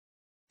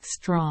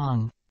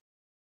 strong,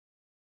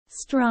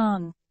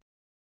 strong,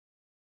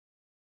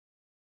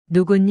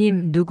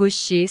 누구님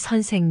누구씨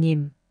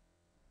선생님,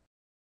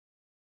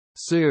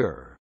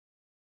 sir,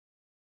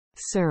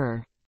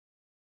 sir,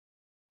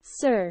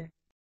 sir,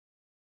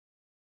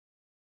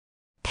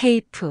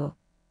 테이프,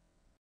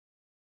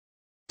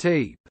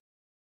 tape,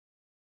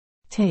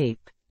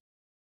 tape,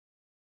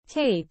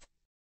 tape,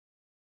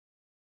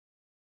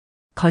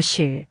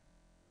 거실,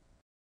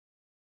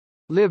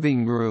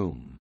 living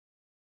room,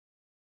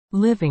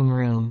 living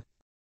room,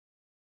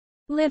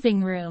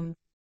 living room,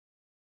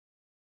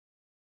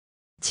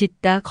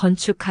 짓다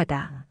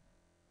건축하다.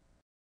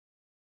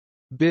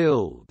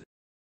 build,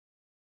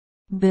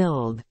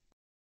 build,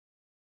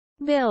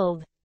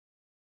 build,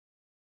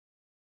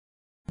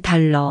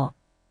 달러,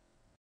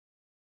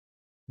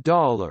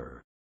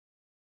 dollar,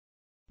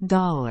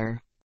 dollar,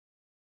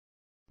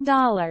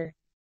 dollar,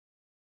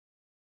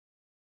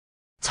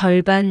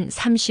 절반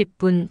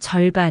 30분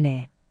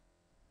절반에,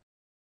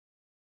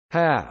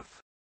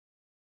 half,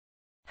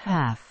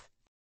 half,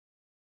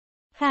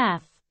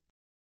 half,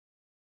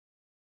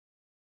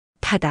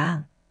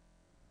 타다,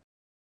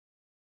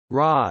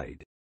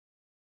 ride,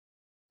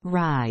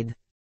 ride,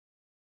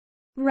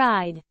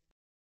 ride,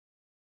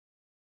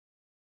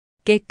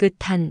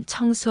 깨끗한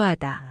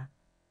청소하다.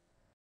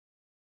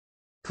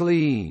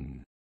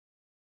 clean,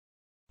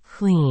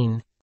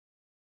 clean,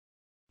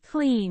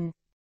 clean,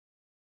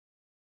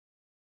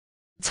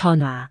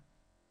 전화,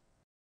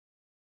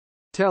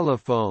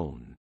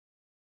 telephone,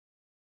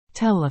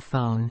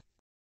 telephone,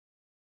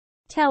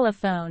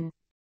 telephone,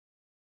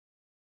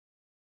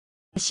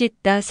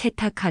 씻다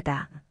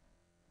세탁하다.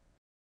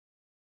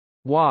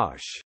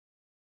 wash,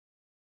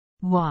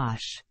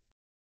 wash,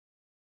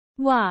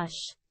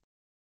 wash,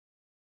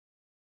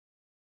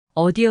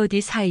 어디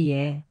어디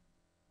사이에,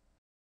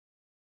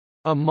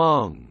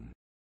 among,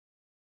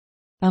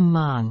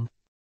 among,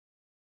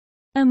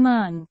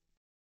 among,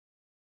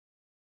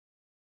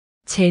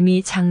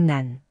 재미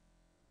장난,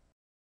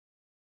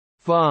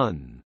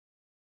 fun,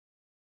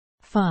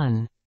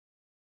 fun,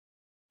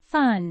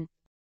 fun,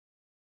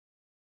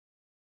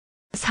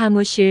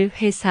 사무실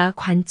회사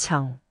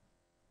관청,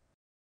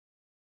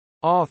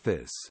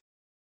 office,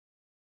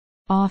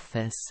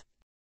 office,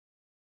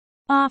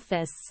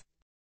 office,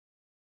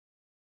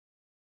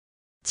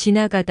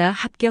 지나가다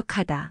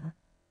합격하다.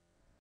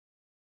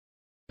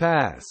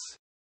 pass,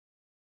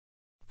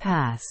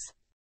 pass,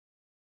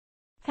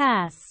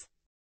 pass,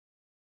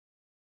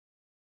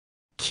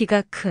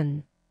 키가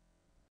큰,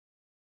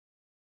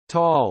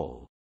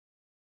 tall,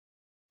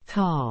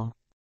 tall,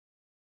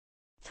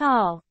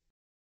 tall,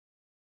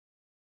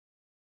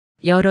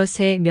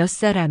 여럿의 몇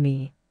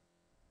사람이,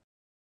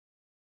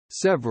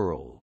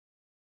 several,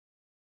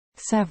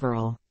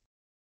 several,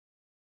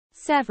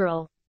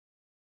 several,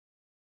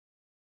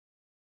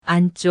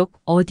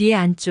 안쪽, 어디의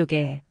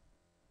안쪽에,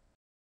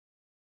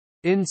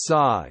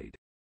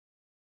 inside,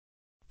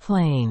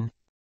 plain,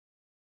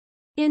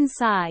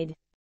 inside,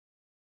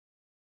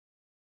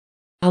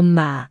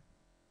 엄마,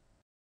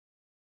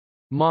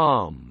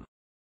 mom,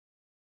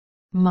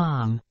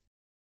 mom,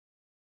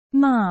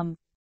 mom,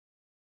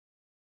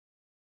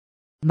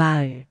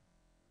 마을,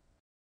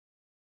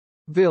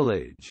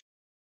 village,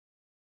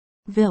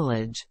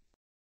 village,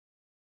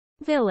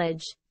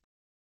 village,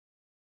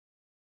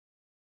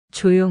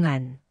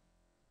 조용한,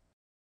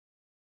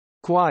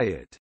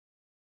 quiet,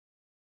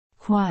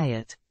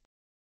 quiet,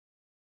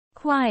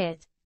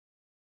 quiet,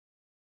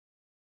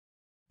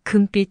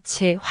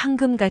 금빛의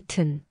황금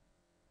같은,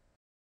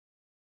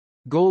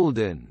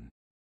 golden,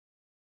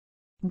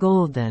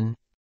 golden,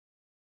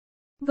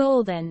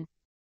 golden,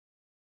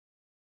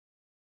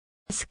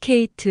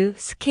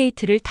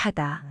 스케이트를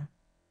타다,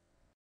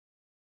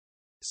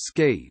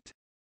 skate,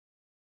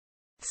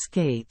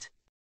 skate,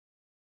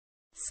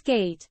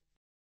 skate,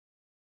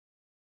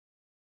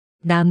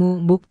 나무,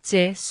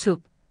 목재,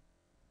 숲,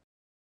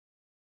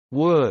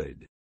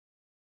 wood,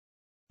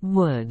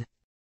 wood,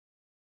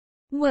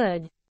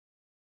 wood,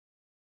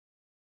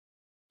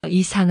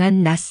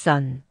 이상한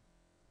낯선,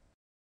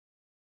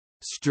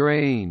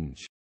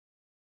 strange,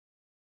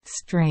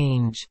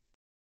 strange,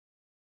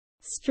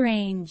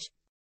 strange,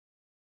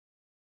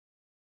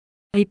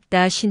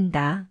 입다,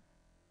 신다,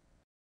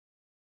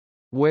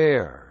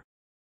 wear,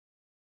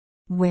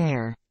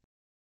 wear,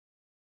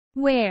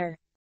 where,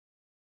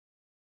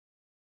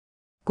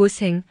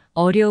 고생,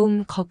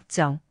 어려움,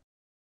 걱정,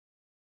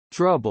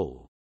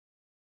 trouble,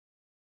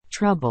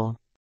 trouble,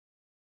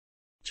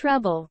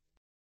 trouble,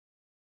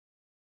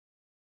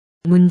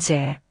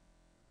 문제,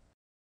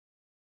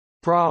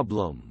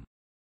 problem,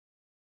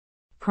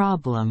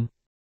 problem,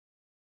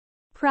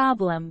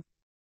 problem,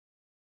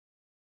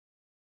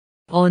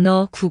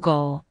 언어,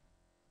 국어,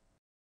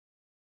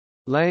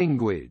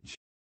 language,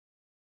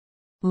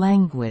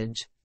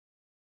 language,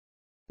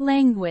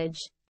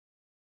 language,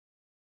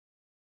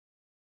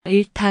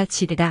 잃다,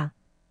 지르다,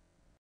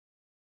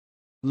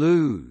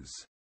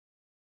 lose,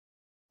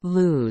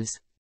 lose,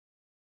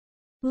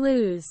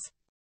 lose,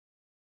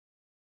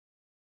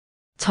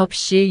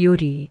 접시,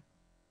 요리,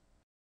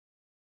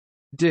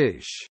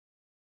 dish,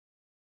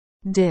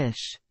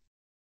 dish,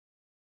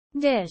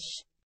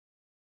 dish,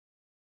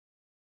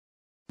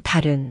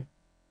 다른,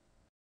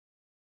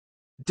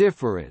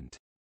 different,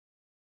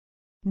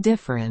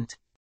 different,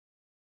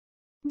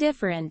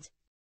 different,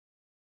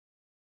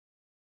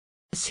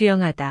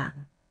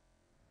 수영하다,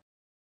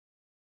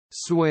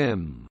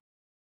 swim,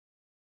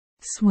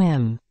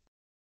 swim,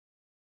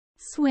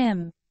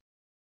 swim,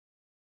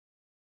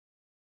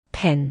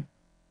 펜,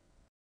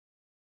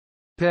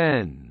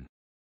 pen,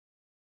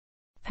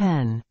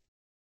 pen,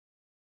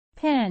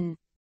 pen,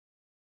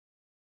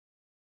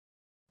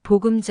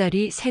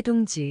 보금자리,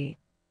 새둥지,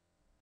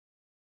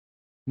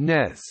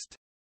 nest,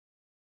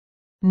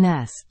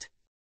 nest,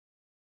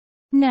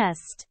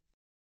 nest,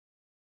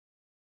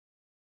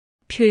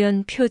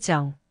 표현,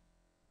 표정,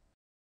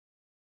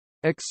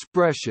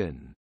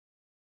 expression,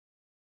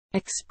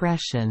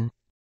 expression,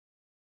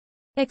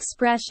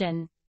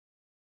 expression,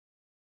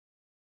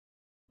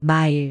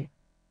 마일,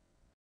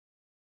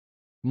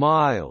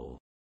 mile,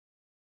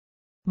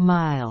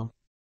 mile,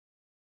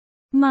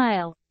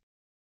 mile,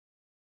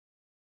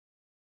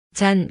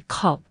 잔,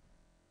 컵,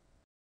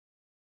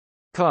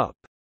 cup,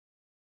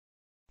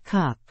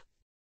 cup,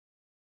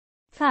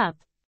 cup,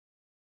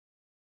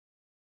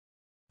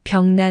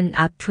 병난,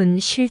 아픈,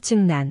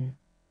 실증난,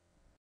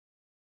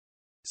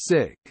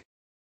 sick,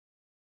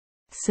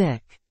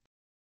 sick,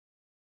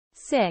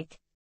 sick,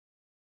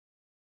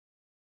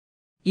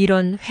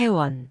 이런,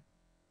 회원,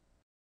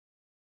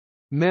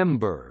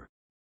 member,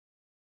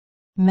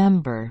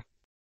 member,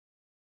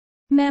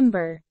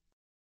 member,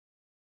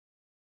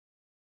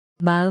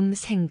 마음,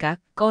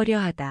 생각,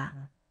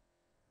 꺼려하다,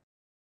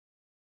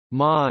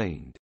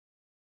 mind,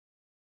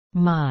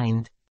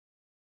 mind,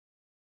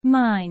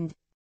 mind,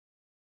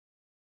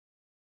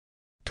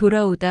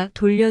 돌아오다,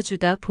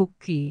 돌려주다,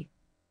 복귀,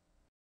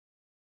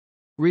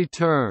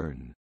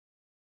 return,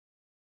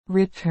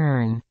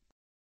 return,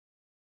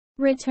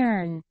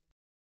 return,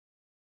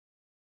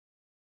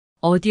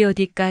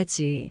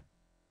 어디까지,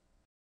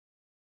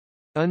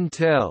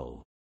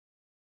 until,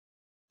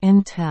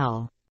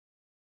 intel,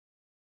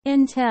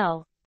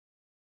 intel,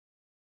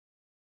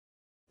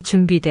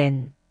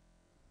 준비된,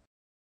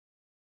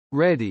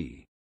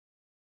 ready,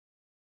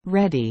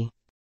 ready,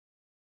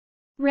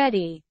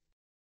 ready,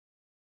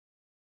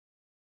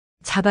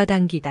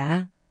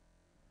 잡아당기다,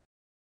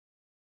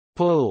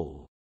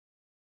 pull,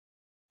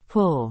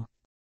 pull,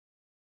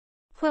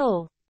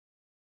 pull,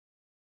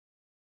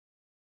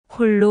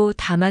 홀로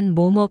다만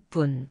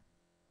뭐뭐뿐.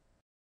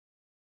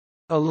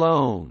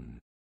 alone,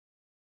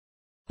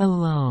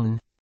 alone,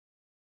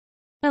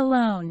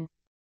 alone,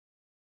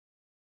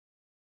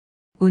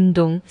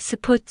 운동,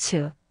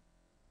 스포츠.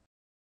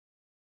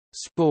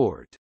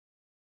 sport,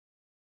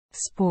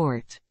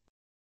 sport,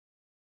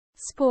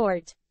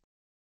 sport,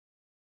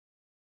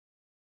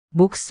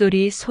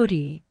 목소리,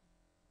 소리.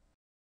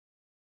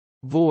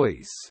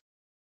 voice,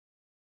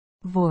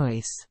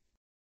 voice,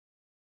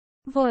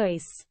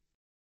 voice,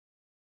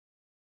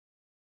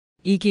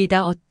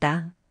 이기다,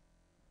 얻다.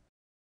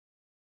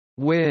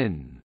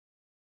 win,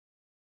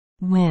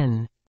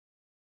 win,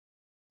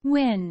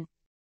 win,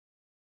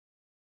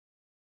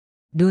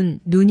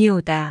 눈이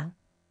오다.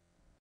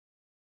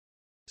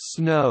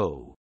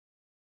 snow,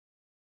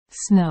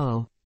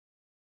 snow,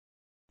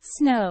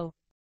 snow,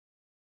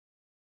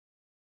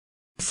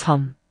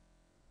 섬.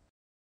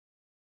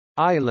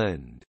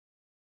 island,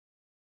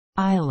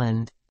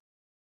 island,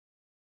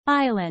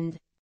 island,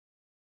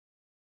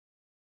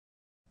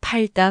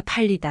 팔다,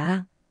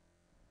 팔리다.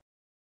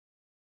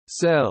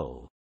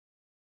 sell,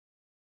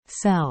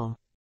 cell,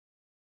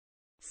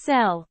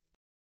 cell,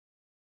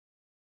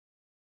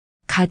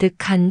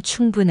 가득한,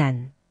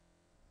 충분한.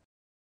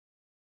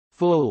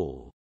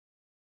 full,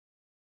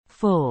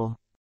 full,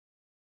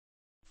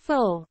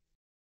 full,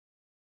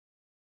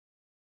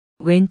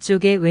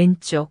 왼쪽에,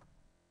 왼쪽.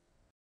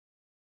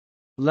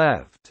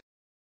 left,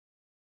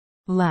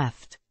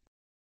 left,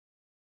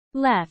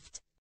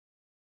 left,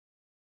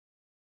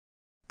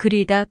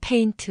 그리다,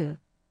 페인트.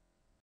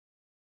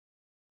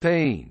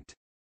 paint,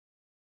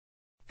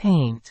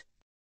 paint,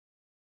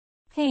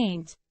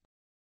 paint,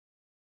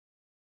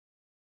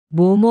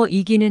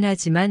 뭐뭐이기는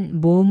하지만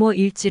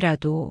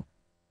뭐뭐일지라도.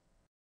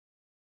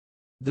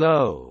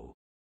 though,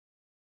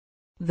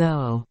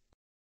 though,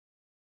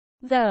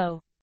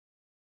 though,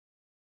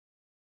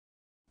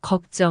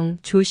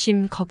 걱정,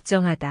 조심,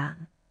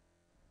 걱정하다.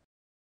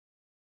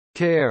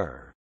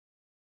 care,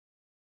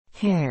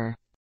 care,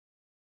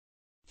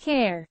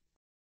 care,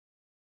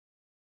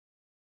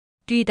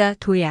 뛰다,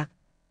 도약.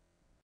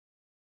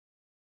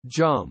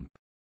 jump,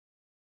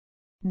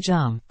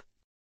 jump,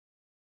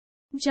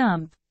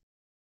 jump,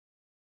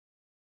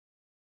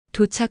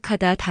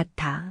 도착하다,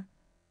 닿다.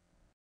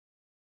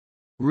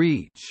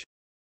 reach,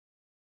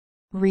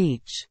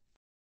 reach,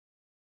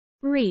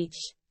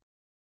 reach,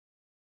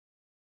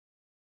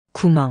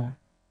 구멍.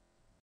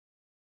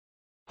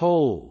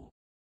 hole,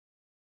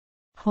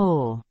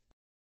 hole,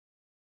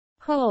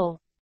 hole,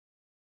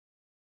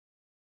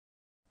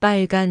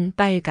 빨간,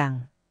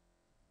 빨강.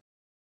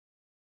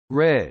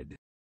 red,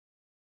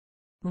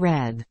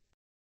 red,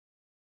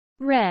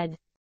 red,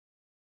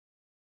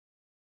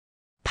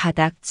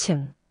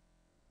 바닥층.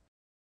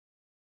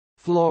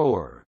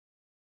 floor,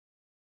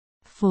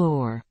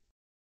 floor,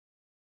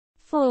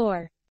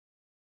 floor,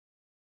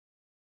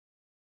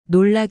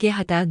 놀라게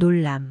하다,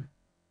 놀람.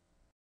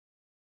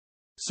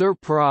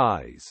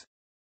 surprise,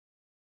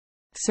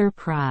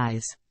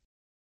 surprise,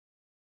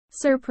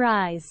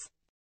 surprise,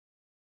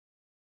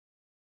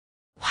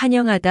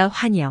 환영하다,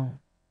 환영.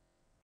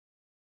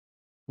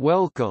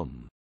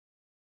 welcome,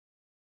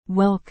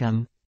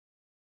 welcome,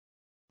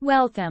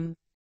 welcome,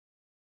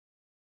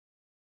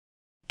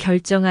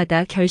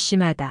 결정하다,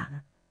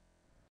 결심하다.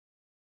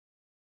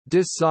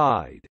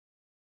 decide,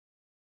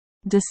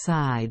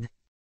 decide,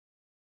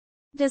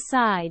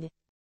 decide,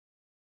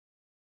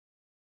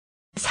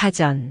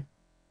 사전.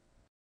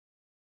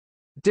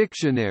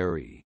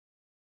 dictionary,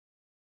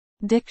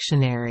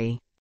 dictionary,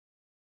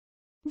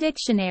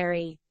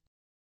 dictionary,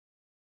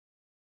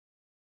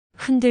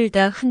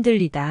 흔들다,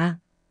 흔들리다.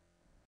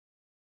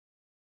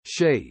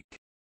 shake,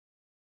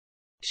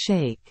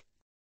 shake,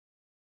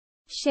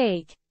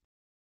 shake,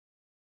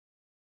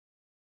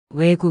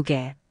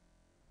 외국에.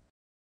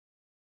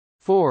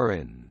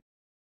 foreign,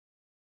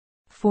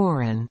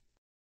 foreign,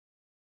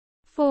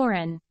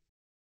 foreign,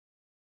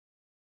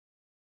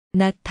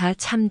 낳다,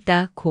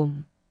 참다,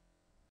 곰.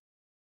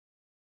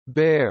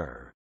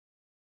 bear,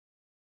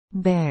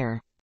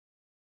 bear,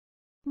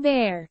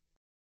 bear,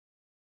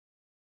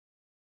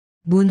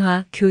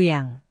 문화,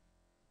 교양.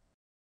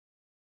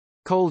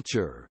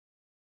 culture,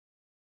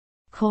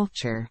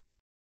 culture,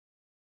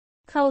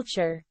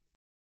 culture,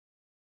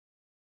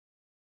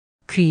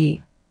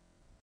 귀.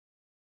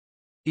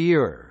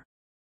 ear,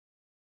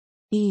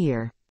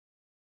 ear,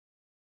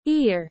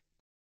 ear,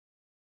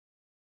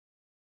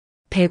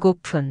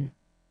 배고픈.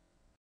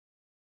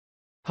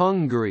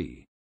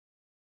 hungry,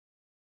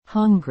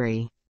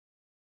 hungry,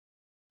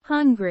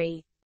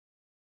 hungry,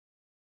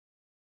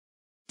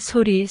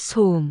 소리,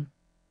 소음.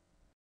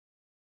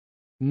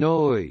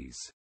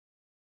 noise,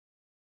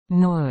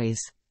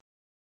 noise,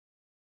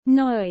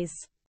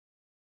 noise,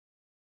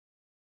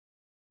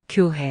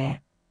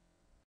 교회.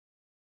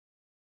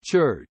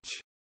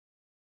 church,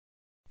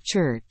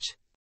 church,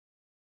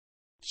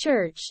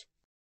 church,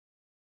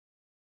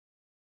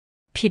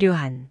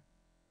 필요한.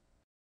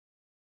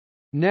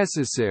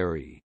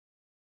 necessary,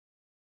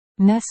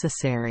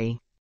 necessary,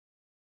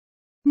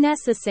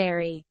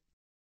 necessary,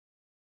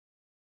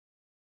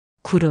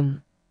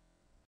 구름.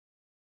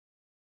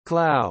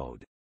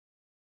 cloud,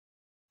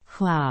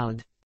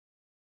 cloud,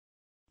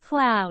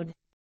 cloud,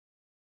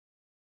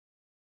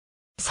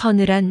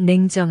 서늘한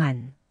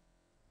냉정한,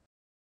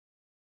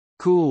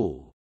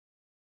 cool,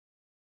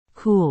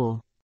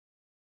 cool,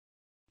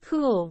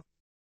 cool,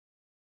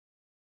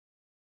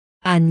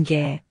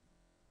 안개,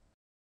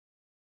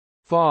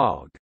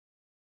 fog,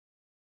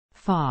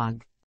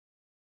 fog,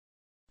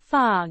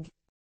 fog,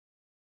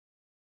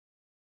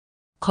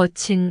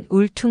 거친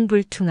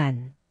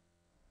울퉁불퉁한,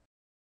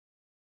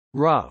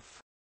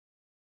 rough,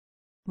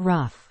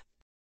 rough,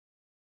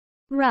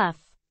 rough,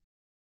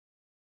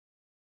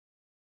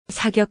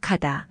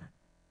 사격하다,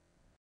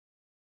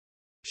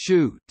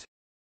 shoot,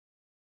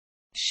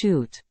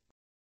 shoot,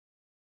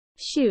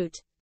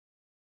 shoot,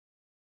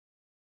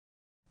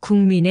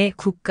 국민의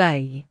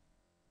국가의,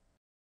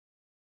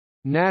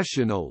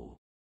 national,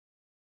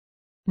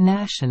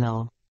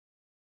 national,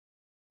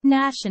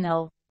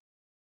 national,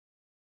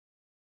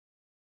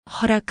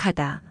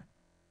 허락하다,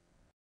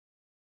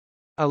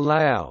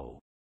 allow,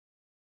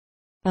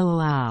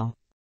 allow,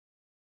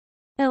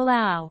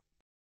 allow,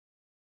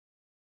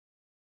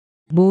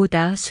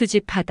 모다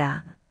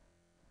수집하다,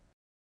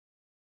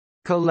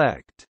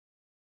 collect,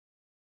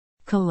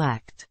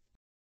 collect,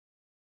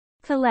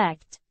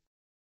 collect,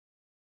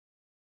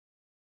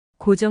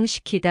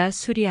 고정시키다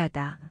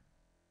수리하다,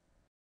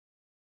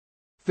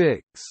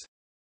 fix,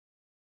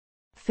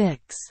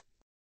 fix,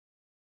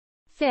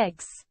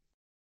 fix,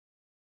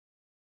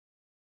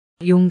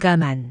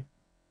 용감한,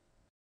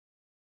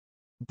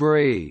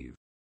 brave,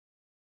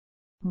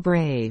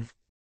 brave,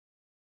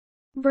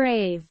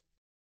 brave,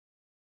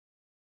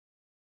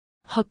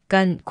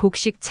 헛간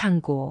곡식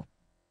창고,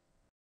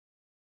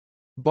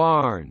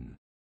 barn,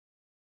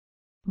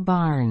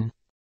 barn,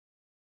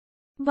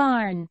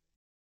 barn,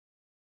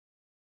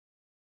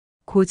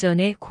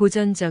 고전의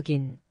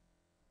고전적인,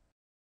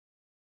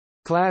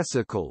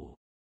 classical,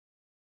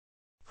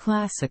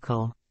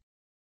 classical,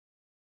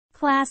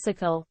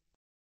 classical,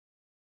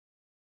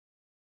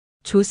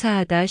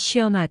 조사하다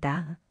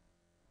시험하다,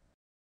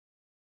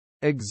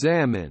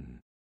 examine,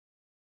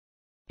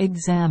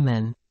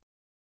 examine,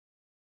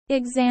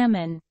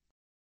 examine,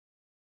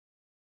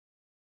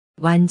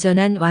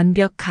 완전한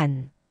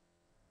완벽한,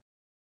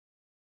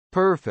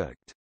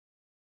 perfect,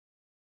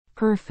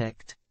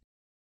 perfect,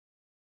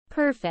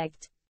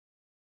 perfect,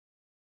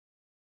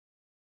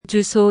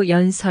 주소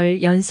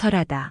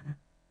연설하다,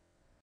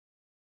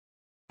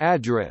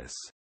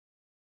 address,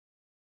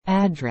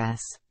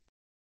 address,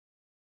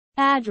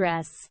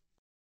 address,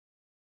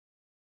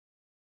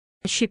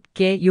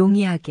 쉽게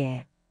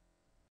용이하게,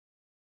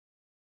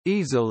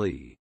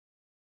 easily,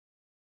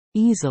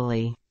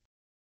 easily,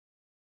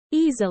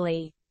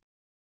 easily,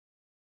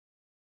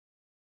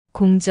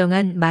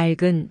 공정한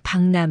맑은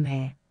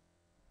박람회,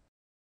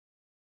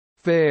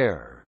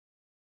 fair,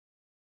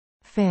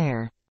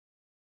 fair,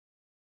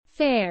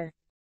 fair,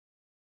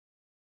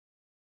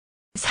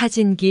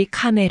 사진기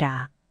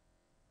카메라,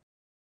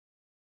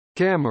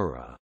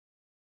 camera,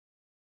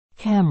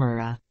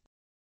 camera,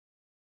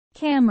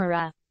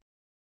 camera,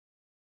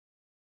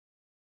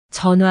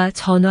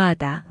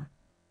 전화하다,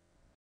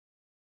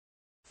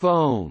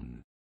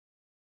 phone,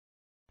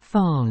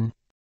 phone,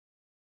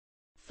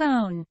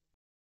 phone,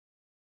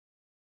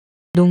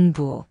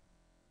 농부,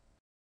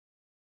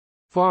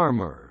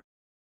 farmer,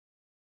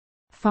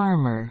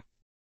 farmer,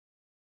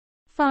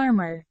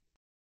 farmer,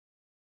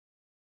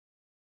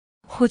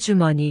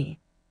 호주머니,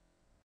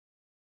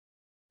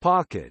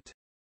 pocket,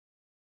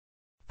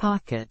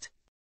 pocket,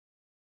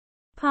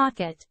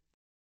 pocket,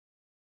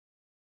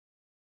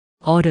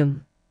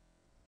 얼음,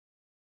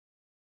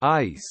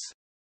 ice,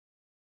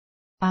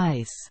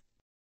 ice,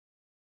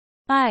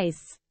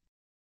 ice,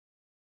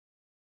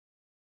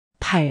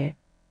 팔,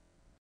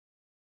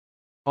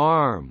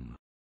 arm,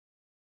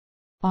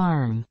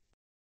 arm,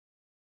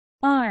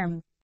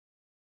 arm,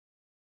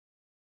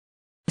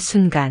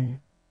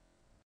 순간,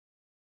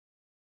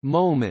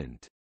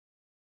 moment,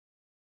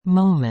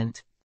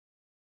 moment,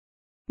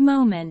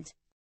 moment,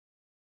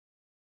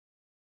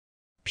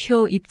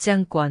 표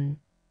입장권,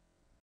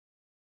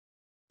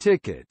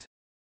 ticket,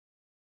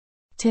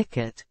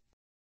 ticket,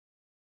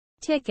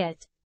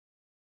 ticket,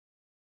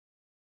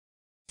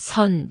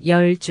 선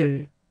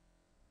 10줄,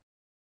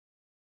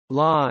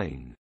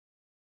 line,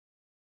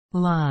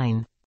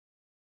 line,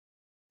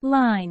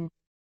 line,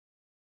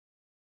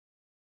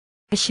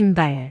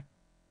 신발,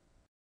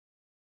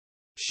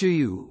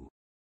 shoe,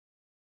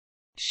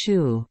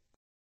 shoe,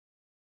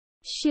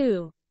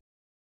 shoe,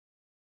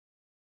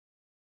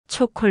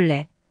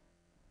 초콜릿,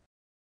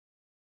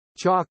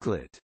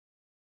 chocolate,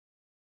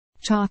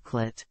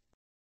 chocolate,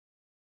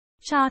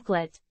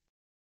 chocolate,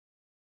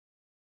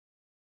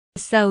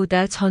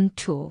 싸우다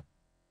전투,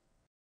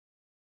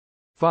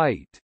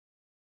 fight,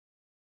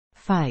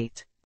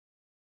 fight,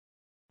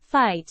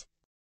 fight,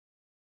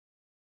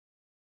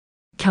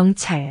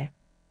 경찰,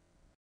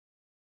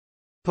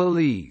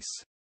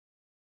 police,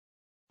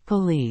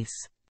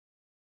 police,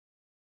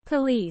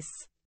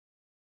 police,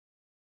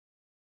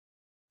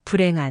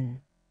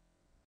 불행한,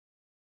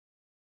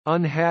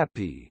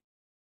 unhappy,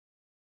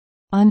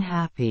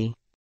 unhappy,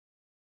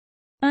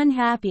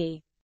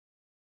 unhappy,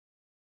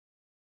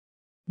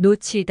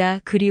 놓치다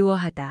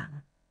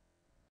그리워하다.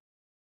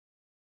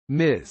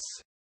 miss,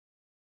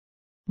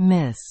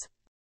 miss,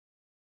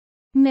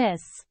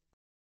 miss,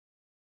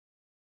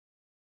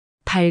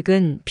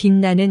 밝은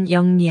빛나는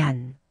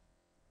영리한.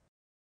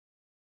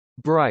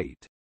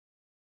 bright,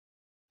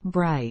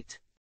 bright,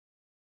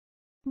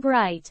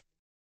 bright,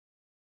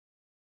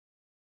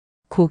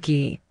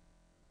 고기.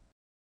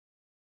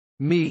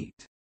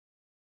 meet,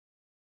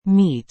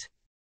 meet,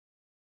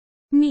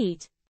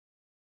 meet,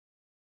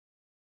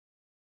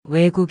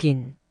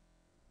 외국인.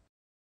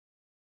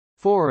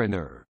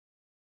 foreigner,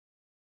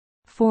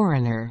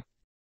 foreigner,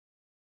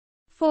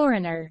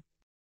 foreigner,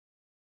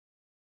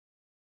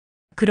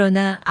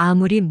 그러나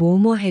아무리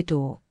뭐뭐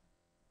해도.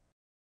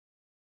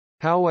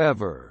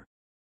 however,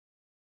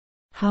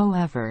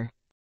 however,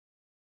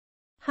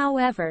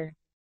 however,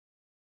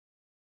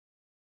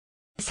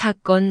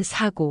 사건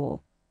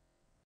사고.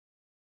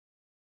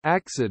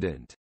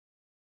 accident,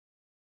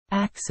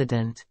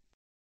 accident,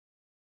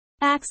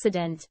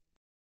 accident,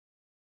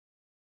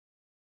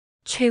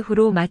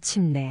 최후로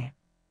마침내.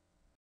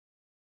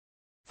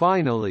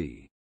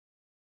 finally,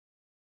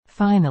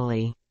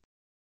 finally,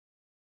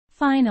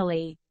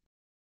 finally,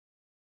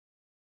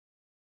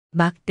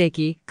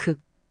 막대기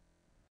극.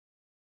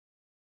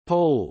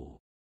 pole,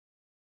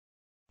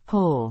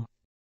 pole,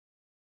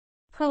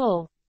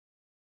 pull,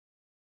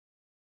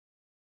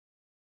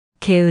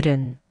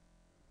 게으른.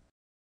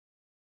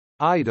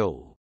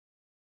 idle,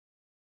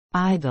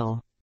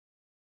 idle,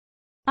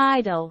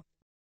 idle,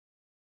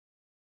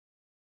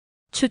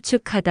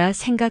 추측하다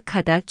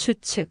생각하다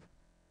추측.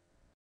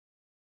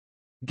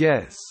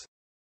 guess,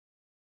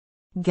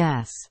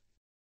 guess,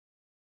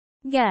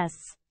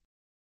 guess,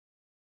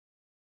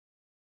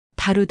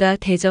 다루다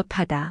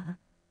대접하다.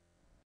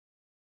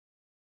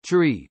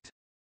 treat,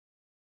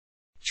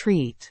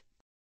 treat,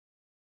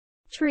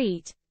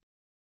 treat,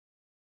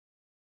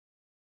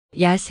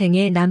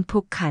 야생의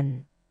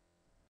난폭한.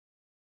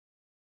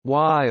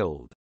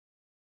 wild,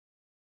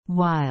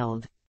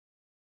 wild,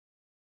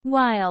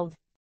 wild,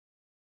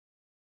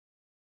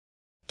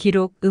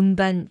 기록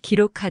음반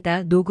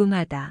기록하다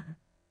녹음하다.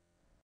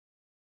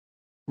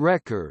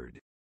 record,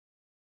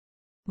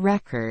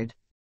 record,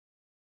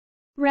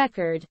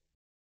 record,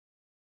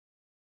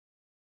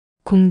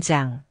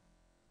 공장.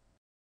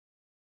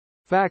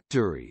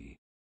 factory,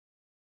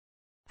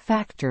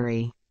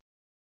 factory,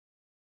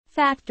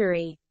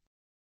 factory,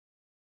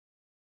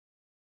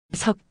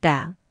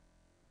 섞다.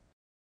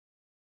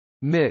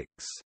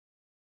 mix,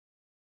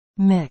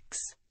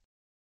 mix,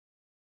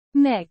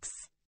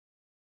 mix,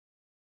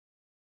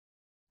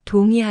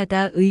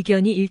 동의하다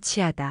의견이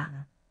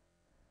일치하다.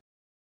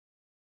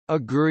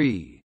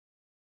 agree,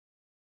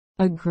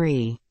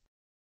 agree,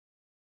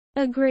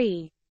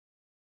 agree,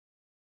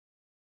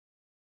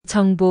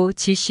 정보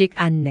지식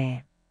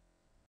안내.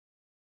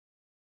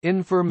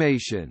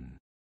 information,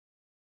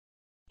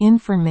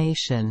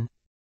 information,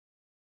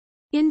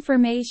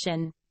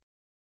 information,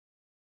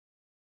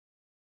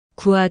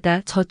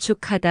 구하다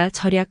저축하다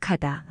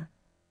절약하다.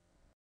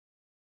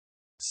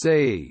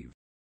 save,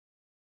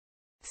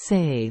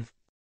 save,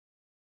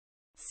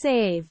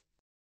 save,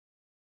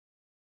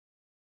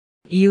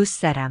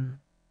 이웃사람.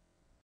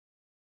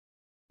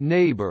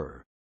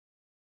 neighbor,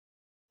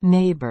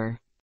 neighbor,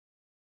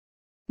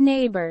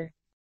 neighbor,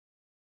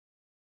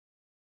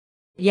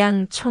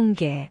 양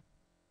총계.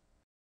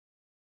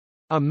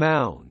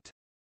 amount,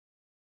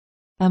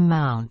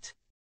 amount,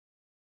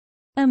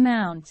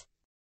 amount,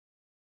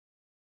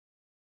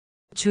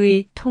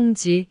 주의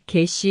통지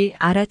개시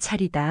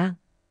알아차리다.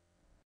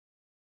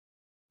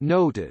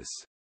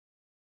 notice,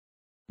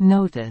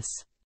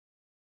 notice,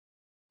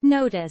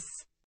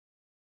 notice,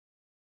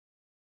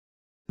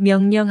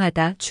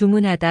 명령하다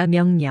주문하다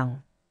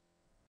명령.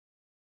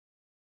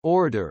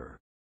 order,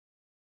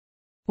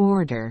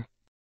 order,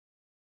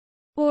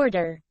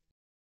 order,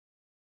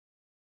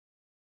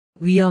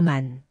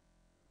 위험한.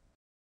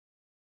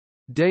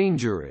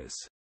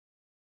 dangerous,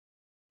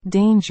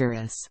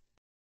 dangerous,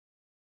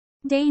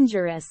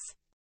 dangerous,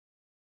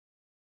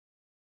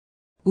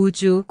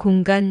 우주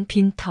공간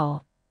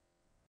빈터.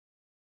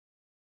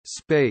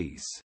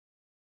 space,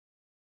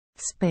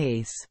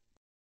 space,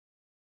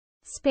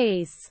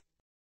 space,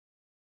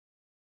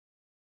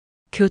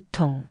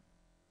 교통.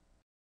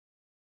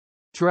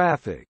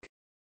 traffic,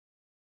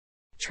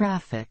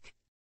 traffic,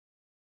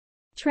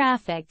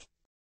 traffic,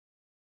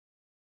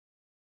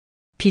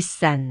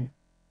 비싼.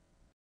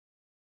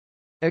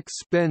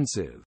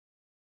 expensive,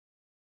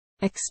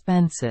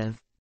 expensive,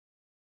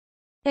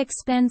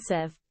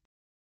 expensive,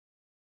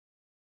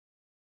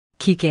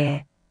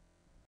 기계.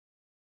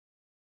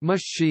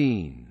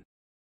 machine,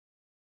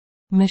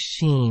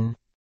 machine,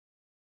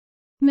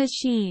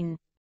 machine,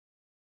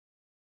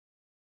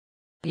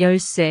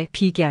 열쇠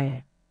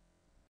비결.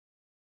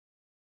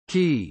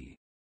 key,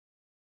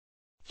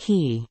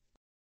 key,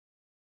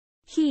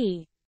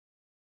 key,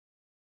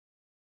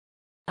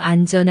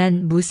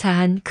 안전한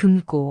무사한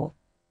금고.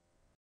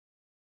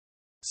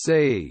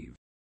 save,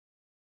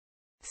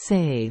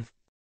 save,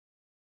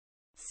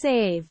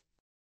 save,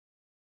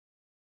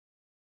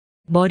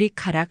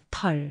 머리카락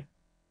털,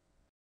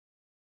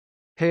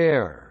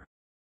 hair,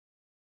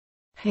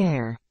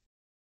 hair,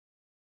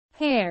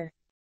 hair,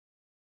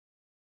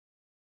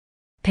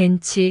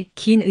 벤치,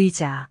 긴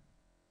의자,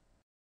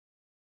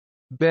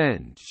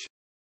 bench,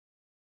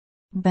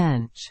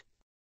 bench,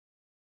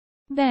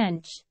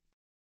 bench,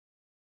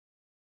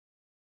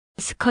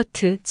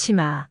 스커트,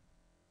 치마,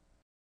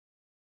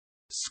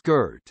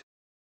 skirt,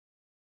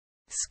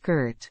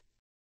 skirt,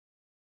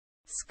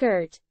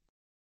 skirt,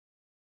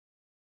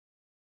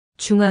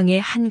 중앙의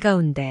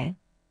한가운데,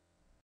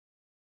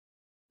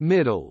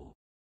 middle,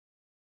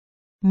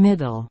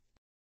 middle,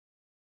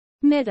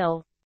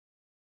 middle,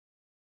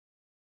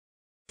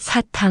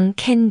 사탕,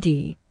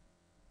 캔디,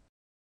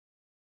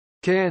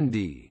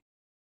 candy,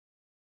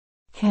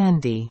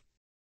 candy,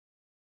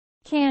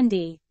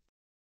 candy,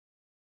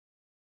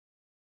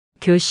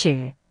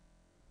 교실,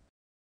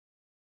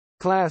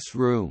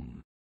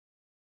 classroom,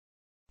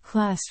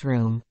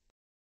 classroom,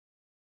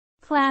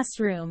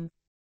 classroom,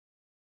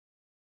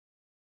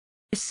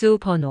 수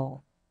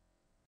번호,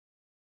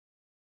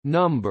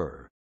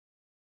 number,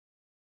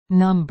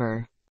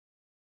 number,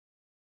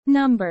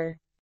 number,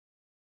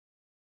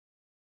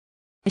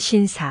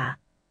 신사,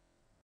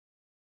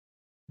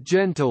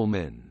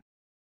 gentleman,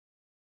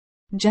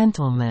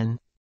 gentleman,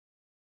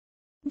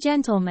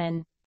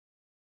 gentleman,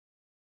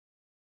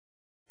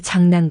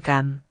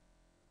 장난감,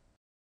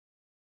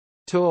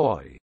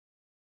 toy,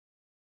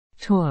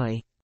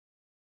 toy,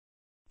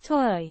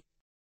 toy,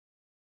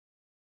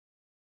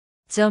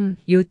 점,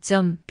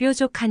 요점,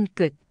 뾰족한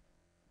끝,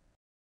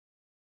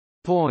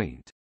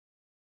 point,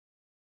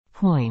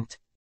 point,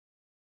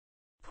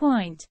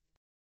 point,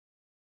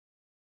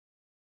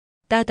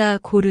 따다,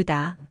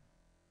 고르다,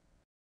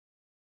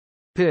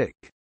 pick,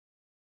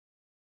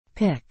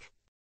 pick,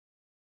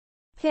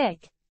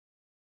 pick,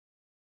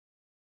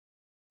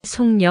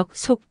 속력,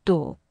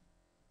 속도,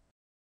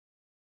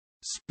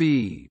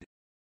 speed,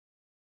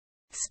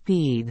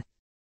 speed,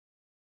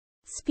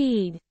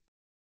 speed,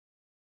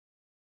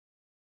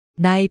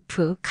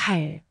 나이프,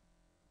 칼,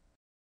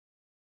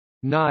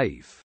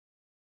 knife,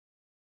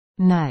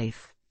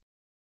 knife,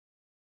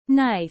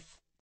 knife,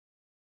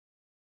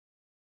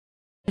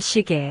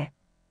 시계,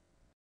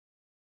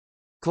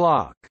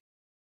 clock,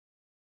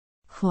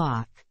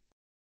 clock,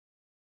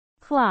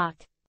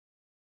 clock,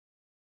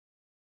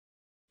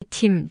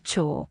 팀,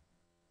 조,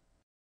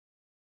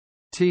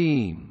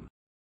 team,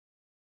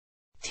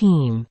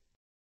 team,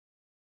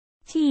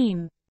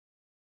 team,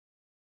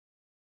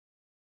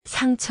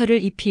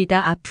 상처를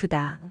입히다,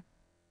 아프다,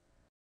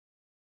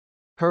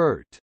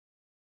 hurt,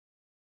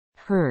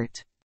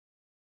 hurt,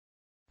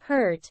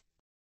 hurt,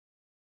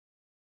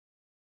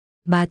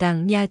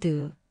 마당,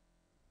 야드,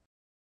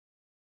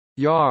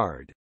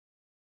 yard,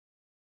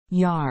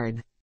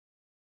 yard,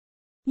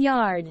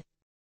 yard,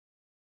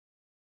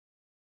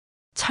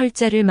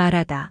 철자를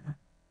말하다,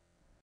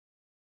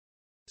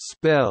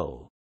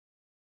 spell,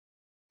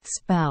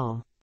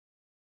 spell,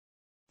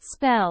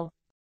 spell,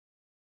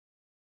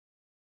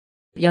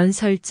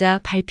 연설자,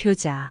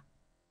 발표자,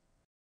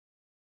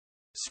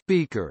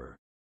 speaker,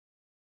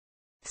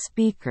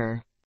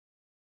 speaker,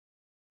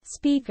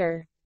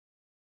 speaker,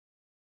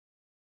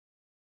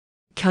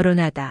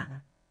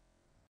 결혼하다,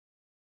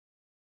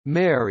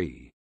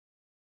 marry,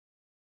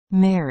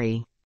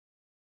 marry,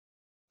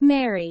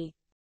 marry,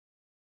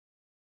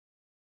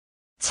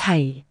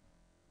 차이,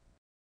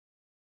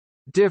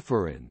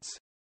 difference,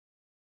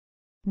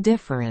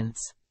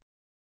 difference,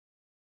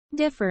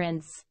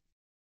 difference,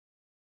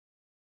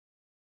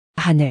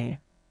 하늘,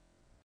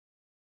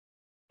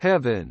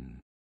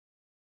 heaven,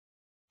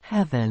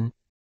 heaven,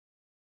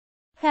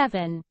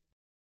 heaven,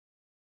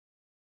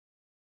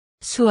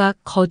 수확,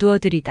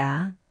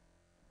 거두어들이다,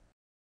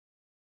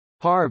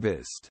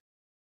 harvest,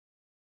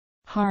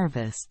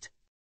 harvest,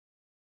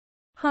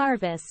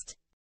 harvest,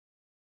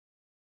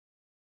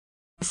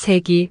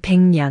 세기,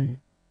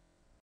 백년,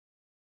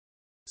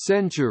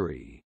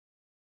 century,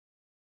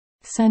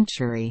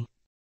 century,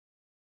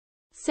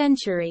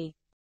 century,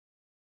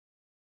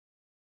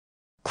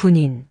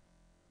 군인,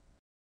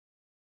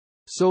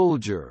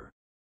 soldier,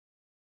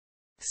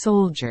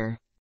 soldier,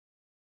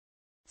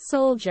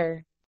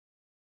 soldier,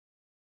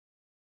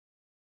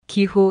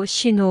 기호,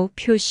 신호,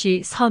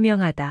 표시,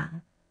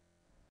 서명하다,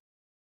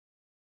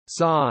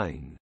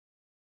 sign,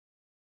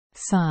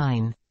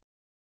 sign,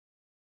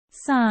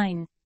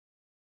 sign,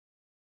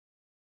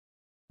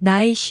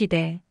 나이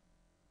시대,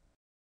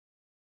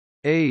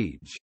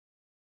 age,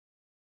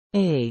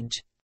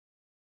 age,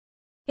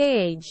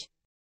 age,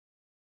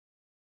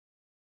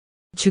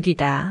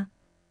 죽이다,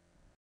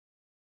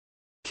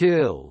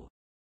 kill,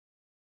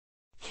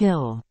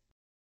 kill,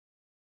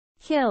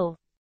 kill,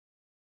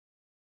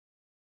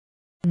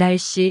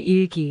 날씨,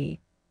 일기,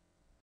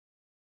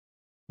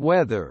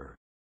 weather,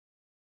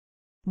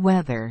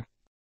 weather,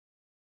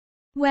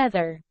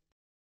 weather,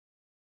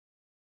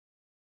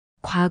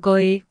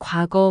 과거의,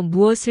 과거,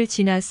 무엇을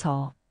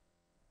지나서,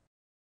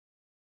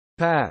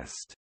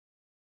 past,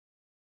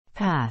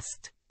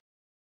 past,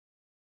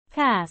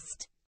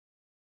 past,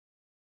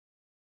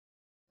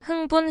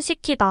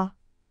 흥분시키다.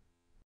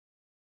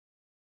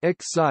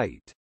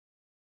 excite,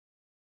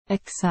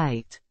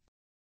 excite,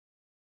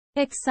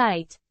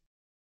 excite,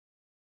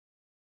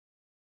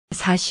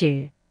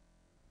 사실,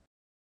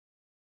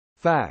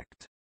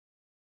 fact,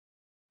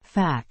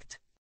 fact,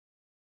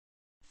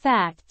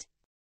 fact,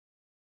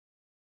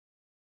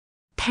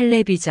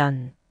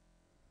 텔레비전,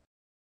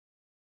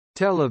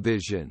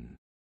 television,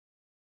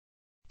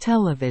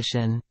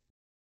 television,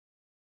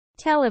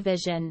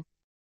 television,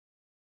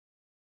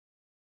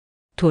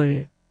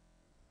 돌,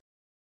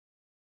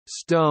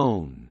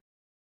 stone,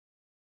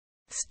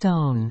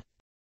 stone,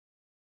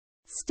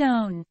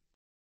 stone,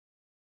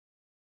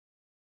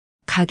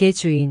 가게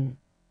주인,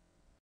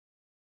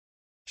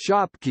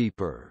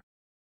 shopkeeper,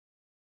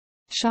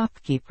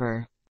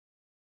 shopkeeper,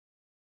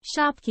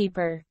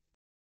 shopkeeper,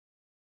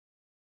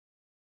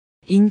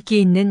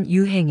 인기 있는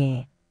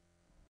유행에,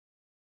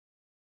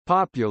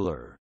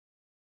 popular,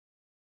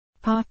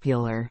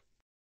 popular,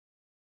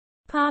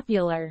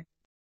 popular,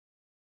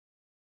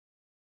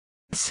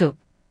 숲,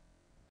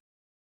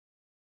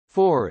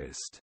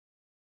 forest,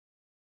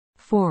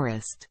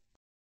 forest,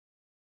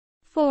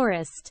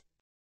 forest,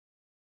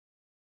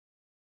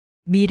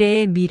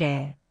 미래의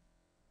미래,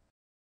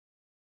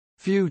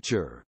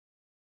 future,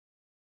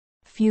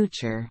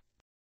 future,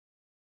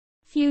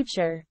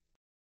 future,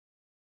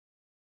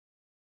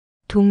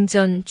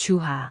 동전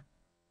주화,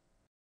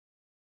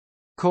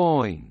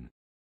 coin,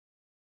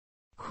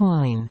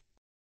 coin,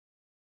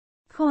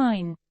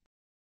 coin,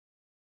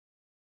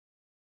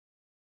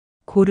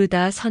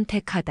 고르다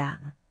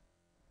선택하다,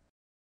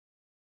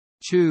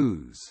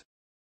 choose,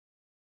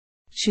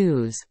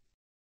 choose,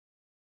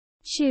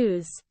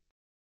 choose,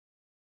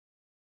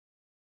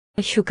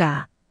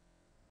 휴가,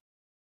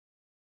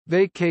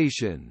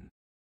 vacation,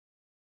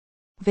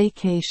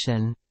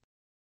 vacation,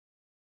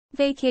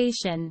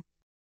 vacation,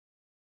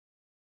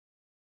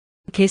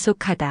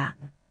 계속하다,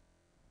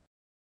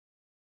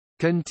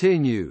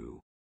 continue,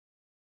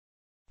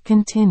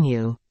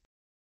 continue,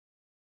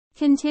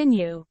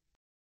 continue,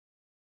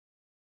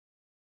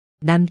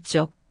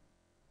 남쪽,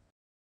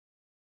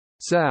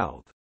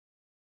 south,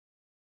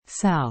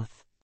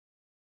 south,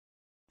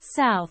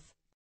 south,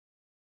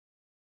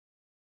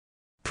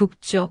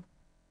 북쪽,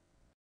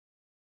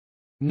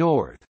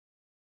 north,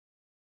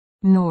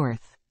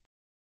 north,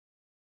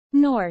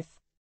 north,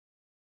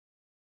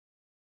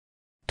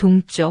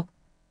 동쪽,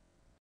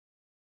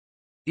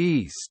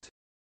 east,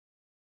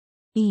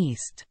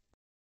 east,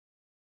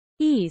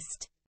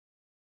 east,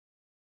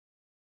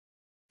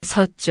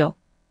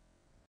 서쪽,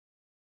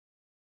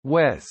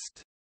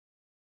 west,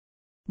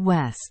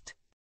 west,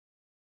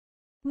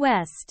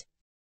 west,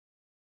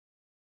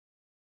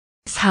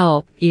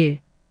 사업,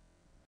 일,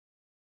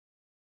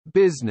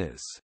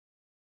 business,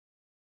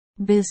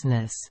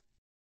 business,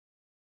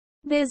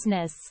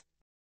 business,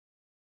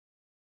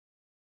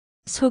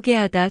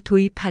 소개하다,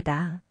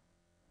 도입하다,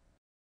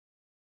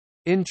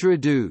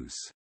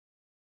 introduce,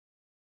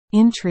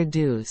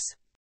 introduce,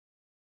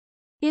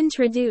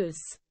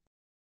 introduce,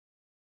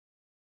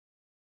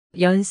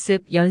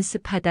 연습,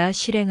 연습하다,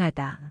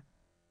 실행하다,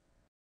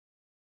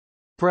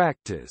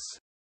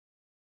 practice,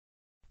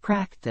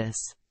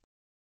 practice,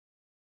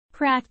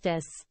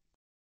 practice,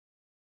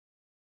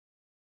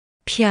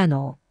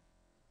 피아노,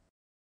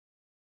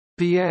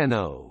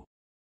 piano,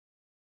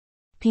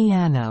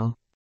 piano,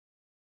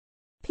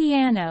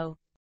 piano,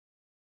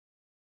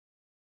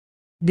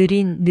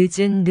 느린,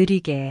 늦은,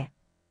 느리게,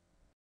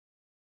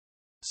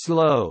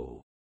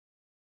 slow,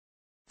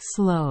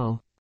 slow,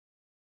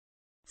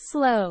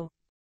 slow,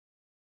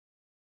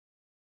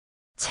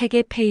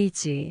 책의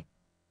페이지,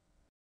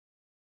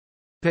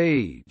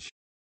 page,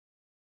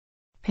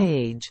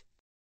 page,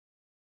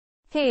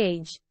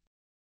 page,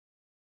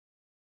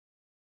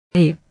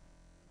 입,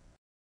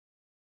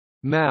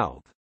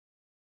 mouth,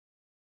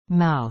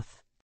 mouth,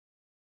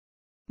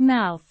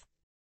 mouth,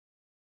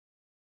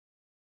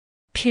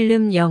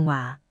 필름,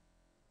 영화,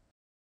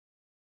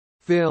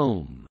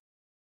 film,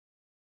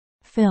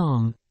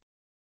 film,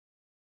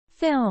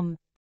 film,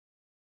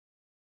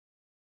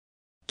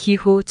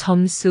 기호,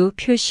 점수,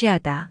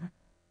 표시하다,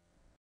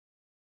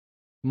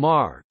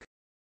 mark,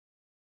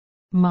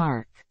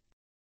 mark,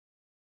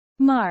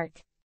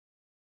 mark,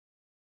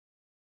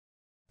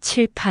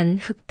 칠판,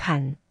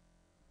 흑판,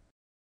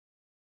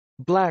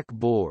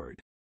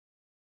 blackboard,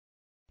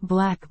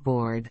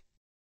 blackboard,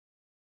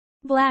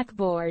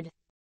 blackboard,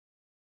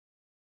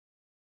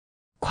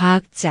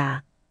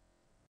 과학자,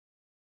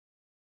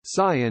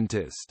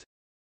 scientist,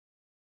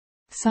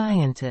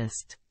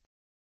 scientist,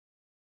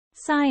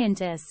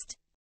 scientist,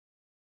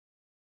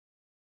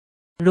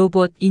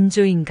 로봇,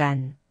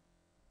 인조인간,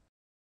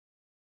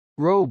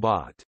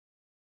 robot,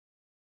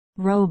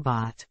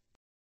 robot,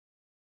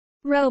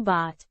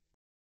 robot,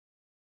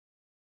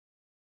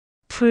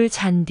 풀,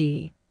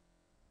 잔디,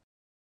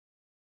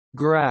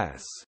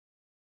 grass,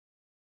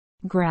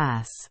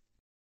 grass,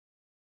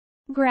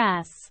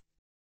 grass,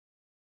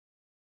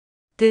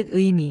 뜻,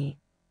 의미,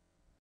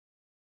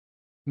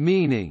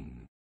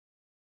 meaning,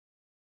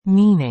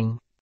 meaning,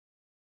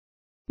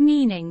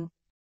 meaning,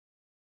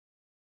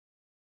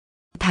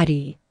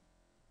 다리,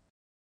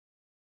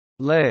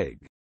 leg,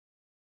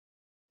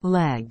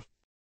 leg,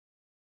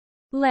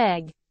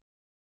 leg,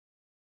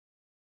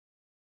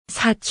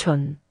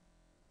 사촌,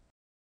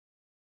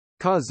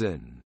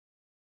 cousin,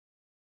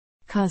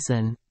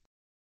 cousin,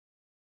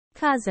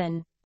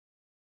 cousin,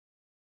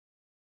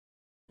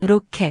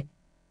 로켓,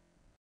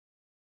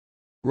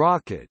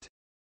 rocket,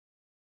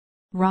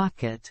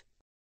 rocket,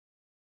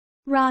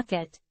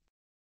 rocket,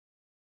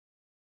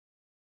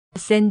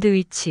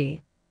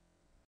 샌드위치,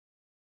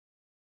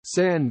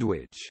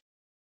 sandwich,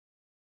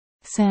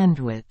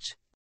 sandwich,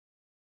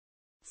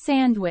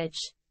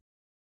 sandwich,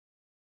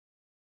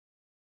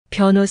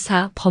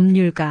 변호사,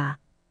 법률가,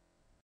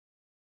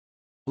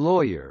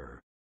 lawyer,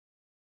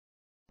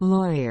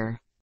 lawyer,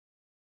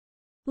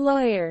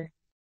 lawyer,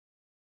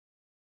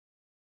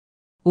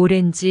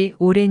 오렌지,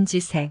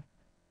 오렌지색,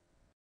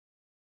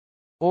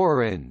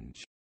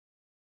 orange,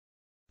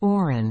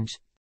 orange,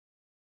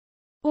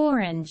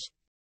 orange,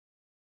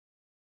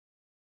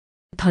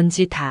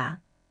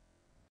 던지다,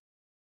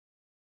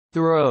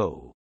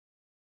 throw,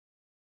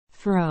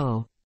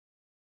 throw,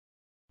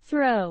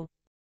 throw,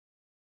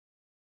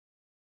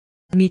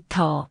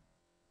 미터,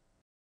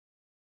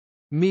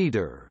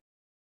 meter,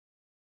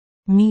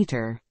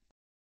 meter,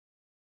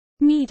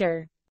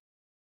 meter,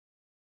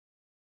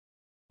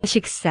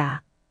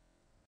 식사,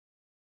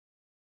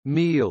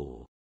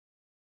 meal,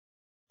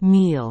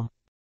 meal,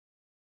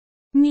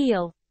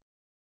 meal,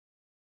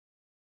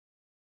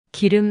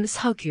 기름,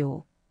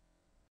 석유,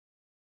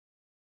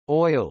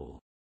 oil,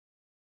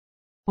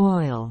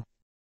 oil,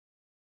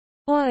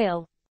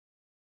 oil,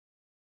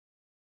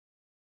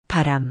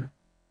 바람,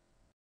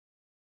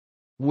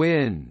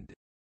 wind,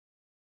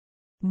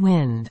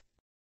 wind,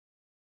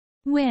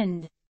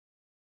 wind,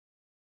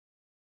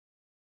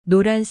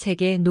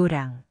 노란색의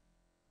노랑,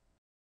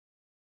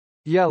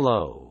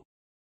 yellow,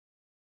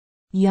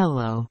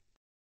 yellow,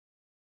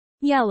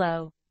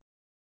 yellow,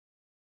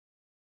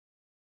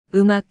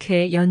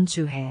 음악회,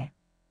 연주회,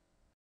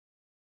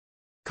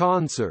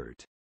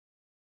 concert,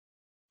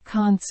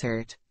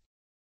 concert,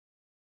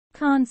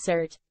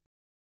 concert,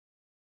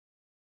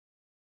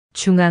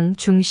 중앙,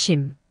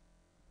 중심,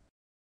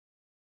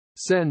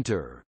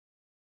 center,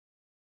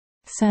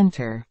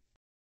 center,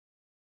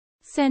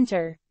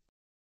 center,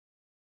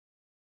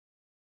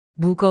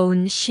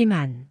 무거운,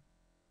 심한,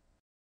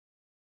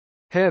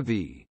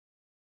 heavy,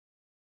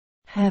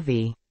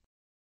 heavy,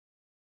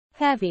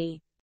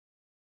 heavy,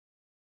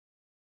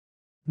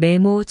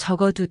 메모,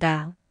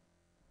 적어두다,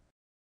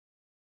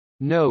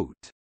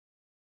 note,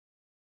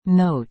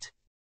 note,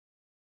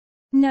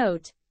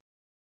 note,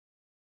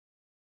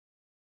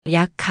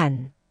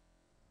 약한,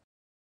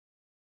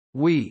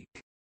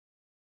 weak,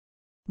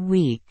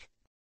 weak,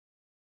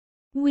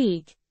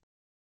 weak,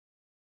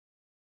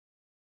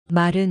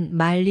 마른,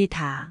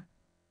 말리다,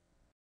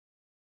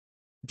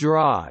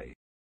 dry,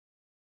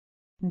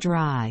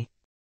 dry,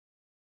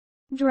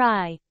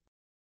 dry,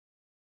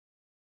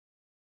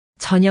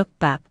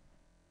 저녁밥,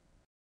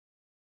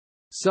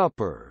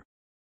 supper,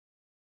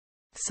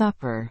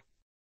 supper,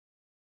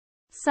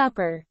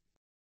 supper,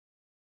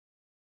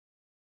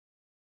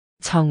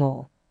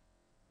 정오,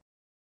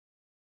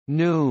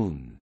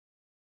 noon,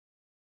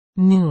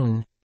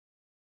 noon,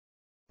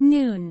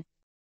 noon,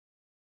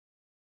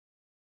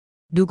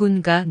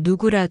 누군가,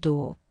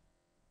 누구라도,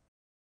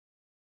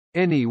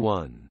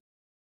 anyone,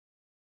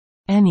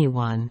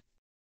 anyone,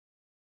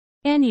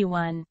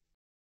 anyone,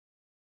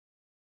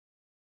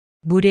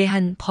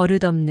 무례한,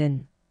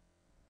 버릇없는,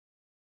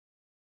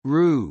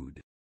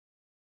 rude,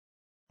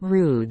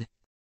 rude,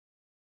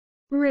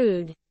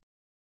 rude,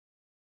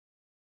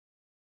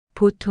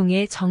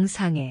 보통의,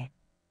 정상의,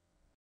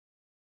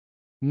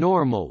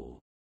 normal,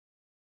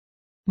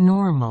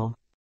 normal,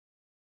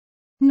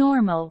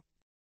 normal,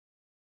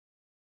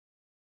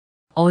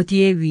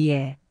 어디에,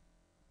 위에,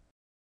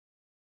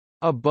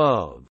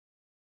 above,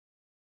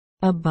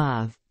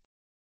 above,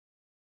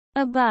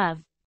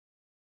 above,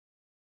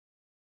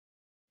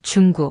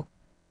 중국,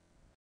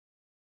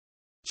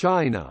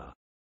 China,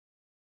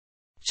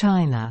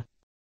 China,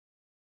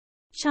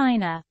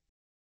 China,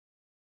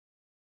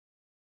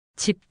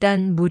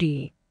 집단,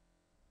 무리,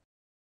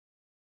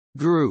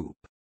 group,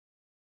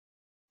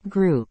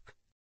 group,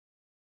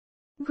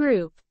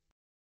 group,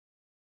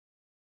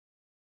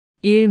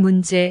 일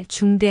문제,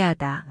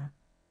 중대하다,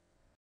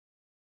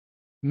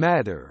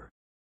 matter,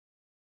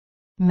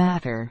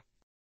 matter,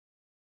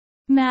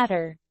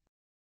 matter,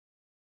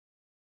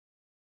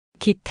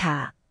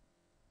 기타,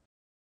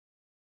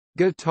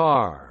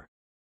 guitar,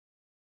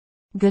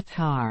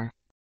 guitar,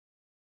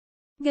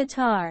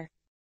 guitar,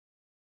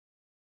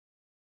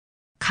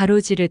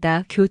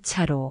 가로지르다,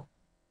 교차로,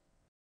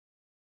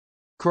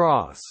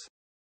 cross,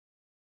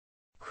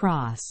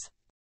 cross,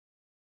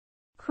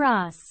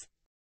 cross,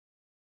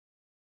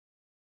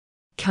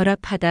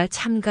 결합하다,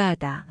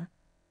 참가하다,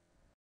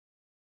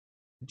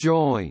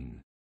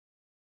 join,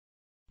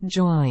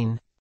 join,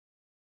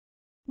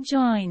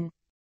 join,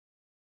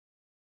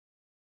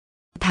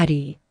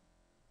 다리,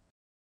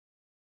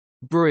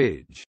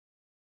 bridge,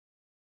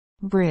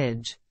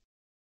 bridge,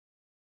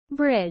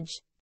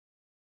 bridge,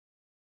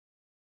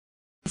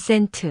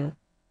 센트,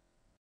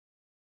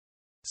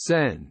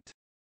 scent,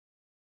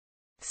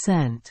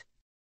 scent,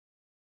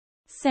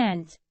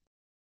 scent,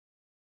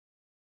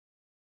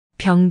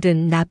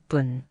 병든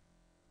나쁜,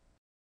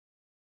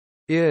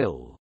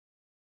 ill,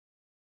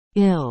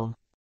 ill,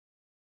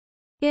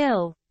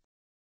 ill,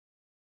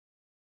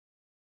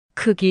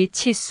 크기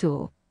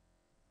치수,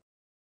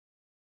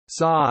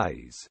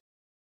 size,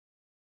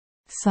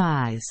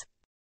 size,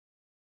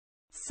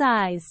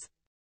 size,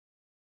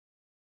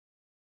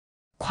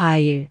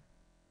 과일,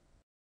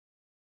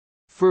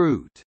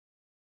 fruit,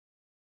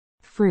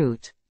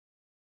 fruit,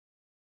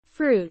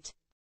 fruit,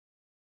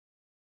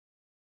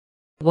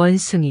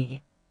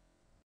 원숭이,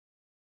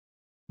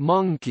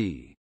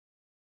 monkey,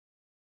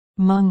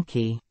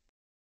 monkey,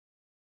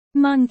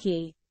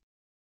 monkey,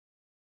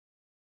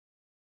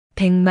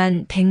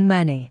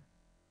 백만의,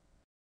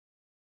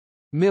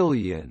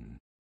 million,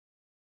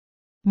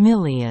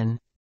 million,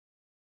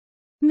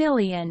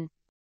 million,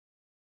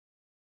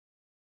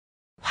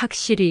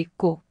 확실히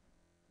꼭,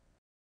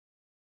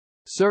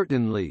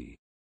 certainly,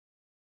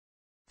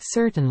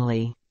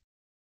 certainly,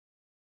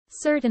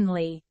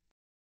 certainly,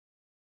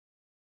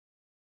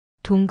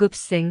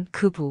 동급생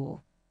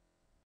급우,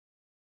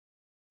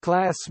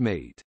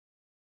 classmate,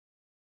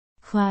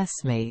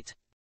 classmate,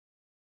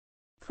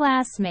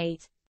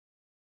 classmate,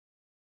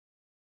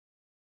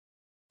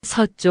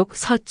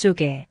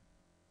 서쪽에,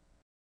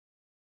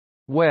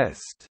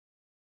 west,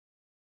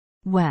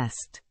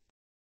 west,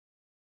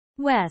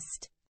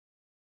 west,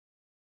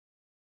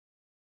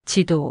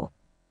 지도,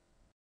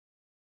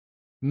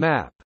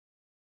 map,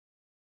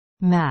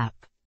 map,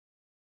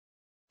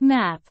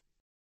 map,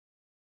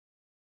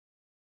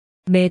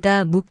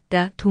 매다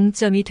묶다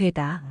동점이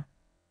되다,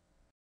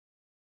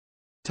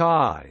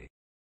 tie,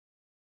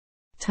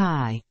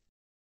 tie,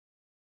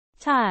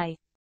 tie,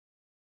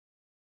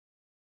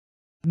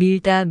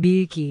 밀다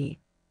밀기,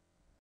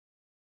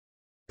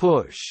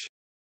 push,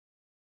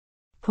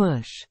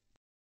 push,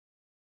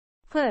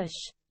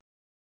 push,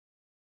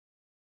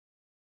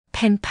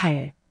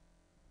 펜팔,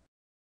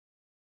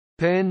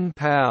 pen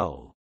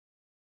pal,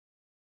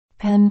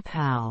 pen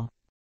pal,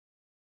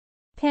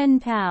 pen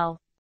pal,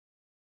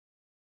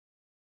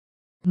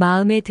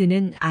 마음에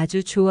드는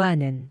아주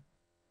좋아하는,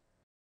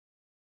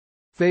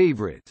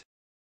 favorite,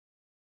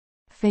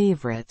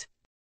 favorite,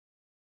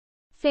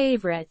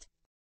 favorite,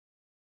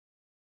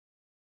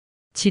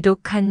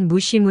 지독한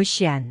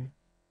무시무시한,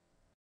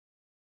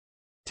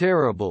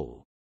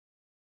 terrible,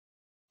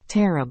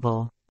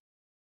 terrible,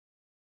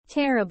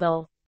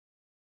 terrible,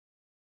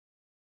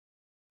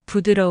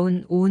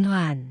 부드러운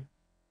온화한,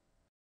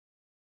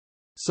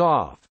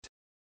 soft,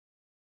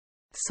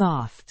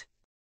 soft,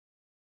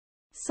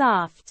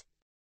 soft,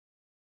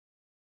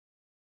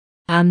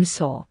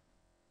 암소,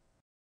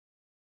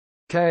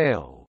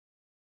 cow,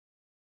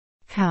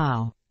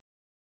 cow,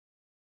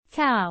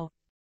 cow,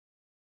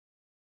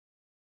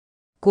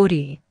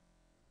 꼬리,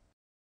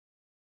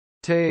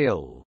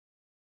 tail,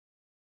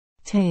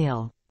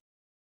 tail,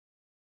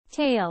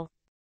 tail,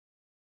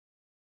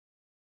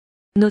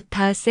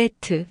 놓다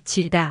세트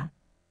지다,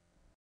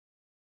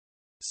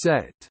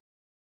 set,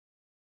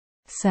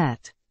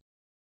 set,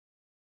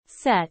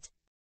 set,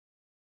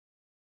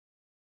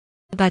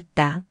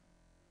 받다,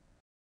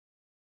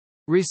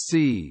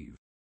 receive,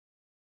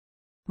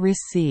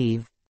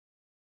 receive,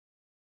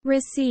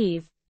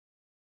 receive,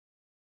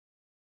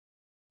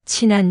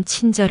 친한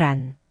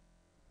친절한,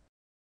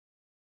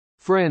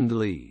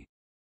 friendly,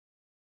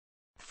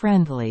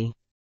 friendly,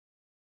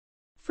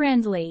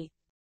 friendly,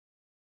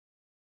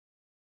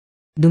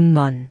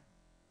 눈먼,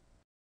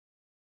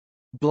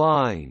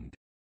 blind,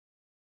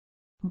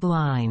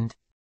 blind,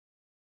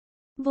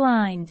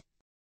 blind,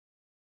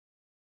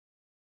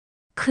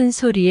 큰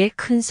소리에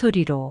큰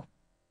소리로,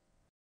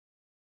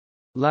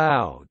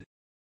 loud,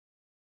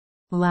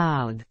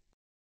 loud,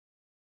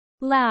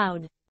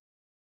 loud,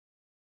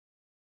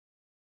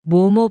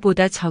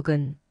 뭐뭐보다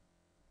적은,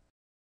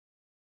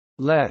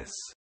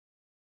 less,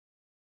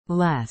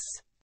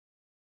 less,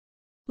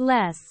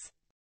 less,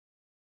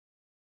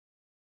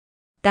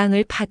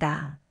 땅을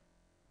파다,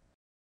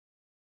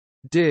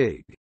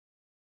 dig,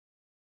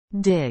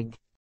 dig,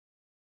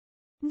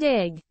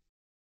 dig,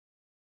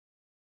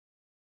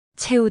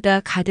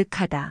 채우다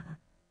가득하다,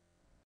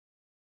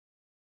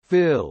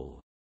 fill,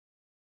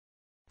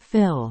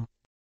 fill,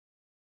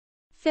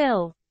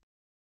 fill,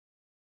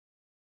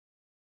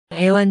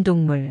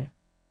 애완동물,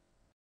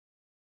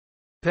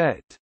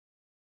 pet,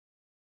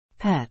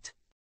 pet,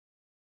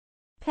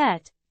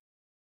 pet,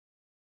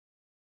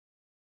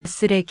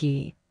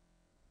 쓰레기,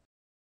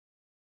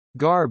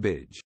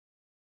 garbage,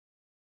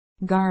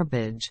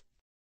 garbage,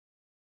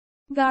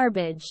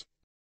 garbage,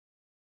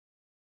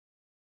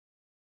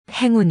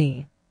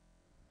 행운이,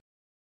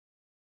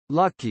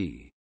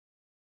 lucky,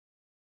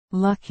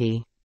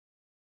 lucky,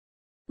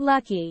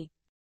 lucky,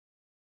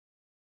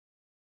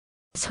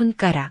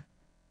 손가락,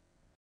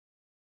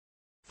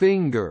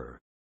 finger,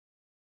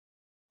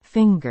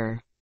 finger,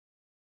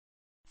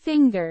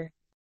 finger,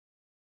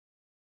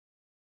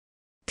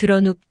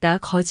 드러눕다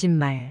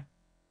거짓말,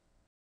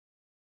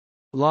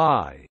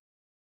 lie,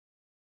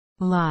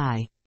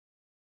 lie,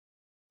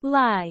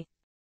 lie,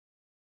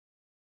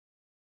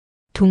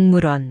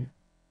 동물원,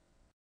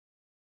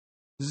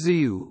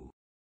 Zoo.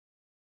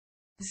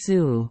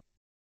 zoo,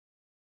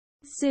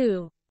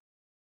 zoo,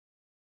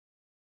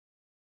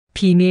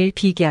 비밀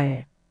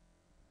비결,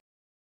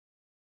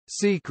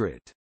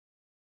 Secret.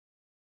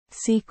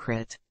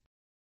 secret,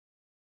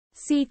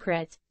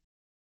 secret,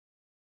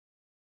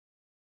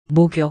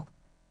 목욕,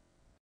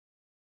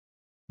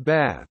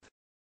 Bath.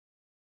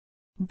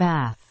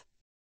 bath,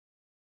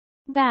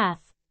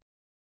 bath,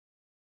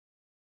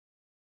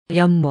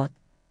 연못,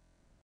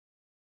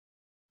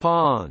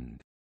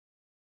 Pond.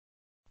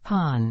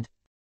 pond,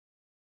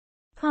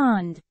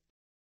 pond,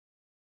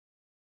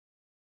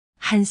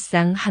 한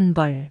쌍 한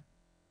벌,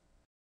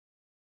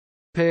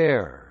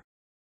 Pear.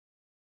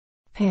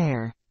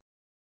 pear,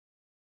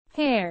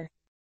 pear,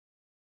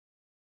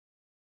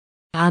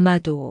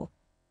 아마도,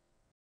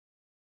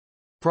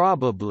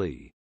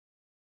 Probably.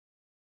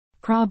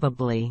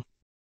 probably,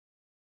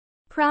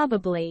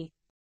 probably,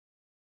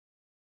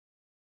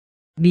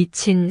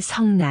 미친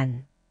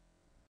성난,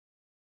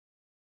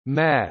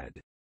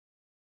 Mad.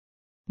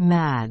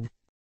 mad,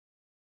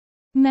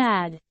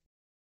 mad,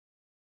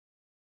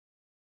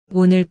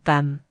 오늘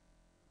밤,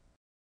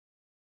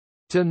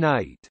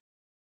 Tonight.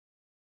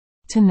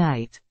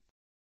 tonight,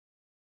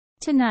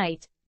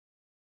 tonight,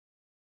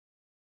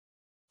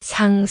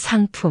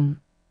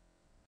 상품,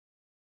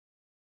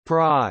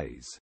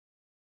 Prize.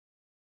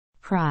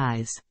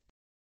 prize,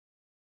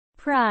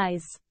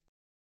 prize,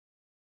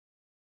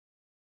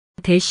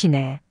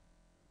 대신에,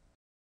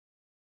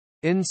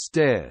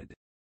 Instead.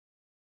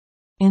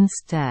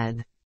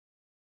 instead,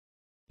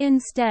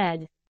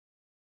 instead,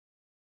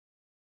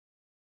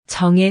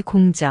 정의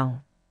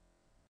공정,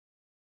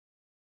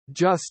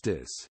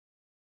 Justice.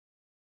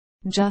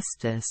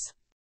 justice,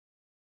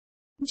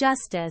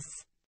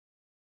 justice,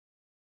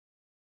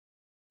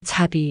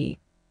 자비,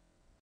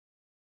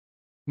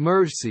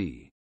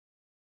 Mercy.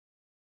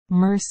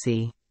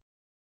 mercy,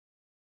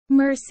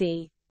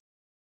 mercy,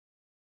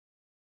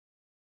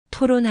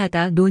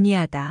 토론하다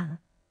논의하다,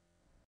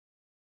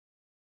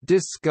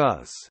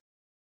 Discuss.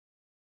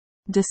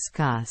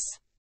 discuss,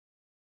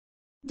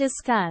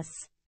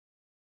 discuss,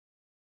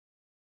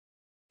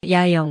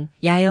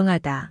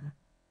 야영하다,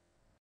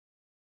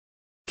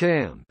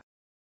 Camp.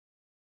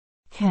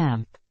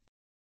 camp,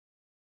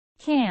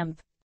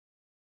 camp,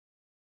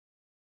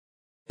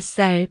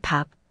 쌀,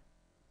 밥,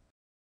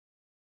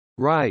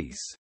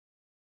 Rice.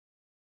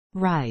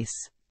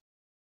 rice,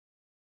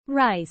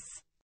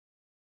 rice,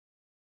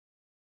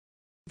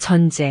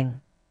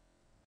 전쟁,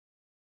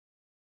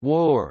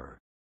 War.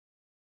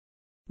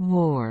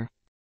 war,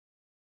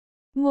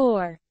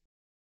 war,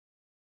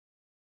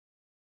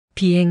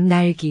 비행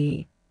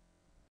날기,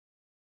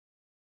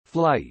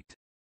 Flight.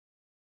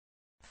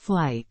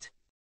 flight,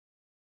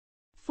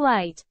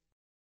 flight,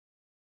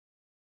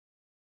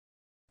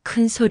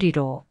 큰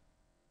소리로,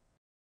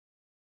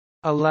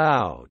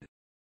 Allowed.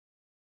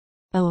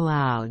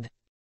 allowed,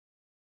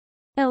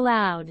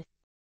 allowed,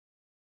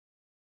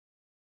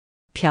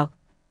 벽,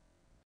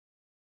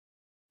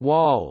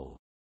 Wall.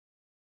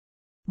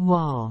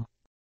 wall,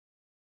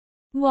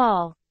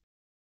 wall,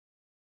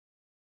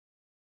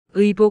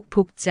 의복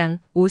복장,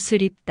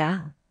 옷을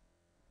입다,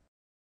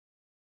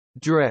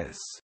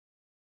 Dress.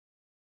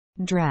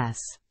 dress,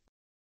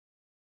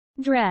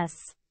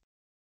 dress,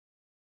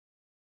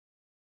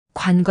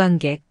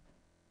 관광객,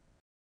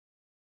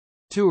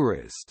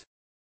 Tourist.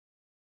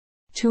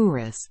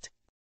 tourist,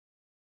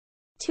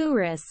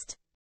 tourist,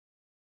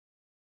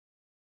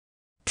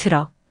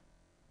 트럭,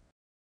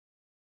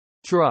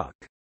 Truck.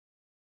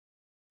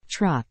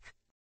 truck,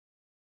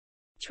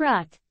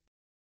 truck,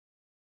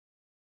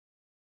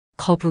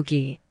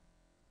 거북이,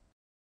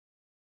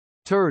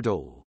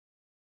 Turtle.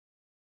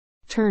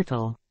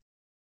 turtle,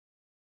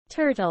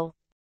 turtle,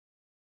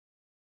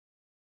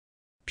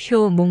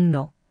 표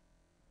목록,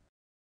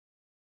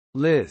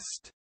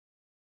 List.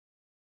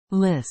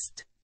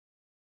 list,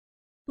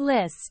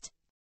 list,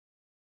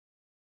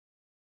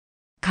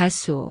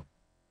 가수,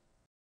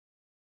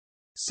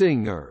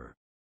 Singer.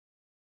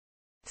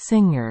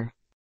 singer,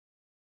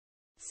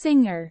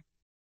 singer,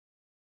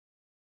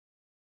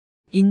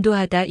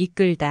 인도하다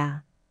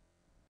이끌다,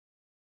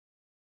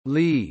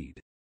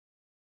 Lead.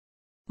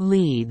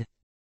 lead,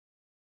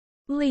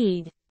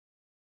 lead,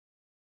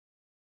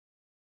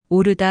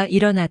 오르다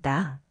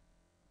일어나다,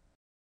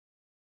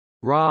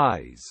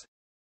 Rise.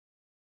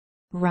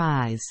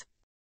 rise,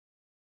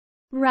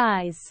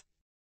 rise,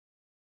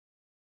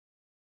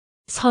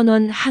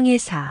 선원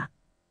항해사,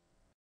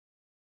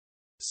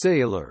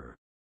 Sailor.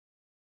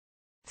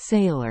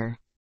 sailor,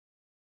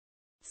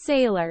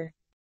 sailor,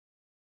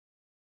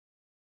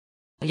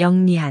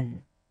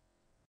 영리한,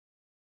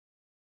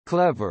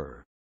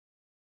 Clever.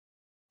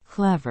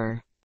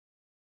 clever,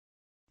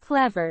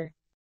 clever,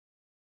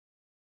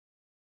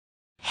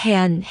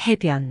 해안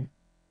해변,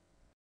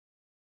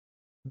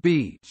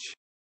 Beach.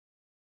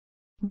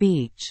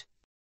 beach,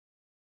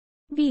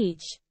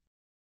 beach,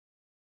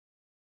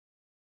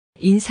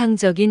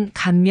 인상적인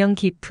감명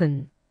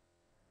깊은,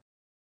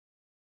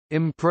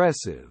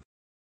 Impressive.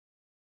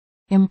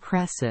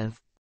 impressive,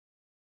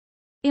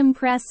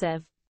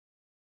 impressive,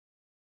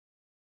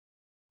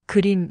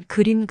 그림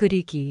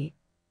그리기,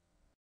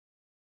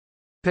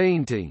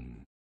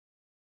 Painting.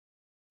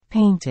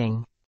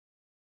 painting,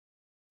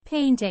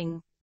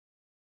 painting,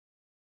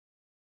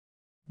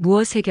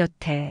 무엇의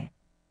곁에,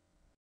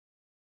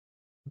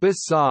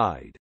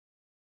 Beside.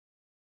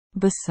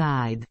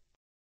 beside,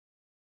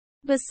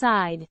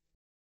 beside,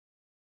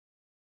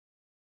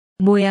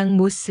 모양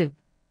모습,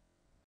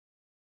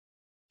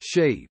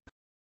 Shape.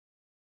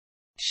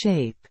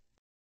 shape,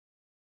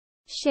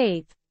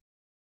 shape,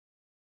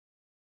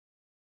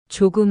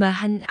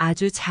 조그마한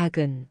아주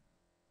작은,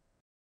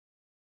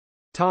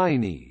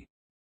 Tiny.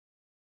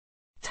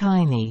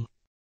 tiny,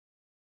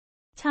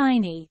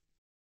 tiny,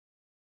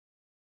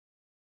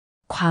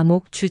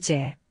 과목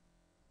주제,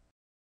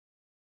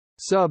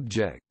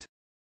 Subject.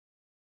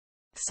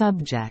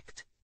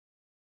 subject,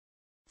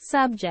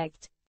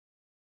 subject,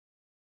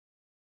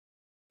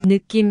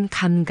 느낌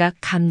감각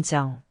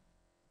감정,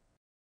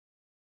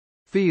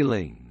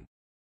 Feeling.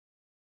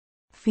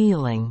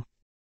 feeling,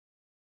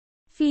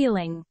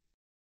 feeling,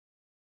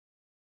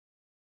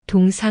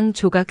 동상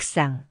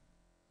조각상,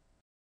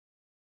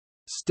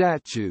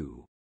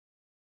 Statue.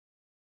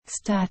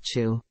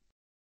 statue,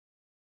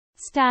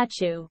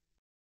 statue,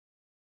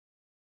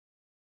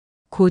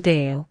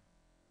 고대요,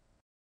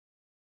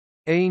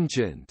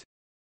 Ancient.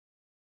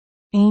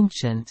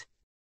 ancient,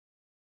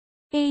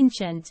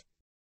 ancient,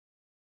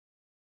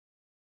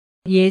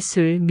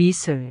 예술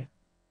미술,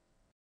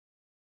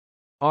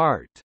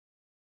 Art.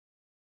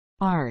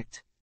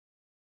 art,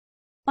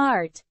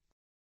 art,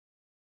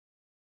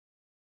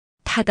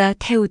 타다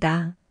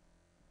태우다,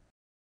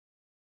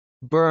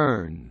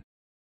 Burn.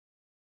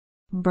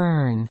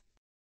 burn,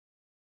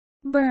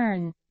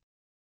 burn,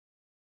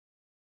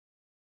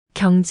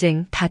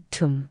 경쟁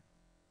다툼,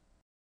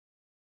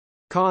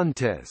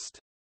 Contest.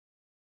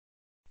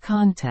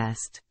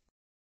 contest,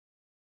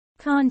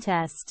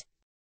 contest,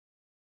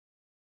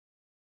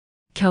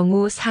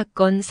 경우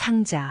사건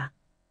상자,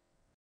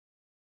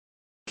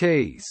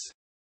 Case.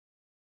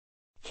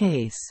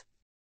 case,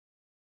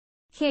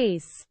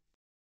 case,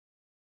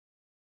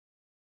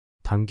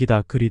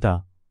 당기다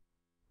그리다,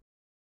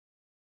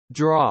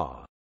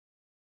 Draw.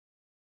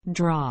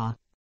 draw,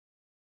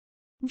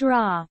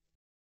 draw,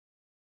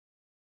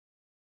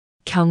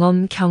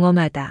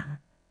 경험하다,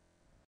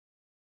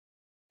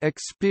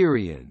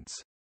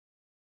 Experience.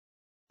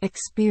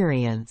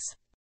 experience,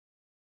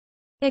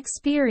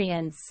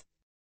 experience,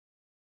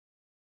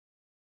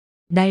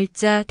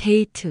 날짜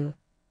데이트,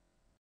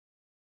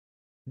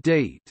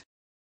 Date.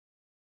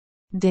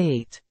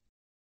 date,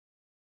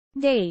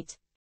 date,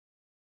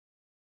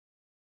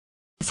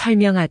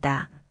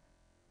 설명하다,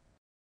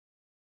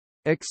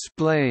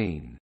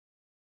 Explain.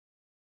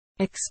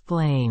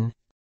 explain,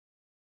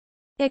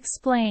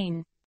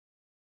 explain,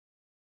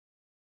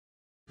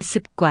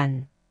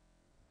 습관,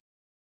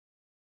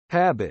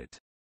 Habit.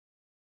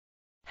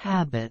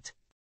 habit,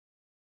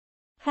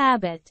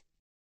 habit,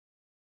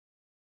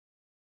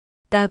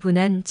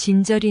 따분한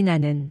진절이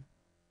나는,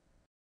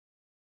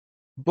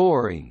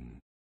 Boring.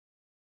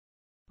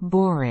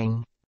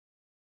 boring,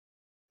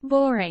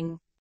 boring,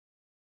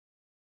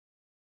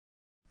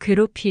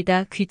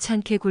 괴롭히다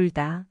귀찮게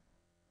굴다,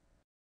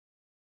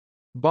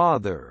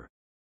 Bother.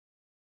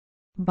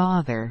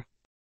 bother,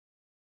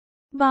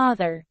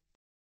 bother,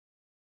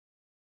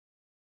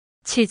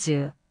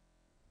 치즈,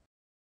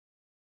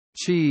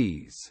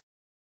 Cheese.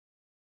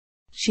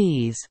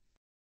 cheese,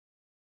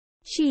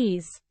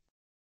 cheese,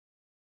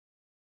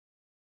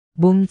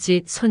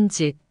 몸짓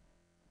손짓,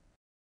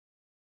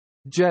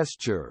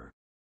 Gesture.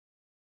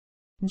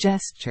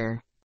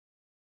 gesture,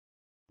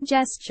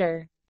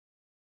 gesture,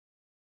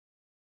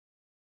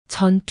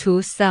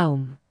 전투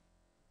싸움,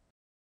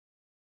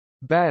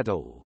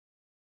 Battle.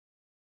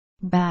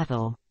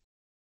 battle,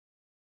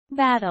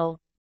 battle,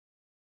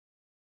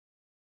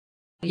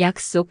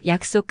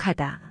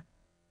 약속하다,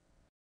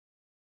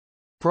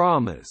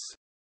 Promise.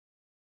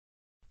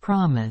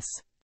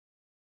 promise,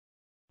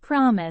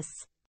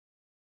 promise,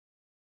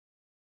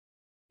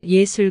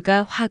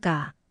 예술가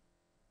화가,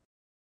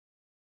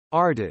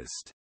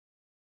 Artist.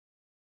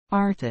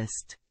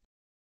 artist,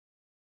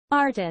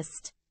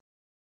 artist,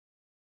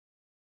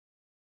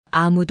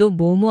 아무도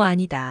뭐뭐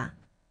아니다,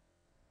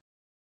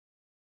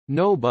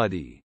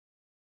 Nobody.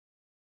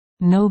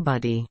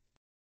 nobody,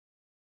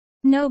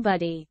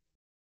 nobody,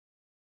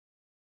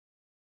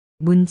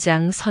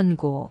 문장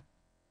선고,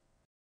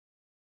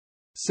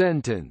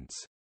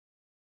 Sentence.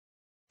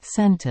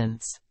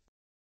 sentence,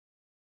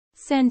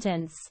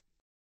 sentence,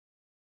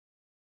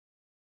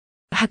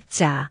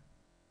 학자,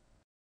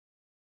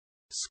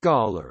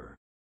 Scholar.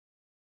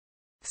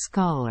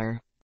 scholar,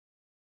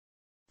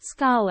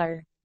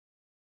 scholar,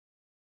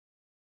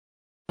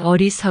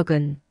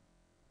 어리석은,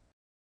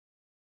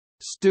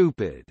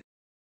 Stupid.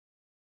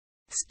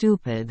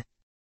 stupid,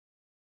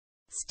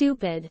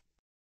 stupid,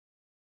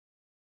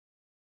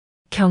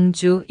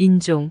 경주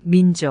인종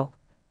민족,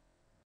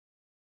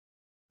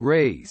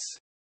 Race.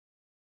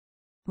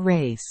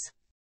 race,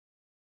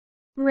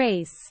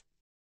 race,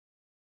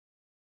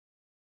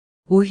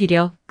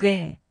 오히려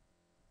꽤,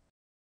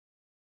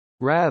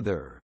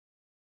 rather,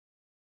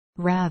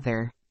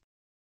 rather,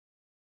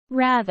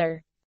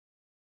 rather,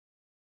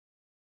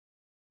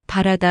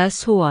 바라다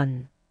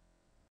소원,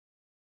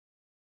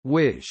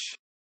 wish,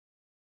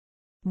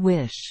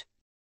 wish,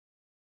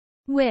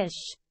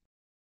 wish,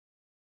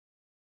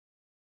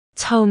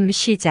 처음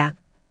시작,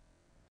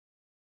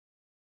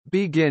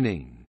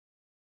 beginning,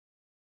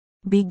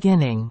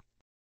 beginning,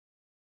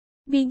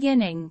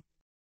 beginning,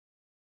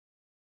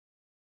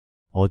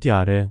 어디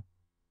아래,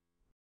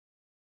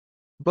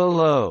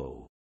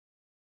 below,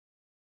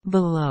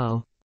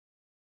 below,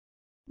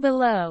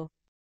 below,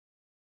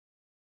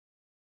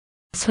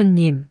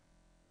 손님,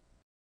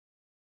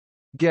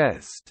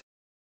 guest,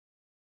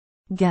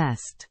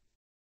 guest,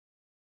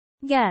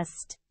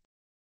 guest,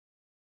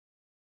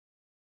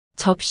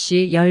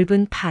 접시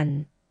엷은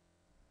판,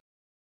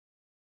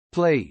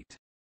 plate,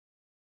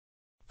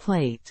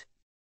 plate,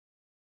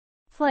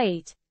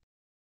 plate,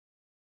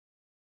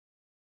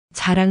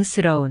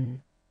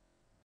 자랑스러운,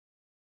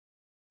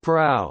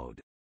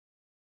 proud,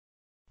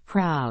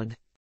 proud,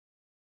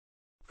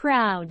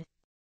 proud,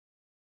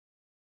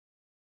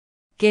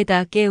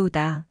 깨다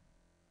깨우다,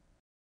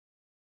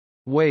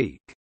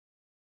 wake,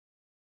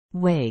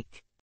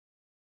 wake,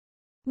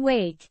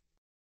 wake,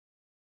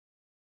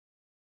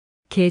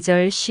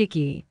 계절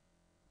시기,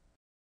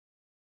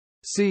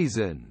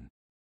 season,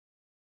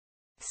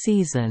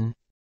 season,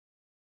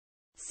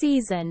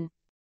 season,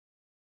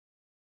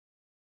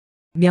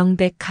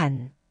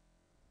 명백한,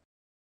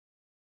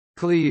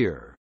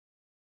 clear,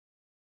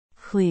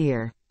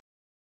 clear,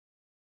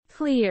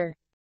 clear,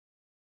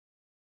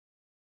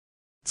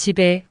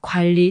 지배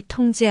관리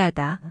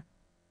통제하다,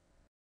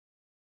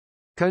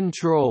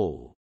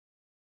 control,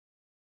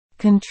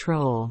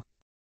 control,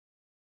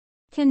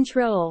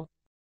 control,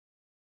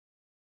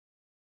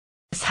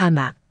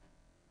 사막,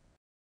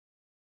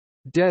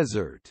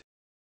 desert,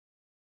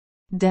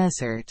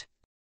 desert,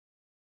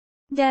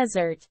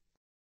 desert,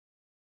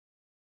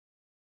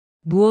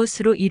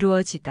 무엇으로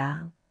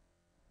이루어지다,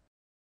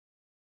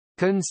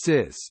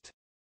 consist,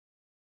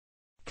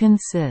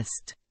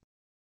 consist,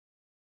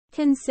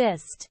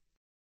 consist,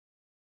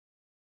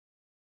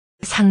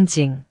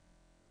 상징,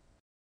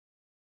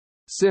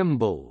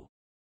 symbol,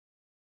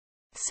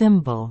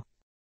 symbol,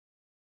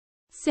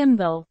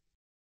 symbol,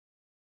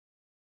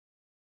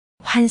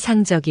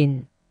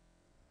 환상적인,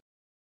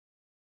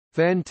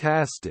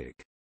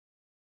 fantastic,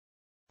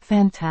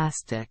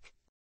 fantastic,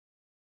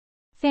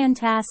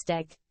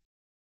 fantastic,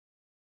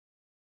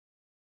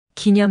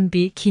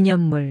 기념비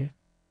기념물,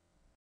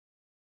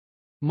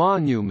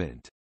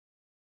 monument,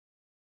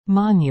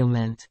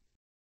 monument,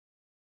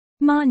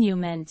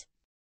 monument,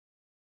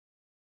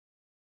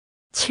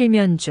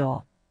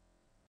 칠면조,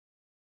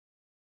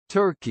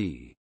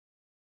 turkey,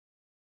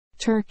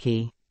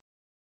 turkey,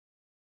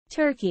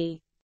 turkey,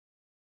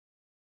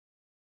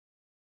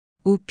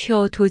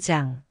 우표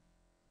도장,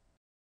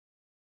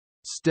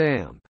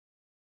 stamp,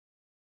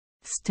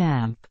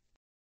 stamp,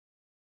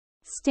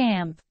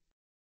 stamp,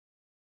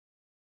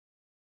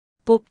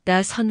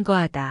 뽑다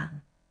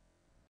선거하다,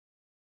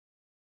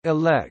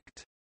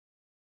 elect,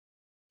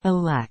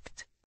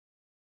 elect,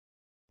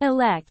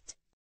 elect,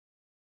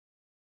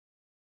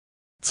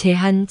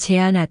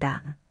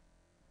 제한하다,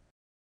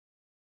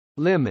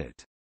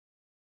 limit,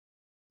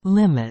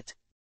 limit,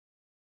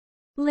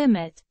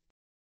 limit,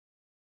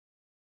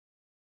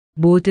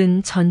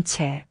 모든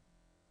전체,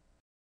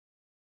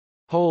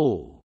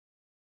 whole,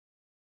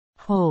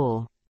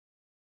 whole,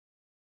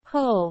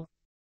 whole,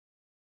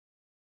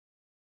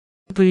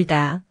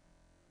 불다,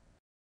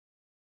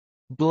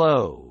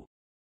 blow,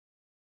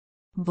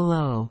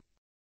 blow,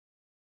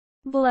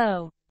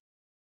 blow,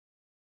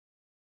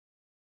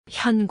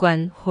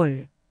 현관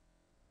홀,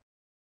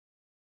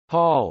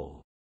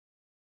 hall,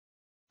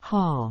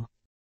 hall,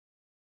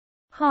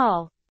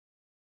 hall,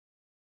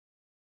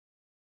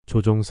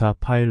 조종사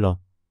파일럿,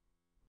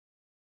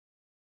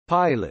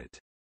 pilot,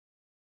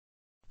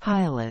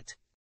 pilot,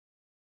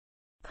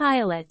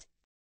 pilot,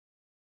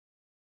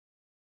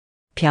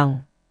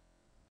 병,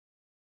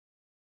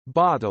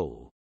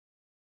 bottle,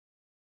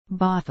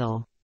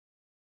 bottle,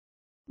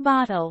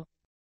 bottle,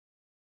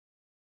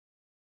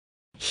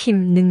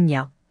 힘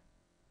능력,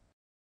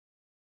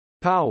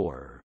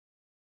 power,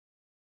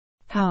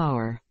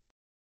 power,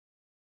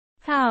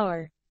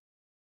 power,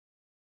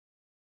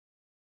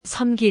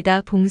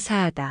 섬기다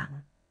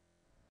봉사하다,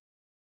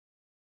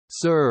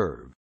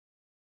 serve,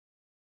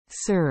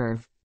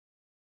 serve,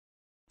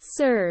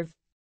 serve,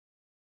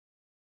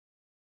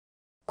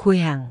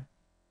 고향,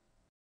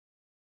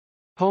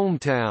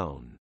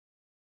 hometown,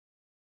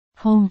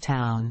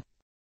 hometown,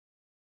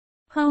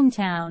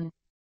 hometown,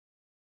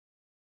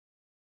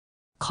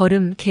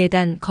 걸음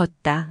계단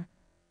걷다,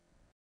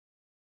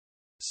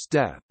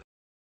 step,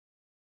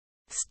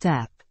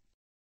 step,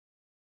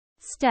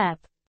 step,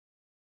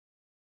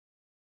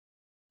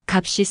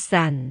 값이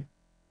싼,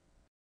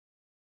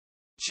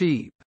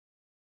 cheap,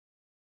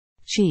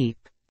 cheap,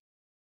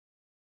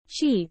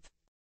 cheap,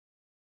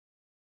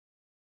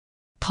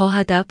 더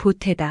더하다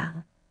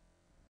보태다.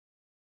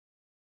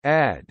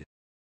 add,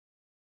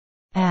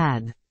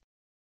 add,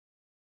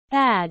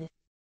 add,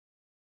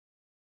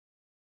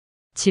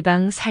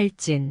 지방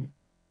살찐.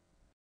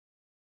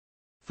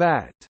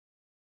 fat,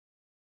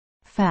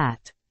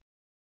 fat,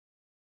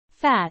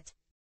 fat,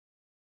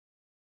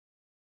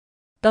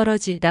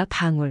 떨어지다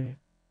방울.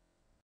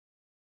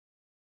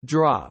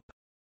 drop,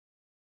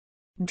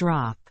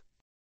 drop,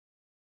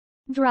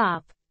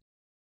 drop,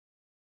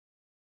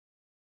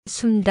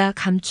 숨다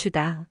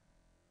감추다.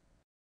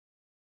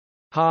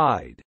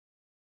 hide,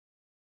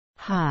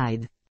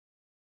 hide,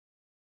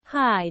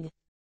 hide,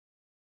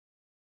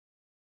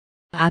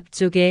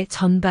 앞쪽에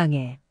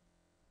전방에.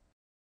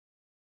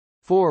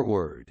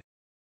 forward,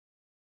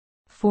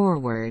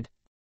 forward,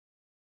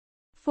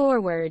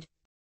 forward,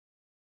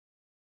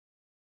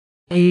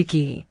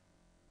 일기.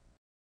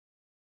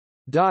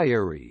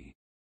 diary,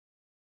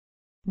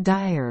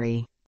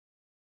 diary,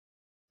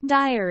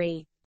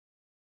 diary,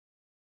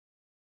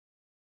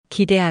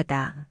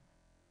 기대하다.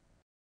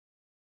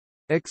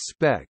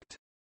 expect,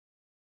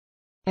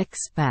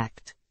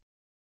 expect,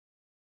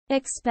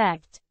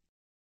 expect,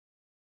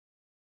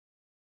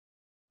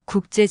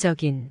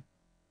 국제적인.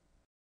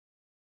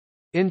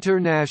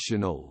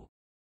 international,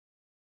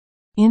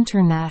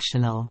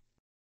 international,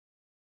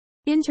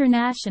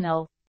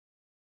 international,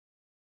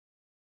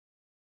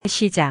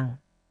 시장.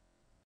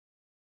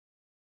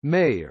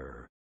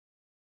 mayor,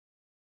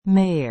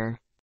 mayor,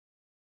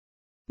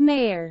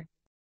 mayor,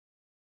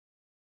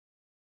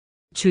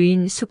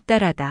 주인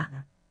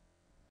숙달하다.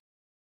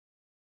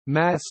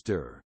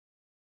 master,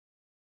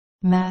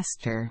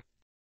 master,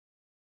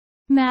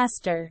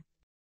 master,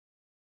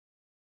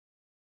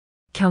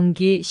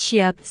 경기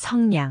시합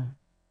성량.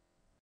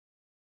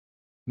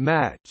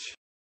 match,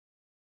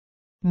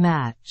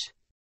 match,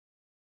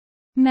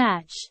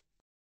 match,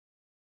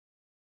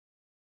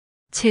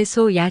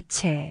 채소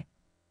야채.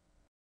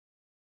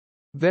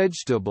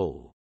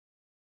 vegetable,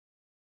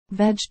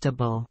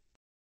 vegetable,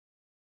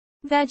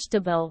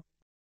 vegetable,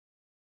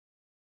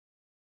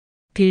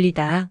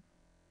 빌리다.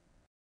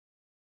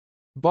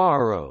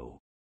 borrow,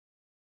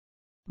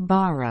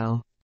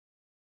 borrow,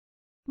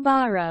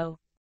 borrow,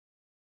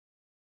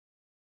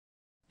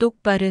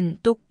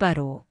 똑바른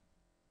똑바로.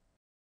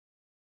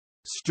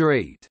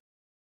 straight,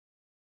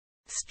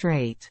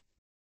 straight,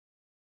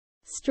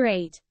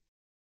 straight,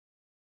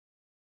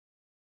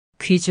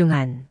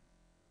 귀중한.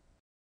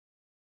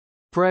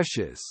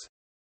 precious,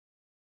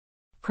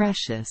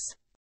 precious,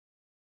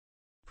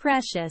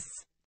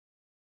 precious,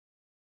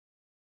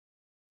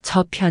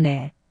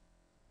 저편에.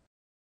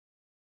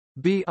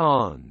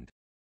 beyond,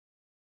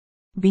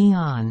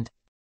 beyond,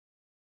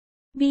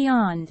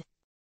 beyond,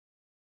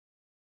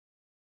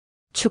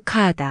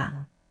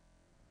 축하하다.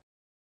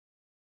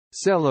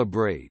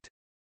 celebrate,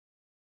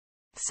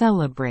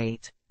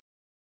 celebrate,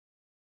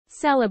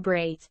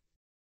 celebrate,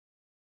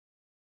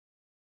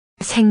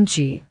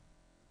 생쥐.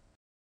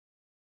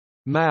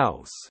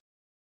 mouse,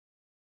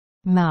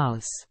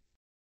 mouse,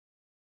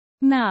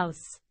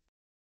 mouse,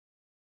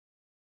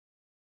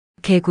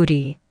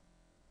 개구리.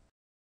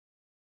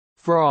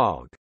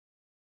 frog,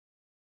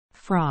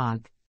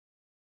 frog,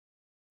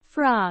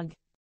 frog,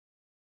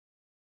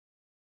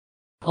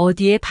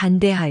 어디에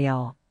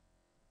반대하여.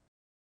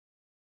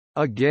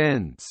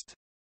 against,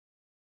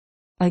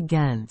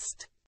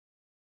 against,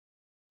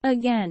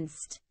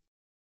 against,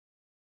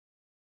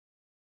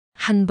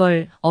 한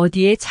벌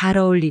어디에 잘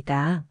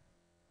어울리다.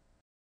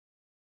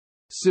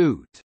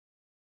 suit,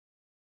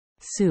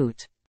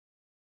 suit,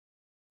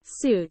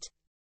 suit,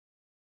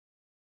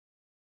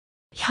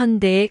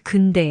 현대의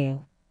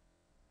근대의.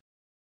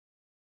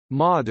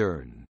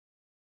 modern,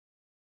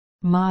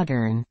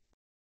 modern,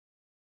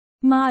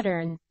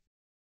 modern,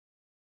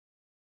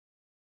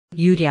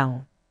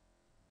 유령.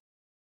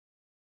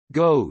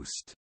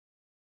 ghost,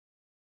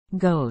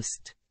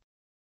 ghost,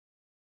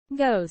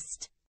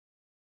 ghost,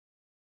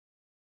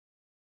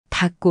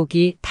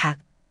 닭고기 닭.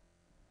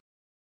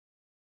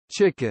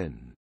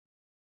 chicken,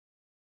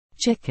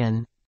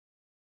 chicken,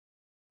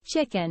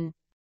 chicken,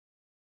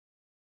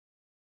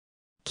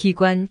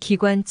 기관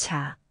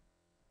기관차.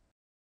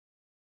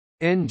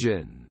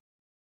 engine,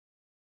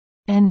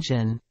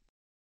 engine,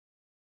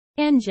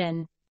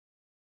 engine,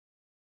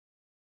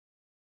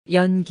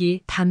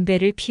 연기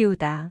담배를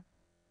피우다.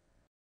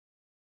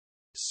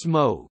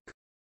 smoke,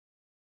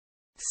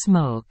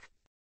 smoke,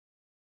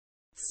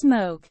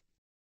 smoke,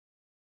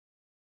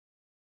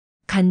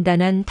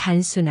 간단한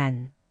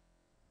단순한.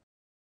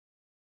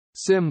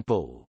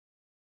 simple,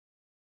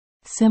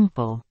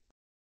 simple,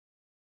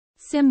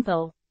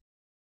 simple,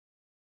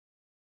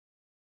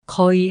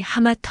 거의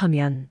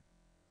하마터면.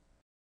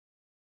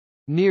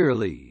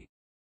 nearly,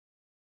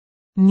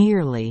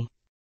 nearly,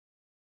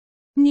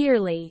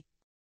 nearly,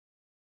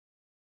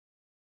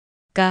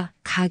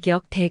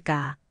 가격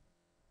대가.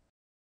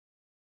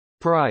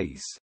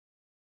 price,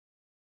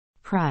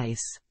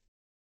 price,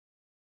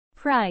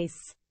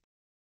 price,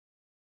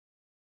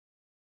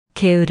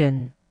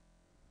 게으른.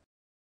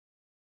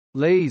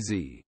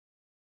 lazy,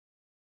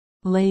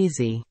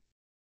 lazy,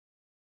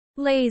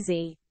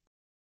 lazy,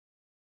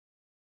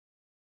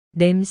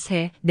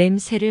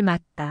 냄새를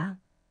맡다.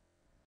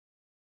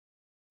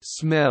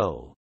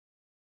 smell,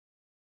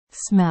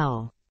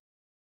 smell,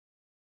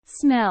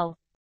 smell,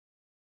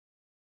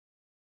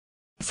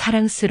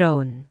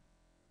 사랑스러운,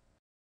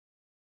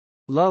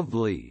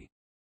 lovely,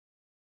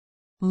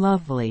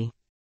 lovely,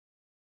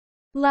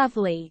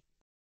 lovely,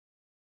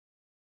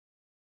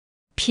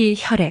 피,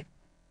 혈액,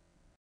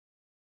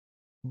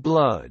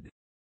 blood,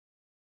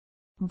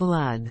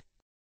 blood,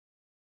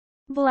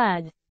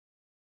 blood,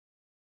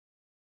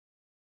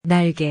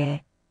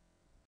 날개,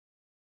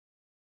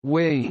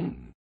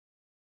 wing,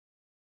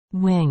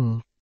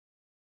 wing,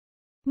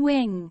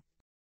 wing,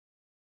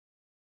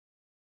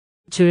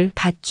 줄,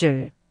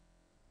 밧줄,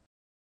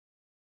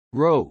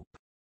 rope,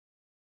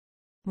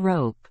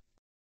 rope,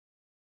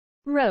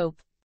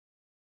 rope,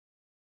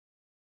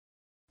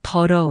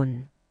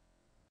 더러운,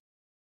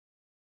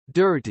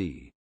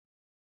 dirty,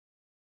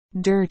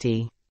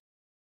 dirty,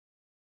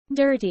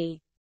 dirty,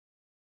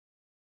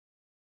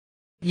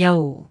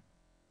 여우,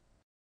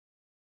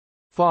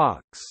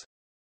 fox,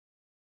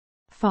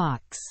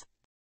 fox,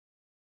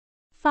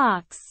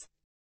 fox,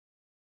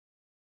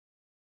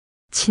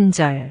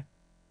 친절,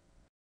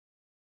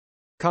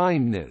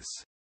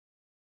 kindness,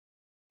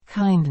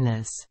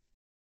 kindness,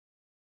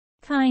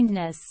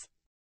 kindness,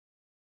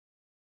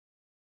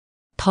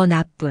 더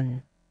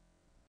나쁜,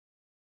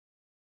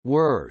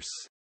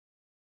 worse,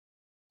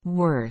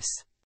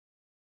 worse,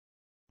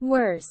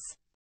 worse,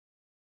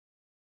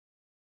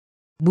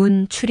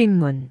 문,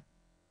 출입문,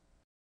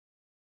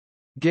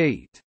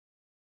 gate,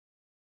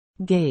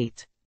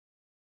 gate,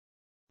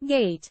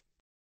 gate,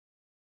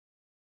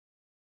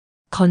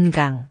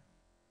 건강,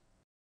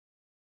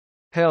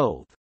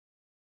 health,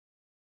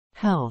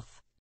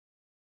 health,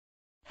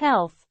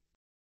 health,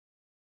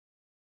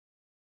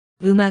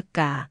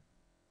 음악가,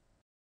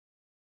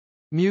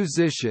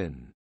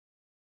 musician,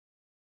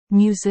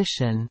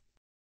 musician,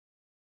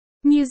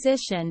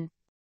 musician,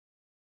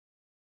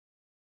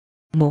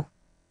 목,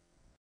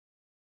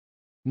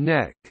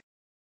 neck,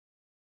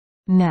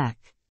 neck,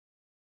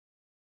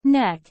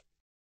 neck,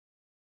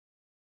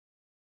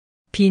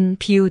 빈,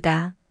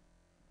 비우다,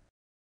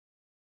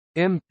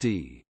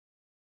 empty,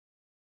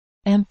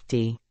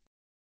 empty,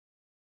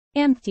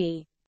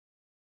 empty,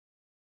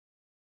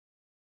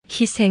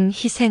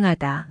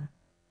 희생하다,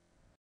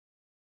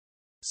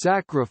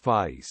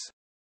 sacrifice,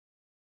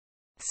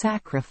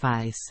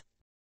 sacrifice,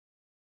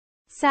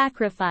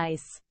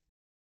 sacrifice,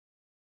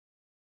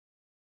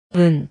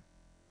 은,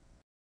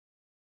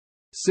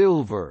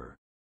 silver,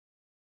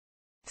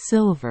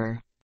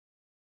 silver,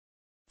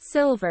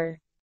 silver,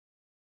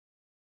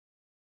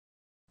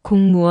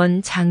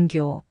 공무원,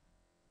 장교,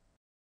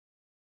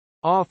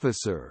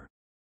 officer,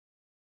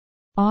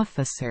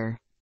 officer.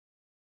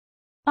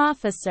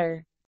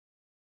 officer.